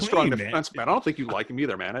think it's not a strong clean, man. defense, man. I don't think you like him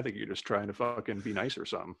either, man. I think you're just trying to fucking be nice or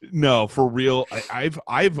something. No, for real.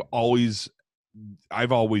 I've always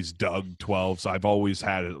dug 12s. I've always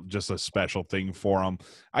had just a special thing for them.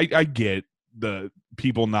 I get the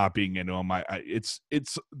people not being into them. It's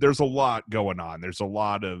there's a lot going on. There's a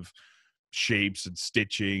lot of shapes and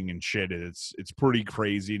stitching and shit. It's pretty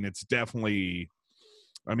crazy, and it's definitely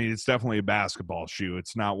a basketball shoe.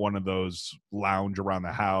 It's not one of those lounge around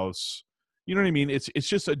the house. You know what I mean? It's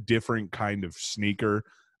just a different kind of sneaker.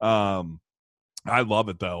 I love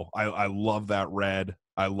it though. I love that red.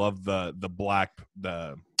 I love the black.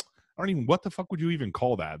 I don't even. What the fuck would you even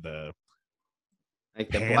call that? The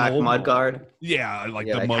black mud guard. Yeah, like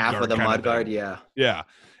the like mud half guard of the kind mud guard. thing. Yeah. Yeah.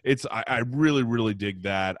 I really, really dig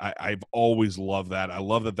that. I've always loved that. I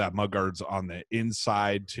love that mud guard's on the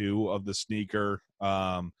inside too of the sneaker.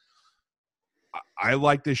 I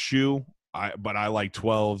like this shoe. But I like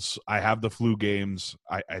 12s. I have the Flu Games.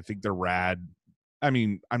 I think they're rad. I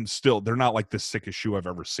mean, they're not like the sickest shoe I've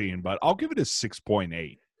ever seen, but I'll give it a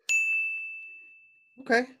 6.8.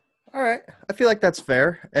 Okay. All right. I feel like that's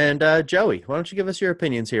fair. And Joey, why don't you give us your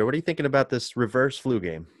opinions here? What are you thinking about this reverse Flu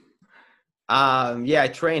Game? Yeah,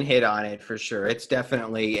 Train hit on it for sure. It's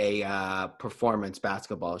definitely a performance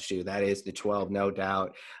basketball shoe. That is the 12, no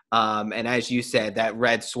doubt. And as you said, that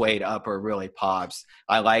red suede upper really pops.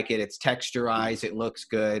 I like it. It's texturized. It looks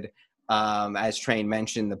good. As Train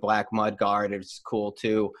mentioned, the black mud guard is cool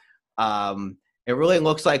too. It really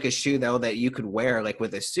looks like a shoe, though, that you could wear like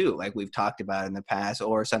with a suit, like we've talked about in the past,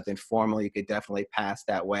 or something formal. You could definitely pass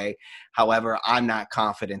that way. However, I'm not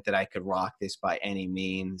confident that I could rock this by any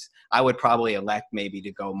means. I would probably elect maybe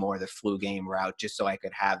to go more the Flu Game route just so I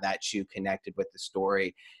could have that shoe connected with the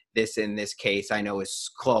story. This, in this case, I know is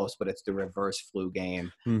close, but it's the reverse Flu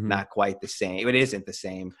Game. Mm-hmm. Not quite the same. It isn't the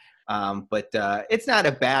same. But it's not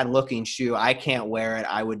a bad looking shoe. I can't wear it.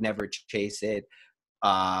 I would never chase it.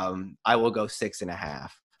 I will go 6.5.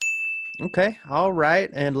 Okay. All right.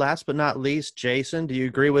 And last but not least, Jason, do you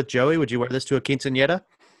agree with Joey? Would you wear this to a quinceañera?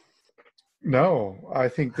 No, I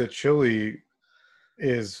think the Chili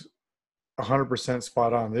is 100%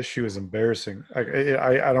 spot on. This shoe is embarrassing.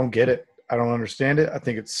 I don't get it. I don't understand it. I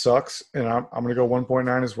think it sucks, and I'm going to go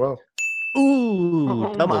 1.9 as well.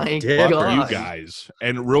 Ooh, double my dip. Fuck you God. guys.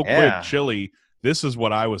 And real quick, Chili, this is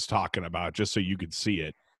what I was talking about, just so you could see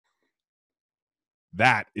it.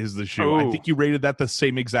 That is the shoe. I think you rated that the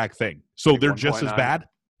same exact thing. So they're just as 1.9. bad?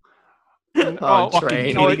 Train,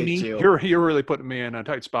 kidding look at me? you. You're really putting me in a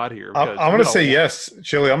tight spot here. I'm going to say yes,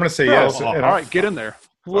 Chili. I'm going to say yes. All and right, get in there.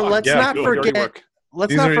 Well, let's yeah, not do Dirty forget. work.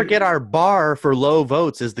 Let's These not are- forget our bar for low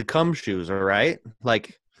votes is the cum shoes. All right,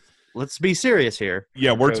 like, let's be serious here.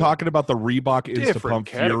 Yeah, we're Okay. talking about the Reebok Different Instapump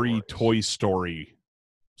Fury categories. Toy Story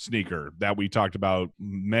sneaker that we talked about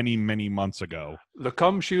many, many months ago. The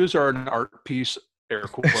cum shoes are an art piece, air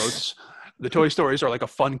quotes. The Toy Stories are like a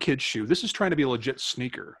fun kid's shoe. This is trying to be a legit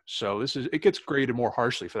sneaker. So it gets graded more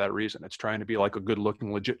harshly for that reason. It's trying to be like a good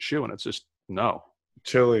looking legit shoe, and it's just no.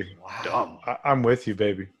 Chili, Dumb. I'm with you,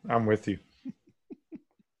 baby. I'm with you.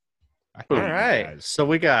 I All hate you right, guys. so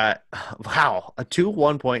we got two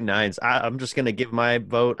 1.9s. I'm just gonna give my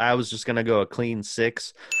vote. I was just gonna go a clean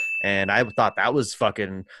 6, and I thought that was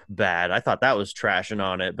fucking bad. I thought that was trashing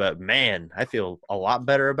on it, but man, I feel a lot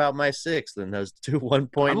better about my 6 than those two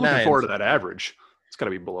 1.9s. I'm looking forward to that average. It's got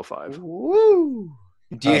to be below 5. Woo!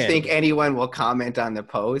 Do you Man. think anyone will comment on the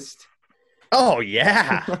post? Oh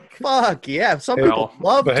yeah, fuck yeah! Some Hey, people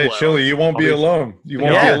love. But hey, 12. Chili, you won't be I'll be- alone. You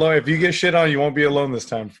won't Yeah. be alone. If you get shit on, you won't be alone this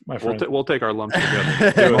time, my friend. We'll take our lumps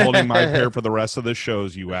together. I'm holding my pair for the rest of the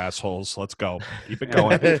shows, you assholes. Let's go. Keep it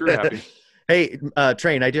going. If you're happy. Hey,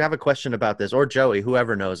 Train, I do have a question about this, or Joey,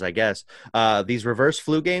 whoever knows, I guess. These reverse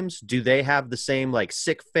Flu Games, do they have the same like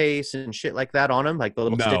sick face and shit like that on them, like the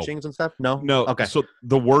little No. stitchings and stuff? No, No, Okay. So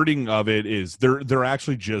the wording of it is they're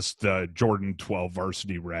actually just Jordan 12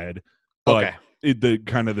 Varsity Red, but Okay. the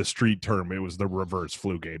kind of the street term, it was the reverse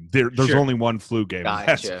Flu Game. There's Sure. only one Flu Game. and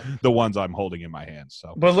That's Gotcha. the ones I'm holding in my hands.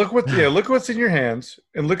 So But look what's in your hands,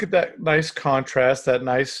 and look at that nice contrast, that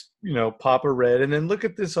nice, pop of red, and then look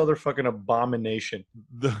at this other fucking abomination.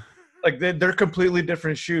 the, Like they're completely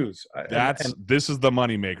different shoes. And this is the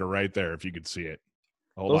moneymaker right there. If you could see it,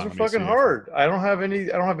 Hold those on, are let me see fucking if- hard. I don't have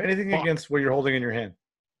anything Fuck. against what you're holding in your hand.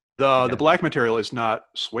 The black material is not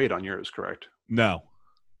suede on yours, correct? No.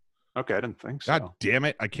 Okay, I didn't think so. God damn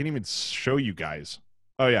it. I can't even show you guys.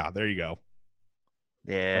 Oh, yeah. There you go.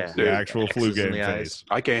 Yeah. The actual flu X's in game the eyes. face.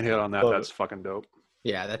 I can't hit on that. Love That's fucking dope.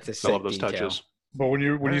 Yeah, that's a I sick love those detail. touches. But when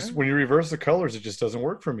you reverse the colors, it just doesn't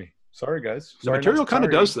work for me. Sorry, guys. The Sorry, material not kind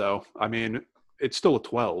of sorry. does, though. I mean, it's still a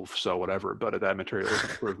 12, so whatever, but that material is an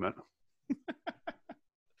improvement.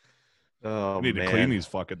 Oh, I need man. to clean these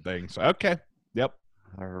fucking things. Okay. Yep.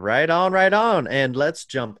 Right on. And let's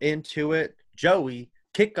jump into it. Joey,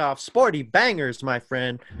 kick off Sporty Bangers, my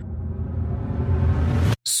friend.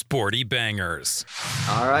 Sporty Bangers.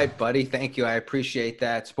 All right, buddy. Thank you. I appreciate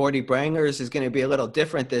that. Sporty Bangers is going to be a little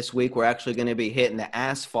different this week. We're actually going to be hitting the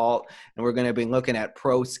asphalt, and we're going to be looking at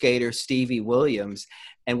pro skater Stevie Williams,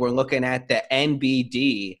 and we're looking at the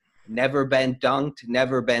NBD, Never Been Dunked,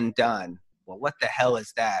 Never Been Done. Well, what the hell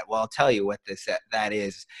is that? Well, I'll tell you what that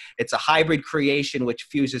is. It's a hybrid creation which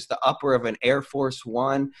fuses the upper of an Air Force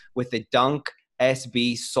One with the Dunk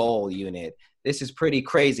SB Sole unit. This is pretty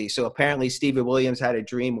crazy. So apparently Stevie Williams had a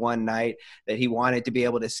dream one night that he wanted to be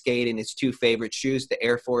able to skate in his two favorite shoes, the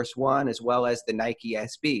Air Force One as well as the Nike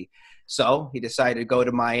SB. So he decided to go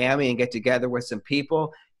to Miami and get together with some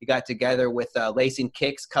people. He got together with Lacing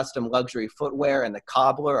Kicks Custom Luxury Footwear and the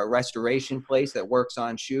Cobbler, a restoration place that works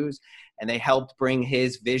on shoes. And they helped bring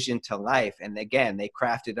his vision to life. And again, they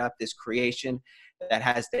crafted up this creation that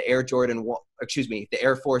has the the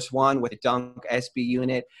Air Force One with a Dunk SB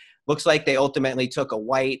unit. Looks like they ultimately took a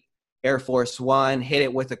white Air Force One, hit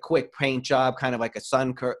it with a quick paint job, kind of like a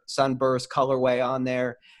sunburst colorway on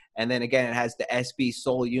there. And then again, it has the SB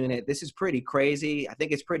Sole unit. This is pretty crazy. I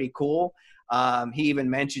think it's pretty cool. He even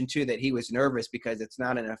mentioned, too, that he was nervous because it's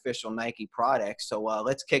not an official Nike product. So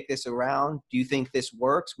let's kick this around. Do you think this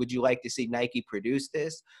works? Would you like to see Nike produce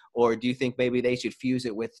this? Or do you think maybe they should fuse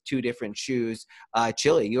it with two different shoes?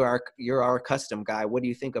 Chili, you're our custom guy. What do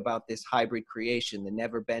you think about this hybrid creation, the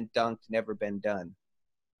Never Been Dunked, Never Been Done?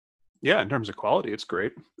 Yeah, in terms of quality, it's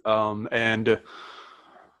great. And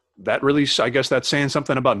that really, I guess that's saying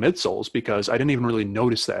something about midsoles, because I didn't even really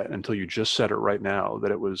notice that until you just said it right now,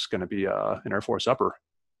 that it was going to be an Air Force upper.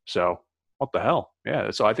 So what the hell?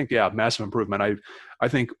 Yeah. So I think, massive improvement. I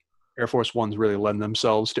think Air Force Ones really lend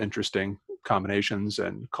themselves to interesting combinations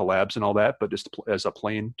and collabs and all that, but just as a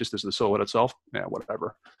plain, just as the silhouette itself, yeah,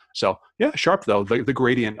 whatever. So yeah, sharp though. The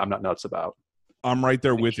gradient, I'm not nuts about. I'm right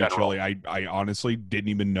there with you, general. Chili. I honestly didn't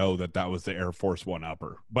even know that was the Air Force One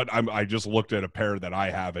upper. But I just looked at a pair that I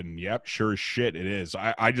have, and yep, sure as shit it is.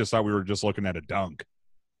 I just thought we were just looking at a Dunk.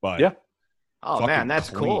 But yeah. Oh man, that's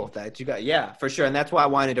clean. cool that you got. Yeah, for sure. And that's why I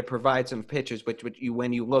wanted to provide some pictures, but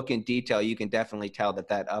when you look in detail, you can definitely tell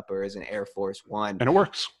that upper is an Air Force One. And it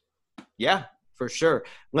works. Yeah, for sure.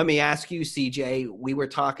 Let me ask you, CJ, we were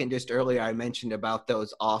talking just earlier, I mentioned about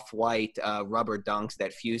those off-white rubber dunks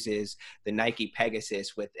that fuses the Nike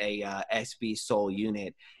Pegasus with a SB Sole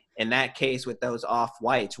unit. In that case, with those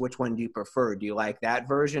off-whites, which one do you prefer? Do you like that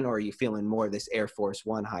version, or are you feeling more this Air Force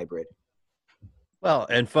One hybrid? Well,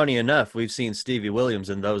 and funny enough, we've seen Stevie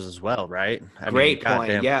Williams in those as well, right? Great point,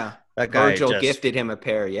 goddamn, yeah. That guy Virgil gifted him a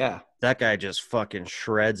pair, yeah. That guy just fucking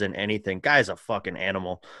shreds in anything. Guy's a fucking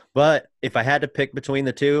animal. But if I had to pick between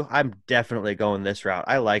the two, I'm definitely going this route.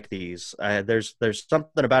 I like these. There's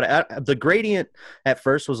something about it. The gradient at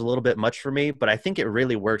first was a little bit much for me, but I think it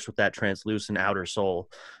really works with that translucent outer sole.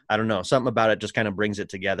 I don't know. Something about it just kind of brings it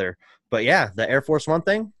together. But yeah, the Air Force One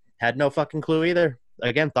thing, had no fucking clue either.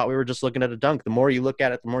 Again, thought we were just looking at a Dunk. The more you look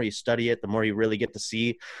at it, the more you study it, the more you really get to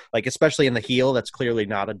see, like, especially in the heel, that's clearly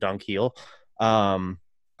not a Dunk heel.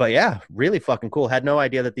 But yeah, really fucking cool. Had no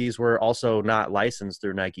idea that these were also not licensed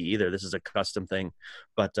through Nike either. This is a custom thing.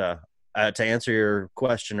 But to answer your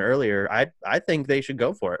question earlier, I think they should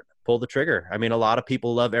go for it. Pull the trigger. I mean, a lot of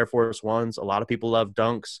people love Air Force Ones. A lot of people love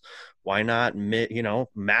Dunks. Why not,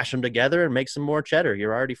 mash them together and make some more cheddar?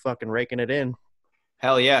 You're already fucking raking it in.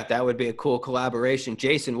 Hell yeah, that would be a cool collaboration.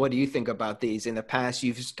 Jason, what do you think about these? In the past,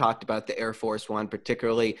 you've talked about the Air Force One,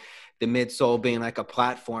 particularly the midsole being like a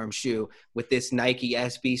platform shoe. With this Nike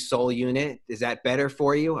SB sole unit, is that better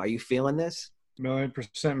for you? Are you feeling this?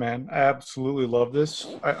 1,000,000%, man. I absolutely love this.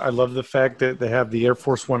 I love the fact that they have the Air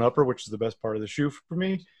Force One upper, which is the best part of the shoe for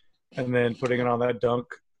me, and then putting it on that Dunk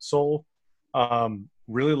sole.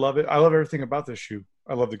 Really love it. I love everything about this shoe.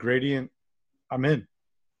 I love the gradient. I'm in.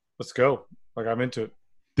 Let's go. Like, I'm into it.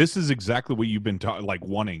 This is exactly what you've been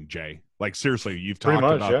wanting, Jay. Like, seriously, you've talked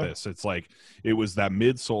much, about yeah. this. It's like it was that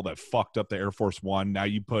midsole that fucked up the Air Force One. Now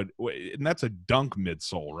you put, and that's a Dunk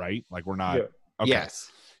midsole, right? Like, we're not. Yeah. Okay.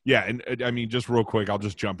 Yes. Yeah, and I mean, just real quick, I'll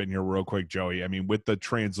just jump in here real quick, Joey. I mean, with the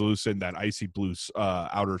translucent, that icy blue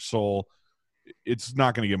outer sole, it's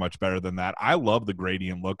not going to get much better than that. I love the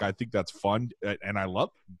gradient look. I think that's fun, and I love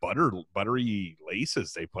buttery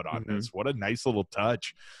laces they put on this. What a nice little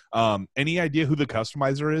touch. Any idea who the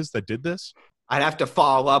customizer is that did this? I'd have to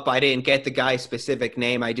follow up. I didn't get the guy's specific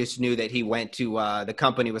name. I just knew that he went to the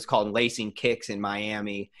company was called Lacing Kicks in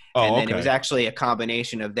Miami. And then it was actually a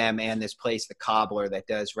combination of them and this place, The Cobbler, that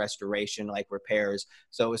does restoration, like repairs.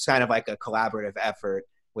 So it was kind of like a collaborative effort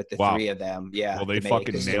with the three of them. Yeah. Well, they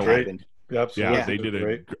fucking nailed it. Absolutely. Yeah, they did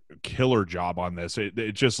a killer job on this.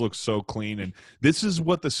 It just looks so clean, and this is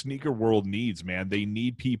what the sneaker world needs, man. They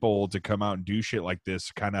need people to come out and do shit like this,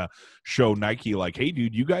 kind of show Nike like, hey,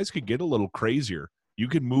 dude, you guys could get a little crazier. You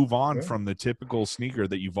can move on from the typical sneaker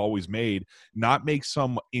that you've always made, not make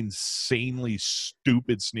some insanely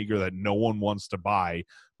stupid sneaker that no one wants to buy,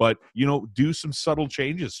 but, you know, do some subtle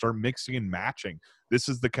changes, start mixing and matching. This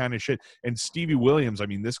is the kind of shit. And Stevie Williams, I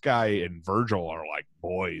mean, this guy and Virgil are like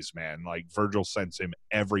boys, man. Like, Virgil sends him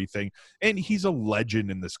everything. And he's a legend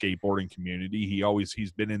in the skateboarding community.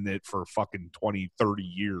 He's been in it for fucking 20, 30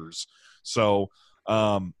 years. So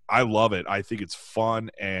I love it. I think it's fun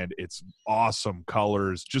and it's awesome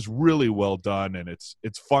colors, just really well done, and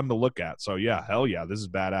it's fun to look at. So yeah, hell yeah, this is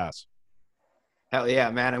badass. Hell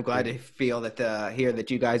yeah, man. I'm glad to feel that hear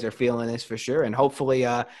that you guys are feeling this for sure. And hopefully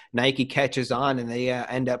Nike catches on and they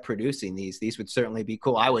end up producing these. These would certainly be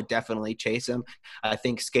cool. I would definitely chase them. I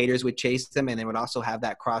think skaters would chase them, and they would also have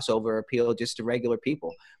that crossover appeal just to regular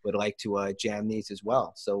people would like to jam these as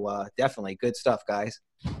well. So definitely good stuff, guys.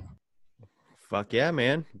 Fuck yeah,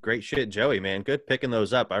 man. Great shit, Joey, man. Good picking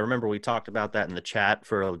those up. I remember we talked about that in the chat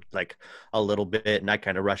for a little bit, and I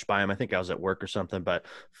kind of rushed by them. I think I was at work or something, but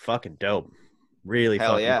fucking dope. Really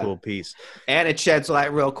fucking cool piece. And it sheds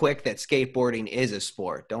light real quick that skateboarding is a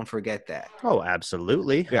sport. Don't forget that. Oh,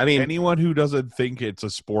 absolutely. Yeah, I mean, anyone who doesn't think it's a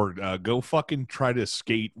sport, go fucking try to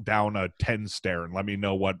skate down a 10 stair and let me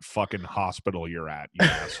know what fucking hospital you're at, you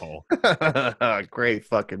asshole. Great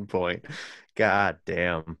fucking point. God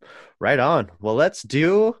damn. Right on. Well, let's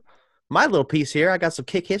do my little piece here. I got some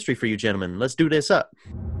kick history for you gentlemen. Let's do this up.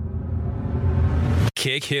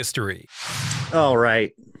 Kick history. All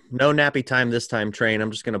right. No nappy time this time, Train.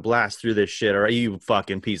 I'm just going to blast through this shit. All right, you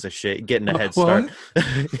fucking piece of shit. Getting a head start.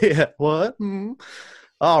 Yeah, what?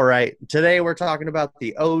 All right. Today we're talking about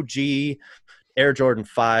the OG Air Jordan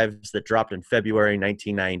 5s that dropped in February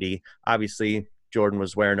 1990. Obviously, Jordan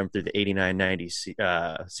was wearing them through the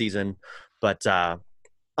 89-90 season. But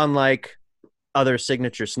unlike other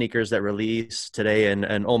signature sneakers that release today in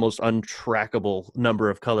an almost untrackable number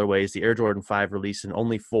of colorways, the Air Jordan 5 released in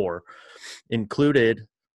only 4. Included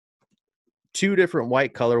 2 different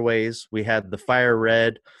white colorways. We had the fire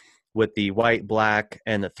red with the white, black,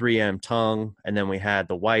 and the 3M tongue. And then we had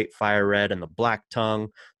the white, fire red, and the black tongue,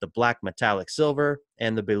 the black metallic silver,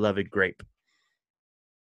 and the beloved grape.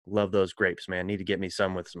 Love those grapes, man. Need to get me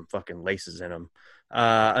some with some fucking laces in them.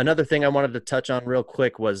 Another thing I wanted to touch on real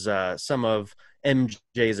quick was some of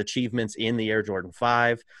MJ's achievements in the Air Jordan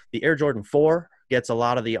 5. The Air Jordan 4 gets a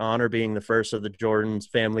lot of the honor being the first of the Jordan's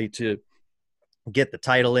family to get the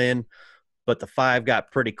title in. But the 5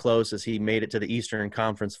 got pretty close as he made it to the Eastern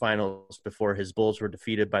Conference Finals before his Bulls were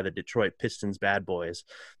defeated by the Detroit Pistons bad boys.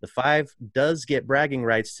 The 5 does get bragging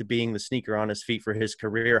rights to being the sneaker on his feet for his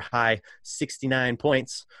career-high 69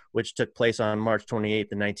 points, which took place on March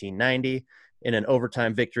 28th, 1990. In an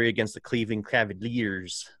overtime victory against the Cleveland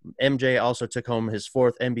Cavaliers. MJ also took home his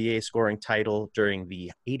 4th NBA scoring title during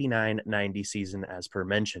the 89-90 season, as per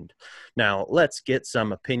mentioned. Now, let's get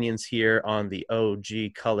some opinions here on the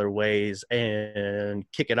OG colorways and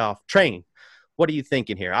kick it off. Train, what are you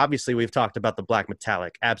thinking here? Obviously, we've talked about the black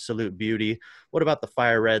metallic, absolute beauty. What about the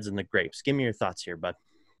fire reds and the grapes? Give me your thoughts here, bud.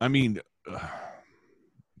 I mean,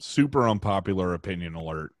 super unpopular opinion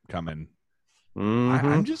alert coming.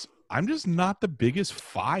 Mm-hmm. I'm just not the biggest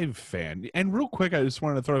 5 fan. And real quick, I just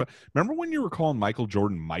wanted to throw it out. Remember when you were calling Michael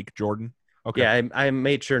Jordan Mike Jordan? Okay. Yeah, I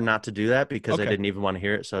made sure not to do that because I didn't even want to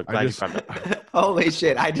hear it. So glad you found it. Holy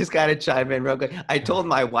shit. I just got to chime in real quick. I told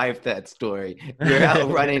my wife that story. We were out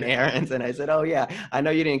running errands, and I said, oh, yeah, I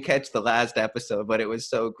know you didn't catch the last episode, but it was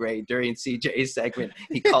so great. During CJ's segment,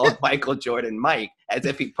 he called Michael Jordan Mike as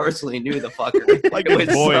if he personally knew the fucker. Like it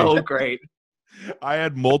was so great. I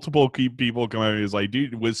had multiple people come at me. He was like,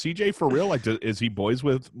 dude, was CJ for real? Like, is he boys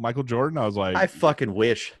with Michael Jordan? I was like, I fucking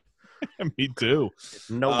wish. Me too.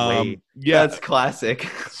 No way. Yeah. That's classic.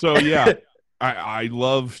 So, yeah, I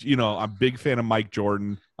love, I'm a big fan of Mike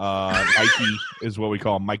Jordan. Mikey is what we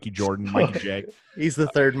call him, Mikey Jordan, Mikey J. He's the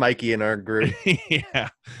 3rd Mikey in our group. Yeah.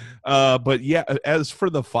 But, yeah, as for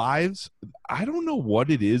the 5s, I don't know what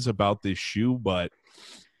it is about this shoe, but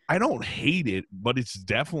I don't hate it, but it's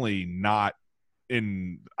definitely not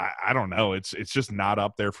I don't know. It's just not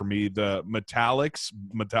up there for me. The metallic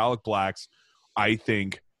blacks, I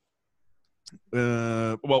think.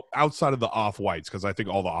 Well, outside of the off whites, because I think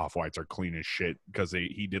all the off whites are clean as shit because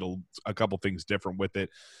he did a couple things different with it.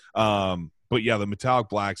 But yeah, the metallic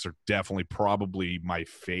blacks are definitely probably my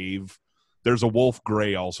fave. There's a wolf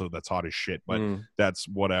gray also that's hot as shit, but that's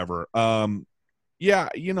whatever. Yeah,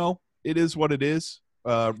 it is what it is.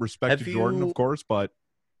 Respect to Jordan, of course, but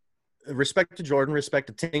respect to Jordan, respect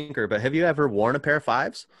to Tinker. But have you ever worn a pair of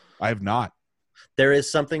fives? I have not. There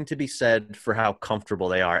is something to be said for how comfortable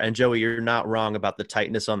they are. And Joey, you're not wrong about the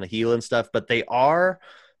tightness on the heel and stuff, but they are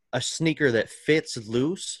a sneaker that fits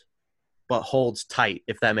loose but holds tight,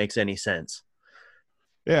 if that makes any sense.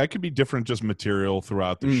 Yeah, it could be different just material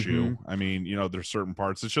throughout the shoe. I mean, there's certain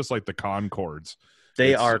parts. It's just like the Concords.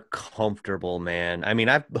 They are comfortable, man. I mean,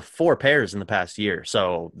 I've 4 pairs in the past year,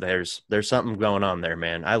 so there's something going on there,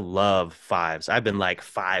 man. I love fives. I've been like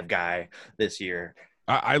 5 guy this year.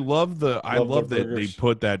 I love that they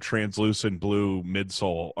put that translucent blue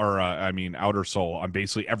midsole or outer sole on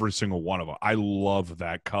basically every single one of them. I love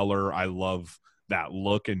that color. I love that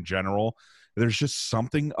look in general. There's just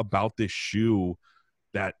something about this shoe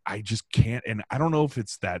that I just can't, and I don't know if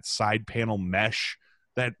it's that side panel mesh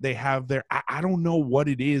that they have there. I don't know what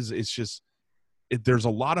it is. It's just there's a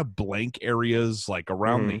lot of blank areas like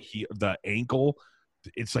around the ankle.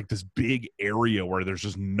 It's like this big area where there's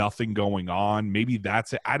just nothing going on. Maybe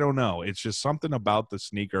that's it. I don't know. It's just something about the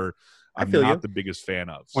sneaker I'm not the biggest fan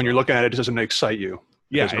of. When you're looking at it, it doesn't excite you.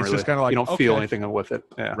 Yeah, it's just kind of like you don't feel anything with it.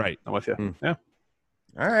 Yeah, right. I'm with you. Yeah.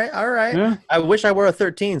 All right. Yeah. I wish I were a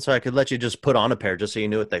 13 so I could let you just put on a pair just so you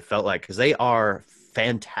knew what they felt like, because they are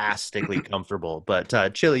fantastically comfortable.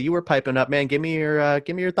 But Chili, you were piping up, man. Give me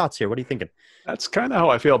your thoughts here. What are you thinking? That's kind of how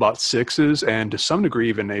I feel about 6s and to some degree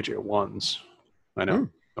even AJ 1s. I know.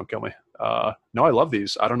 Don't kill me. No, I love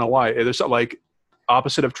these. I don't know why. There's like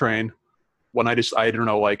opposite of train. When I don't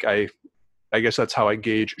know, like I guess that's how I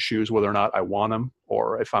gauge shoes, whether or not I want them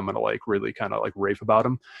or if I'm going to like really kind of like rave about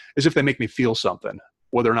them, is if they make me feel something,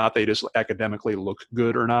 whether or not they just academically look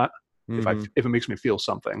good or not. If it makes me feel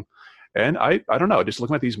something. And I don't know, just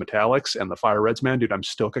looking at these metallics and the Fire Reds, man, dude, I'm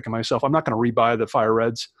still kicking myself. I'm not going to rebuy the Fire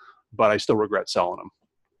Reds, but I still regret selling them.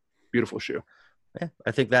 Beautiful shoe. Yeah,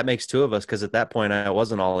 I think that makes 2 of us, because at that point I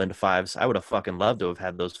wasn't all into 5s. I would have fucking loved to have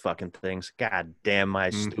had those fucking things. God damn my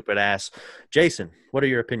stupid ass. Jason, what are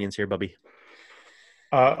your opinions here, Bubby?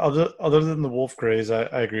 Other than the wolf grays, I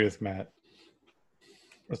agree with Matt.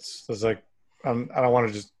 It's like I don't want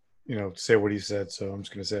to just say what he said, so I'm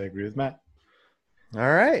just gonna say I agree with Matt. All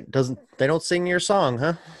right, they don't sing your song,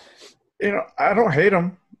 huh? I don't hate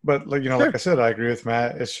them, but like like I said, I agree with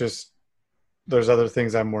Matt. It's just there's other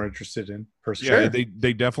things I'm more interested in personally. Yeah,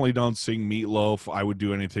 they definitely don't sing Meatloaf. I would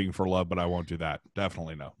do anything for love, but I won't do that.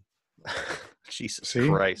 Definitely no. Jesus See?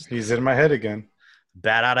 Christ. He's in my head again.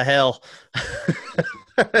 Bat out of hell.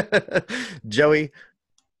 Joey,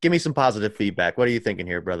 give me some positive feedback. What are you thinking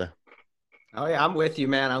here, brother? Oh, yeah, I'm with you,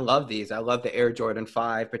 man. I love these. I love the Air Jordan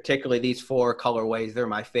 5, particularly these 4 colorways. They're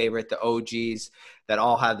my favorite, the OGs that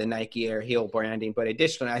all have the Nike Air heel branding. But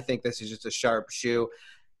additionally, I think this is just a sharp shoe.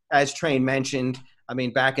 As Train mentioned, I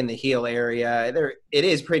mean, back in the heel area, it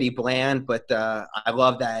is pretty bland, but I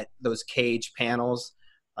love those cage panels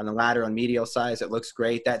on the lateral and medial sides. It looks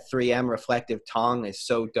great. That 3M reflective tongue is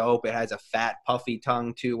so dope. It has a fat, puffy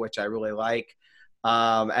tongue, too, which I really like.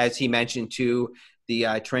 As he mentioned, too,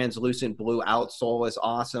 the translucent blue outsole is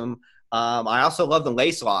awesome. I also love the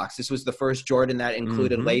lace locks. This was the first Jordan that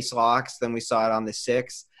included lace locks. Then we saw it on the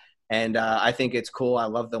 6. And I think it's cool. I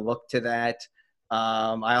love the look to that.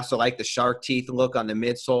 I also like the shark teeth look on the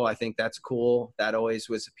midsole. I think that's cool. That always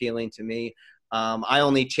was appealing to me. I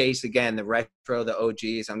only chase, again, the retro, the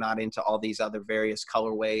OGs. I'm not into all these other various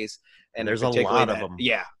colorways. And there's a lot of them.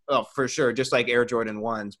 Yeah, oh, for sure. Just like Air Jordan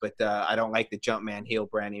 1s. But I don't like the Jumpman heel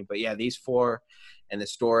branding. But, yeah, these 4 and the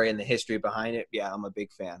story and the history behind it, yeah, I'm a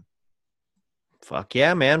big fan. Fuck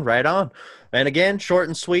yeah, man. Right on. And again, short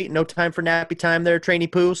and sweet. No time for nappy time there, Trainy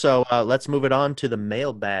Poo. So let's move it on to the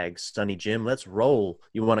mailbag, Sonny Jim. Let's roll.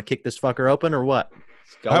 You want to kick this fucker open or what?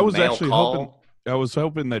 I was actually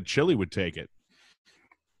hoping that Chili would take it.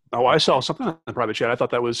 Oh, I saw something in the private chat. I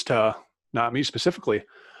thought that was to not me specifically,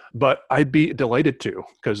 but I'd be delighted to,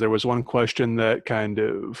 because there was one question that kind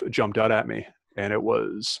of jumped out at me, and it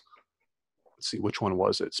was, let's see, which one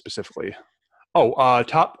was it specifically? Oh,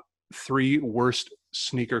 top 3 worst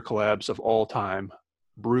sneaker collabs of all time.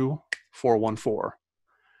 Brew 414.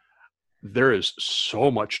 There is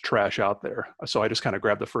so much trash out there, so I just kind of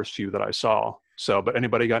grabbed the first few that I saw. So, but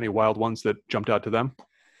anybody got any wild ones that jumped out to them?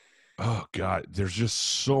 Oh God, there's just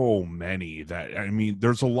so many that I mean,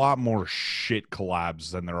 there's a lot more shit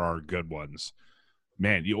collabs than there are good ones.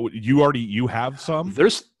 Man, you have some?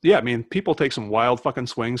 I mean, people take some wild fucking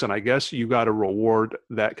swings, and I guess you got to reward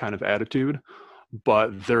that kind of attitude.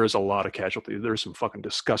 But there is a lot of casualty. There's some fucking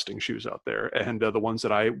disgusting shoes out there, and the ones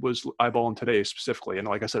that I was eyeballing today specifically, and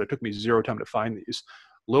like I said, it took me zero time to find these.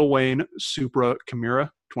 Lil Wayne Supra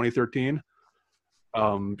Chimera 2013.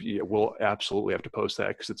 Yeah, we'll absolutely have to post that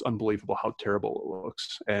because it's unbelievable how terrible it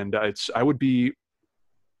looks, and I would be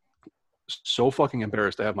so fucking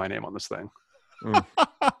embarrassed to have my name on this thing.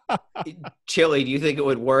 Chili, do you think it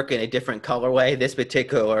would work in a different colorway? This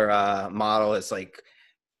particular model is like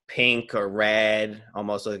pink or red,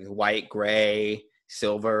 almost like white, gray,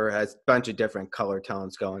 silver, has a bunch of different color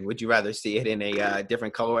tones going. Would you rather see it in a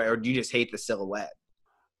different colorway, or do you just hate the silhouette?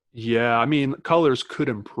 Yeah, I mean, colors could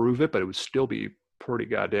improve it, but it would still be pretty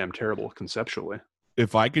goddamn terrible conceptually.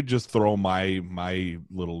 If I could just throw my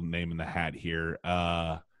little name in the hat here,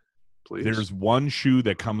 Please. there's one shoe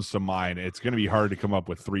that comes to mind. It's going to be hard to come up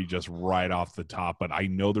with three just right off the top, but I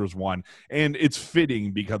know there's one, and it's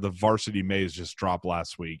fitting because the Varsity Maze just dropped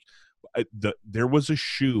last week. There was a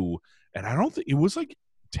shoe, and I don't think it was like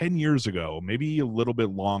 10 years ago, maybe a little bit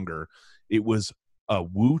longer. It was a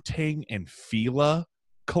Wu-Tang and Fila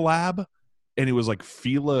collab, and it was like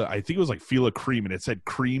Fila, I think it was like Fila Cream, and it said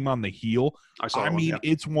cream on the heel. I mean,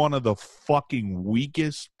 it's one of the fucking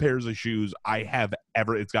weakest pairs of shoes I have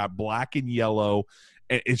ever. It's got black and yellow,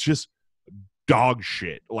 and it's just dog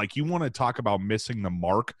shit. Like, you want to talk about missing the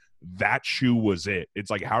mark? That shoe was it.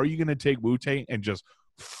 It's like, how are you going to take Wu-Tang and just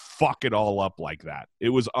fuck it all up like that? It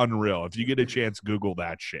was unreal. If you get a chance, Google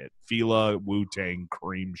that shit. Fila Wu-Tang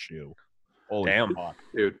cream shoe. Holy Damn. fuck.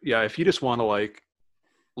 Dude, yeah, if you just want to like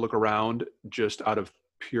look around just out of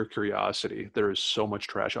pure curiosity, there is so much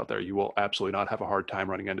trash out there. You will absolutely not have a hard time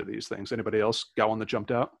running into these things. Anybody else got one that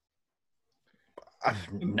jumped out?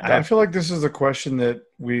 I feel like this is a question that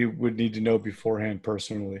we would need to know beforehand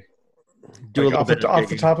personally. Do a little bit off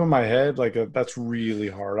the top of my head, that's really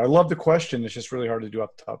hard. I love the question. It's just really hard to do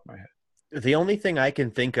off the top of my head. The only thing I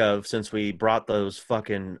can think of, since we brought those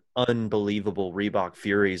fucking unbelievable Reebok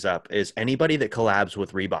Furies up, is anybody that collabs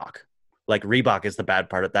with Reebok. Like, Reebok is the bad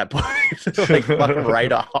part at that point. Like, fucking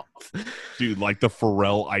right off. Dude, like the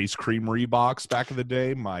Pharrell ice cream Reeboks back in the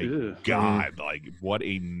day. My Ew. God, like, what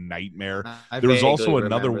a nightmare. I There was vaguely also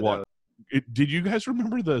another remember one. Did you guys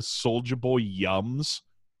remember the Soulja Boy Yums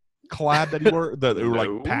collab that they were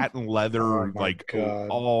No. like patent leather? Oh my Like, God.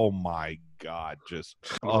 oh my God, just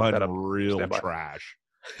I'll look that up. unreal Stand by. trash.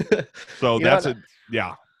 So You know that's what? it.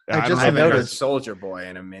 Yeah. I don't just I know if haven't you heard noticed- Soldier Boy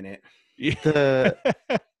in a minute. guys-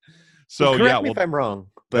 The So correct yeah, me well, if I'm wrong,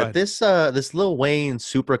 Go but ahead. this Lil Wayne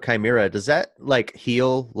Supra Chimera, does that like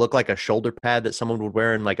heel look like a shoulder pad that someone would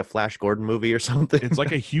wear in like a Flash Gordon movie or something? it's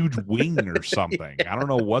like a huge wing or something. I don't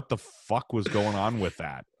know what the fuck was going on with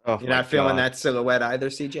that. Oh You're my not feeling God. that silhouette either,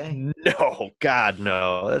 CJ? No, God,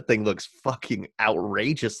 no. That thing looks fucking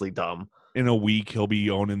outrageously dumb. In a week, he'll be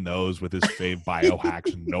owning those with his fave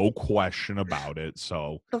biohacks, no question about it.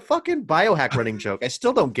 So The fucking biohack running joke. I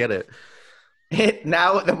still don't get it.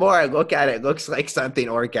 Now, the more I look at it, it looks like something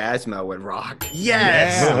Orgasmo would rock.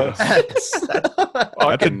 Yes. Yes.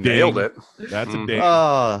 Fucking nailed ding. it. that's a Mm. ding.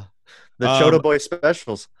 Oh, the Chota Boy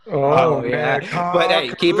specials. Oh, yeah. man. But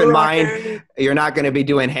hey, keep in mind, you're not going to be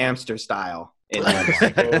doing hamster style. In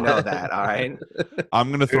that one. You know that, all right? I'm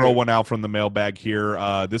going to throw one out from the mailbag here.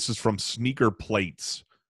 This is from Sneaker Plates.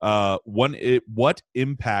 What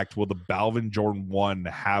impact will the Balvin Jordan 1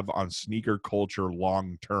 have on sneaker culture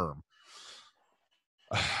long term?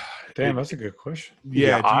 Damn, that's a good question.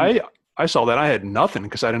 Yeah, I saw that. I had nothing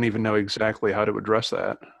because I didn't even know exactly how to address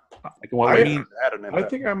that. Like, well, I I mean, mean, add an I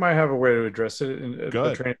impact. think I might have a way to address it. And Go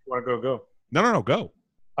ahead. the train, if you want to go. no, go.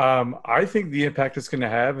 I think the impact it's going to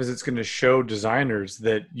have is it's going to show designers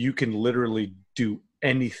that you can literally do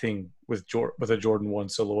anything with a Jordan 1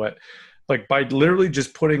 silhouette. Like, by literally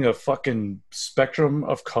just putting a fucking spectrum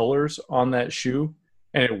of colors on that shoe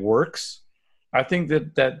and it works, I think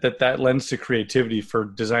that lends to creativity for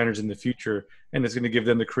designers in the future, and it's going to give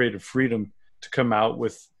them the creative freedom to come out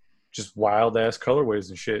with just wild ass colorways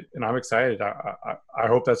and shit. And I'm excited. I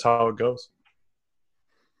hope that's how it goes.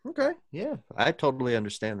 Okay, yeah, I totally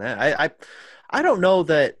understand that. I don't know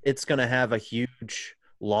that it's going to have a huge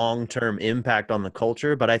long-term impact on the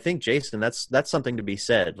culture, but I think, Jason, that's something to be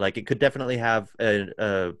said. Like, it could definitely have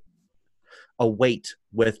a a weight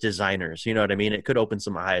with designers. You know what I mean? It could open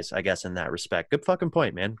some eyes, I guess, in that respect. Good fucking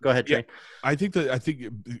point, man. Go ahead, Trey. I think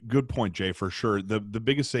good point, Jay, for sure. The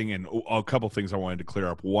biggest thing, and a couple things I wanted to clear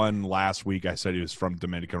up. One, last week I said he was from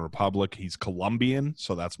Dominican Republic. He's Colombian,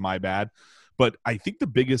 so that's my bad. But I think the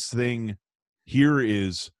biggest thing here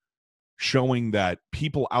is showing that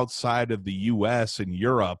people outside of the US and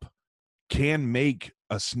Europe can make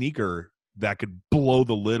a sneaker that could blow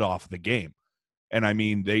the lid off the game. And I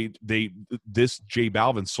mean, this J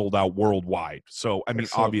Balvin sold out worldwide. So, I mean,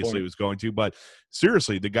 Excellent obviously point. it was going to, but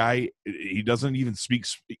seriously, the guy, he doesn't even speak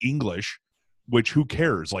English, which who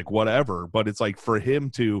cares? Like, whatever. But it's like for him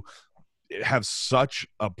to have such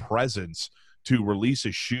a presence to release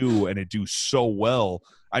a shoe and it do so well.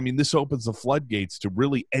 I mean, this opens the floodgates to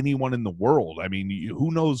really anyone in the world. I mean,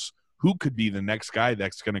 who knows who could be the next guy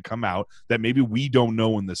that's going to come out that maybe we don't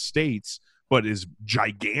know in the States, but is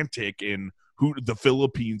gigantic in the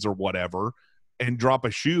Philippines or whatever, and drop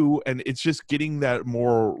a shoe. And it's just getting that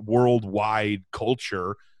more worldwide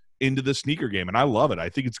culture into the sneaker game. And I love it. I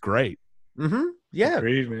think it's great. Mm-hmm. Yeah.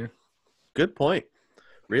 Agreed, man. Good point.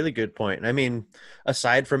 Really good point. I mean,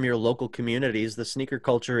 aside from your local communities, the sneaker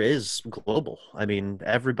culture is global. I mean,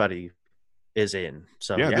 everybody is in.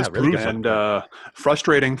 So Yeah, this really proves good. And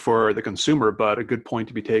frustrating for the consumer, but a good point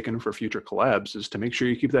to be taken for future collabs is to make sure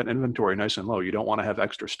you keep that inventory nice and low. You don't want to have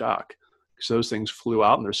extra stock because those things flew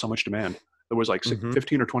out and there's so much demand. There was like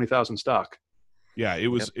 15 or 20,000 stock. Yeah, it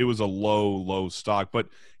was a low stock, but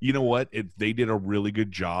you know what? They did a really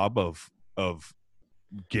good job of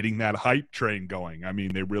getting that hype train going. I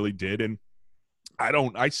mean, they really did. And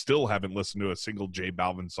I still haven't listened to a single J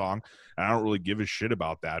Balvin song, and I don't really give a shit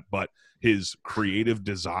about that, but his creative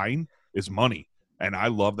design is money. And I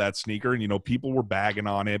love that sneaker. And, you know, people were bagging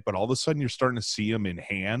on it, but all of a sudden you're starting to see them in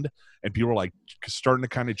hand, and people are like starting to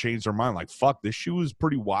kind of change their mind. Like, fuck, this shoe is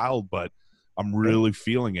pretty wild, but I'm really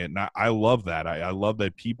feeling it. And I love that. I love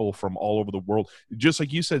that people from all over the world, just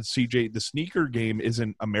like you said, CJ, the sneaker game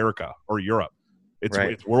isn't America or Europe.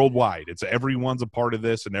 It's worldwide. It's everyone's a part of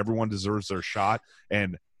this, and everyone deserves their shot.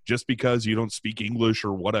 And just because you don't speak English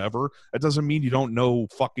or whatever, that doesn't mean you don't know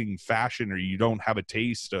fucking fashion or you don't have a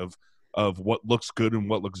taste of what looks good and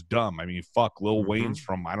what looks dumb. I mean, fuck, Lil Wayne's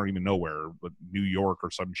from I don't even know where, but New York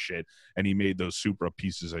or some shit, and he made those Supra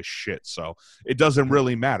pieces of shit. So it doesn't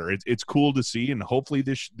really matter. It's cool to see, and hopefully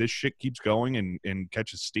this shit keeps going and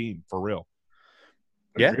catches steam for real.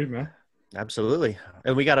 Yeah. Agreed, man. Absolutely.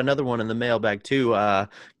 And we got another one in the mailbag too.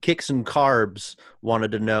 Kicks and Carbs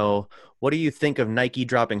wanted to know, what do you think of Nike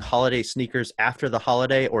dropping holiday sneakers after the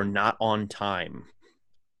holiday or not on time?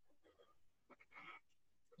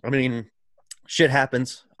 I mean, shit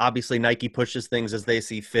happens. Obviously, Nike pushes things as they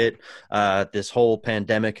see fit. This whole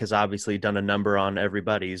pandemic has obviously done a number on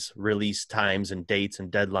everybody's release times and dates and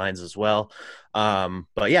deadlines as well.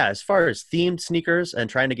 But yeah, as far as themed sneakers and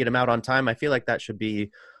trying to get them out on time, I feel like that should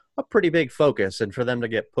be a pretty big focus. And for them to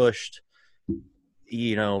get pushed,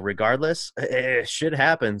 you know, regardless, shit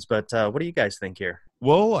happens. But what do you guys think here?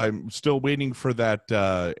 Well, I'm still waiting for that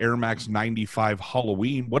Air Max 95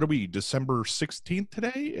 Halloween. What are we, December 16th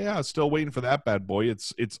today? Yeah, still waiting for that bad boy.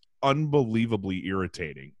 It's unbelievably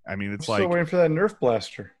irritating. I mean, it's Still waiting for that Nerf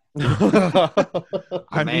blaster.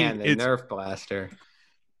 I Man, mean, the Nerf blaster.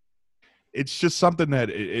 it's just something that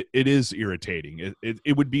it is irritating.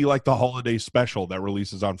 It would be like the holiday special that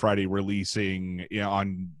releases on Friday, releasing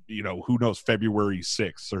on who knows, February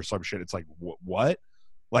 6th or some shit. It's like what?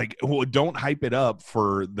 Like, well, don't hype it up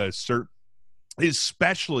for the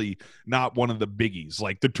especially not one of the biggies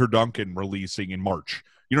like the Turduncan releasing in March.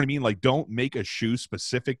 You know what I mean? Like, don't make a shoe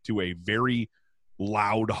specific to a very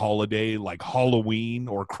loud holiday like Halloween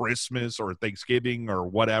or Christmas or Thanksgiving or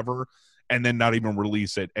whatever, and then not even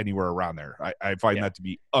release it anywhere around there. I find that to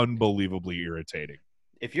be unbelievably irritating.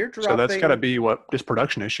 If you're dropping, So that's got to be what just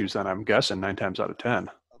production issues. Then I'm guessing 9 times out of 10.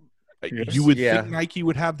 Yes. You would think Nike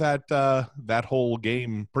would have that whole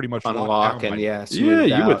game pretty much Unlock and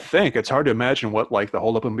You would think. It's hard to imagine what like the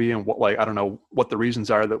holdup would be and what, like, I don't know what the reasons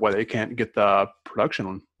are that why they can't get the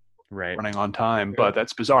production running on time. But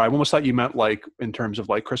that's bizarre. I almost thought you meant like in terms of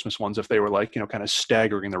like Christmas ones, if they were like kind of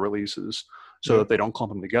staggering the releases so that they don't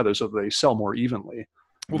clump them together, so that they sell more evenly.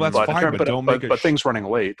 Well, that's fine, but don't make but things running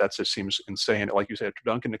late. That just seems insane. Like you said,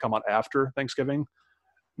 Duncan to come out after Thanksgiving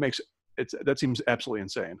that seems absolutely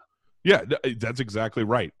insane. Yeah, that's exactly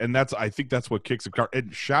right. And I think that's what Kicks and Carbs,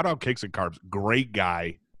 and shout out Kicks and Carbs, great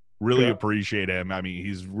guy. Really appreciate him. I mean,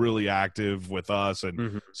 he's really active with us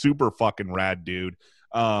and super fucking rad dude.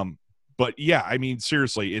 But yeah, I mean,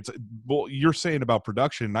 seriously, you're saying about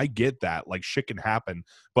production, and I get that. Like, shit can happen,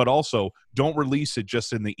 but also don't release it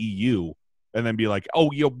just in the EU. and then be like,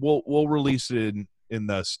 oh yeah, we'll release it in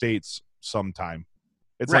the States sometime.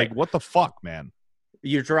 It's Right. like, what the fuck, man?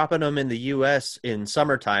 You're dropping them in the U.S. in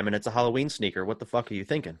summertime, and it's a Halloween sneaker. What the fuck are you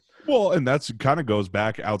thinking? Well, and that's kind of goes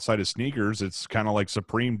back outside of sneakers. It's kind of like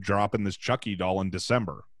Supreme dropping this Chucky doll in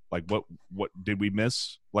December. Like, what did we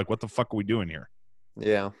miss? Like, what the fuck are we doing here?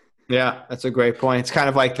 Yeah. Yeah, that's a great point. It's kind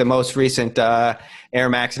of like the most recent Air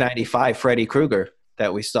Max 95 Freddy Krueger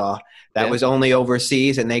that we saw. That was only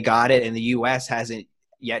overseas, and they got it, and the U.S. hasn't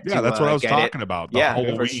yet. Yeah, that's what I was talking about. The Yeah,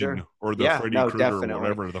 Halloween for sure. or the Freddy Krueger, definitely.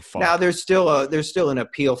 whatever the fuck. Now there's still an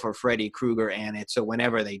appeal for Freddy Krueger and it. So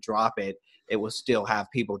whenever they drop it, it will still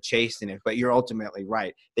have people chasing it. But you're ultimately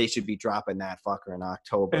right. They should be dropping that fucker in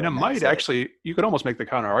October. And it might that's actually, you could almost make the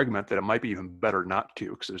counter argument that it might be even better not to,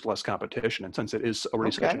 because there's less competition. And since it is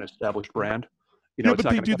already such an established brand, you know, Yeah, it's but not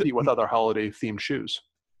they going do to compete with other holiday themed shoes.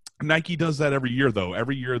 Nike does that every year, though.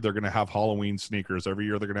 Every year they're going to have Halloween sneakers. Every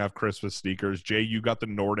year they're going to have Christmas sneakers. Jay, you got the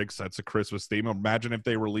Nordics. That's a Christmas theme. Imagine if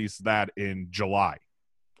they released that in July.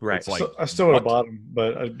 Right. It's like, So I still would have what? bought them,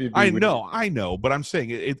 but I know, but I'm saying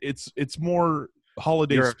it's more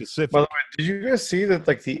holiday specific. By the way, did you guys see that?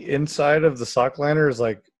 Like the inside of the sock liner is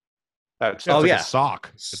like, That's Yeah, it's Oh, like yeah. a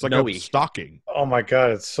sock. It's like Snowy. a stocking. oh my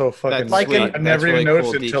god, it's so fucking. That's like sweet. an- I never That's even really noticed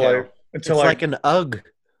cool until detail. It's I like an UGG.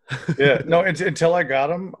 yeah no until I got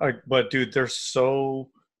them. But dude, they're so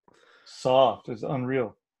soft. It's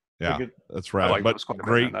unreal. Yeah, Like that's I right. like But those quite a bit,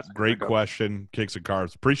 great, man. That's great good. question. Kicks and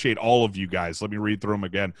carbs. Appreciate all of you guys. Let me read through them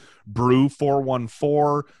again. Brew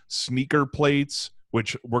 414 sneaker plates,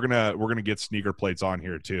 which we're gonna get sneaker plates on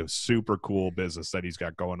here too. Super cool business that he's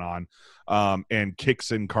got going on. And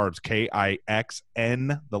Kicks and Carbs,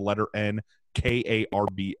 KIXN, the letter N.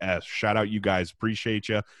 KARBS. Shout out you guys. Appreciate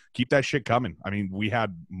you. Keep that shit coming. I mean, we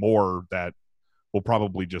had more that we'll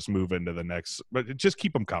probably just move into the next, but just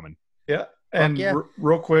keep them coming. Yeah. And yeah.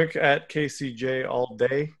 real quick, at KCJ all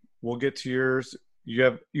day, we'll get to yours. You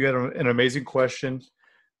had an amazing question.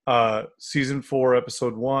 Season 4,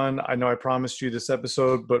 episode 1. I know I promised you this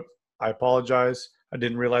episode, but I apologize. I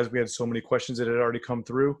didn't realize we had so many questions that had already come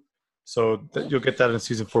through. So you'll get that in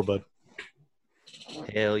season 4, bud.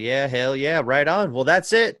 Hell yeah. Right on. Well,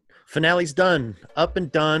 that's it. Finale's done. Up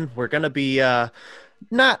and done. We're going to be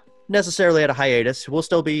not necessarily at a hiatus. We'll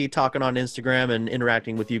still be talking on Instagram and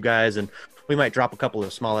interacting with you guys, and we might drop a couple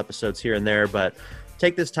of small episodes here and there, but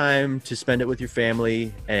take this time to spend it with your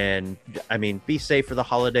family. And I mean, be safe for the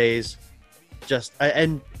holidays.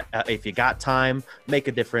 If you got time, make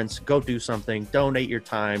a difference. Go do something. Donate your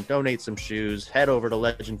time. Donate some shoes. Head over to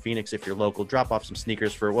Legend Phoenix if you're local. Drop off some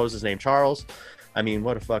sneakers for, what was his name, Charles? I mean,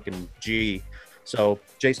 what a fucking G. So,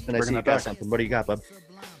 Jason, I see you got something. What do you got, bub?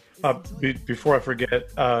 Before I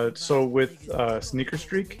forget, so with Sneaker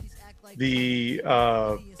Streak, the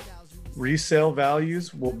resale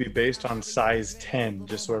values will be based on size 10,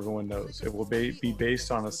 just so everyone knows. It will be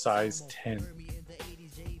based on a size 10.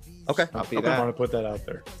 Okay. Copy I that. want to put that out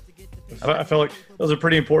there. I felt like that was a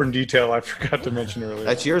pretty important detail I forgot to mention earlier.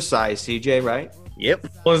 That's your size, CJ, right? Yep.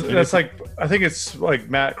 Well, that's like, I think it's like,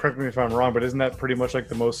 Matt, correct me if I'm wrong, but isn't that pretty much like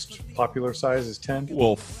the most popular size is 10?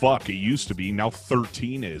 Well, fuck, it used to be. Now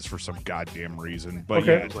 13 is for some goddamn reason. But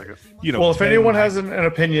Okay. yeah, it's like you know. Well, if 10 anyone has an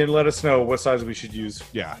opinion, let us know what size we should use.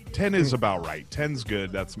 yeah, 10 is about right. 10's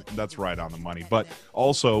good. That's right on the money. But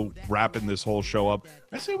also wrapping this whole show up,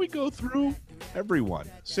 I say we go through everyone.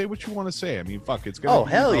 Say what you want to say. I mean, fuck, it's gonna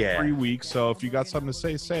be hell about yeah. 3 weeks. So if you got something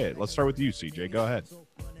to say it. Let's start with you, CJ. Go ahead.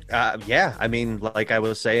 Yeah, I mean, like I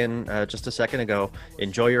was saying just a second ago,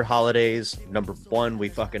 enjoy your holidays. Number one, we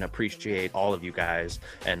fucking appreciate all of you guys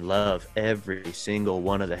and love every single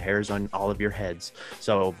one of the hairs on all of your heads.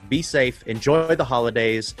 So be safe, enjoy the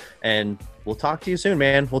holidays, and we'll talk to you soon,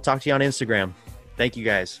 man. We'll talk to you on Instagram. Thank you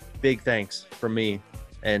guys. Big thanks from me,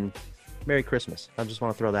 and Merry Christmas. I just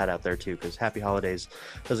want to throw that out there too, because Happy Holidays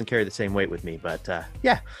doesn't carry the same weight with me. But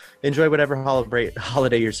yeah, enjoy whatever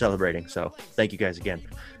holiday you're celebrating. So thank you guys again.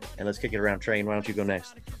 And let's kick it around. Train, why don't you go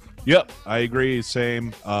next? Yep, I agree.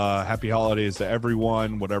 Same. Happy holidays to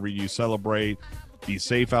everyone, whatever you celebrate. Be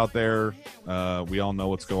safe out there. We all know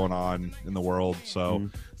what's going on in the world. So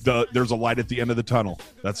there's a light at the end of the tunnel.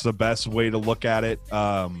 That's the best way to look at it.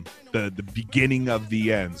 The beginning of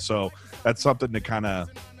the end. So that's something to kind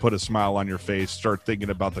of put a smile on your face. Start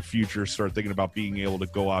thinking about the future. Start thinking about being able to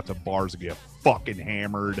go out to bars and get fucking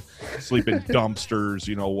hammered, sleep in dumpsters.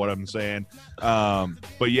 You know what I'm saying?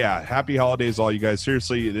 But yeah, happy holidays, all you guys.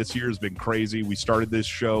 Seriously, this year has been crazy. We started this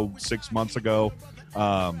show 6 months ago.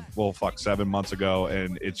 7 months ago,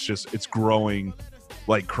 and it's growing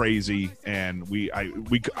like crazy. And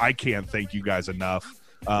I can't thank you guys enough.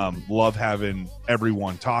 Love having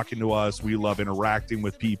everyone talking to us. We love interacting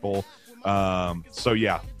with people. So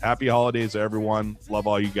yeah, happy holidays, everyone. Love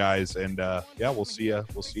all you guys, and yeah, we'll see you.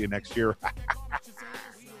 We'll see you next year.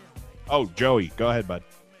 Oh, Joey, go ahead, bud.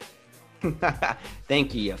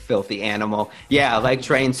 Thank you, you filthy animal. Yeah, like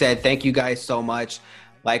Train said, thank you guys so much.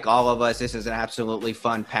 Like all of us, this is an absolutely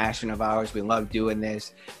fun passion of ours. We love doing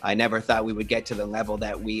this. I never thought we would get to the level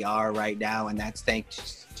that we are right now, and that's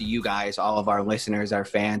thanks to you guys, all of our listeners, our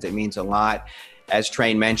fans. It means a lot. As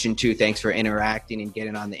Train mentioned too, thanks for interacting and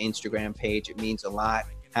getting on the Instagram page. It means a lot.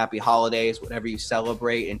 Happy holidays, whatever you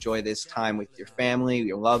celebrate. Enjoy this time with your family,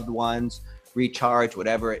 your loved ones. Recharge,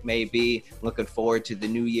 whatever it may be. Looking forward to the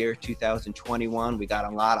new year, 2021. We got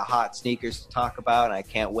a lot of hot sneakers to talk about, and I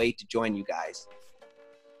can't wait to join you guys.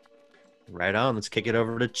 Right on. Let's kick it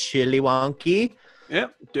over to Chili Wonky. Yeah,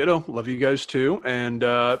 ditto. Love you guys too. And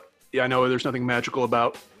yeah, I know there's nothing magical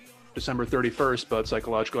about December 31st, but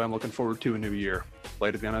psychologically, I'm looking forward to a new year.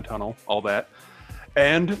 Light at the end of the tunnel, all that.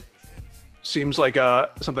 And seems like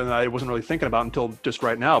something that I wasn't really thinking about until just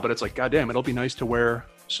right now, but it's like, goddamn, it'll be nice to wear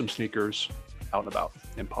some sneakers out and about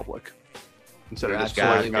in public instead of just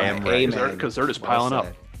because they're just piling up.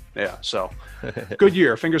 Yeah, so good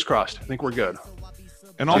year. Fingers crossed. I think we're good.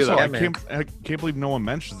 And also, I can't believe no one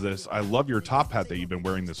mentions this. I love your top hat that you've been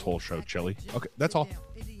wearing this whole show, Chili. Okay, that's all.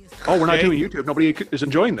 Oh, we're not doing YouTube. Nobody is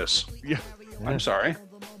enjoying this. Yeah. I'm sorry.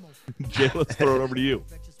 Jay, let's throw it over to you.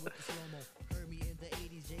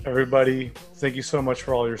 Everybody, thank you so much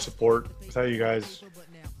for all your support. Without you guys,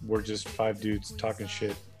 we're just 5 dudes talking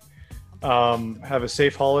shit. Have a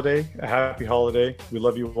safe holiday, a happy holiday. We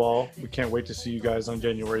love you all. We can't wait to see you guys on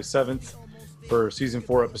January 7th for season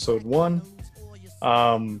 4, episode 1.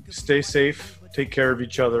 Stay safe, take care of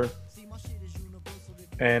each other,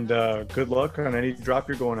 and good luck on any drop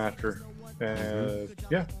you're going after.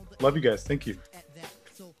 Yeah, love you guys. Thank you.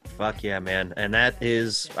 Fuck yeah, man. And that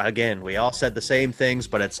is, again, we all said the same things,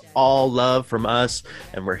 but it's all love from us,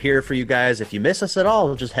 and we're here for you guys. If you miss us at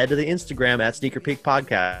all, just head to the Instagram at Sneaker Peek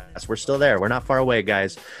Podcast. We're still there. We're not far away,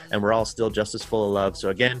 guys, and we're all still just as full of love. So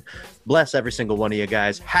again, bless every single one of you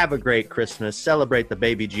guys. Have a great Christmas. Celebrate the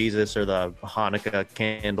baby Jesus or the Hanukkah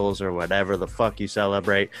candles or whatever the fuck you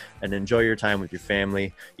celebrate, and enjoy your time with your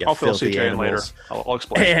family. I'll fill CJ in later. I'll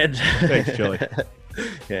explain. And thanks, Chili.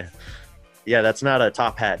 Yeah, that's not a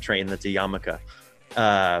top hat, Train. That's a yarmulke.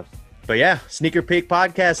 But yeah, Sneaker Peek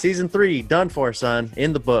Podcast Season 3 done for, son.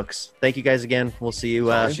 In the books. Thank you guys again. We'll see you.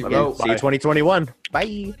 See you 2021.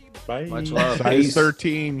 Bye. Bye. Much love. Size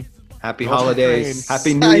 13. Happy holidays.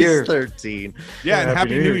 Happy New Year. 13. Yeah, and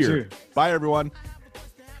happy New Year. Too. Bye, everyone.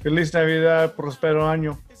 Feliz Navidad, prospero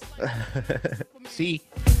año. See.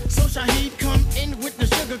 So Shaheed come in with the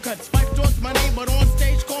sugar cuts. Fife towards my name, but on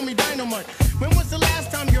stage call me Dynamite. When was the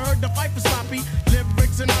last time you heard the fight for sloppy?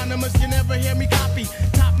 Lyrics anonymous, you never hear me copy.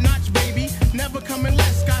 Top notch, baby, never coming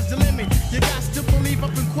less. Sky's the limit. You got to believe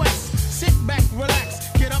up in quest. Sit back,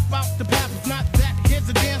 relax, get up out the path. If not that, here's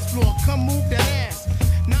the dance floor. Come move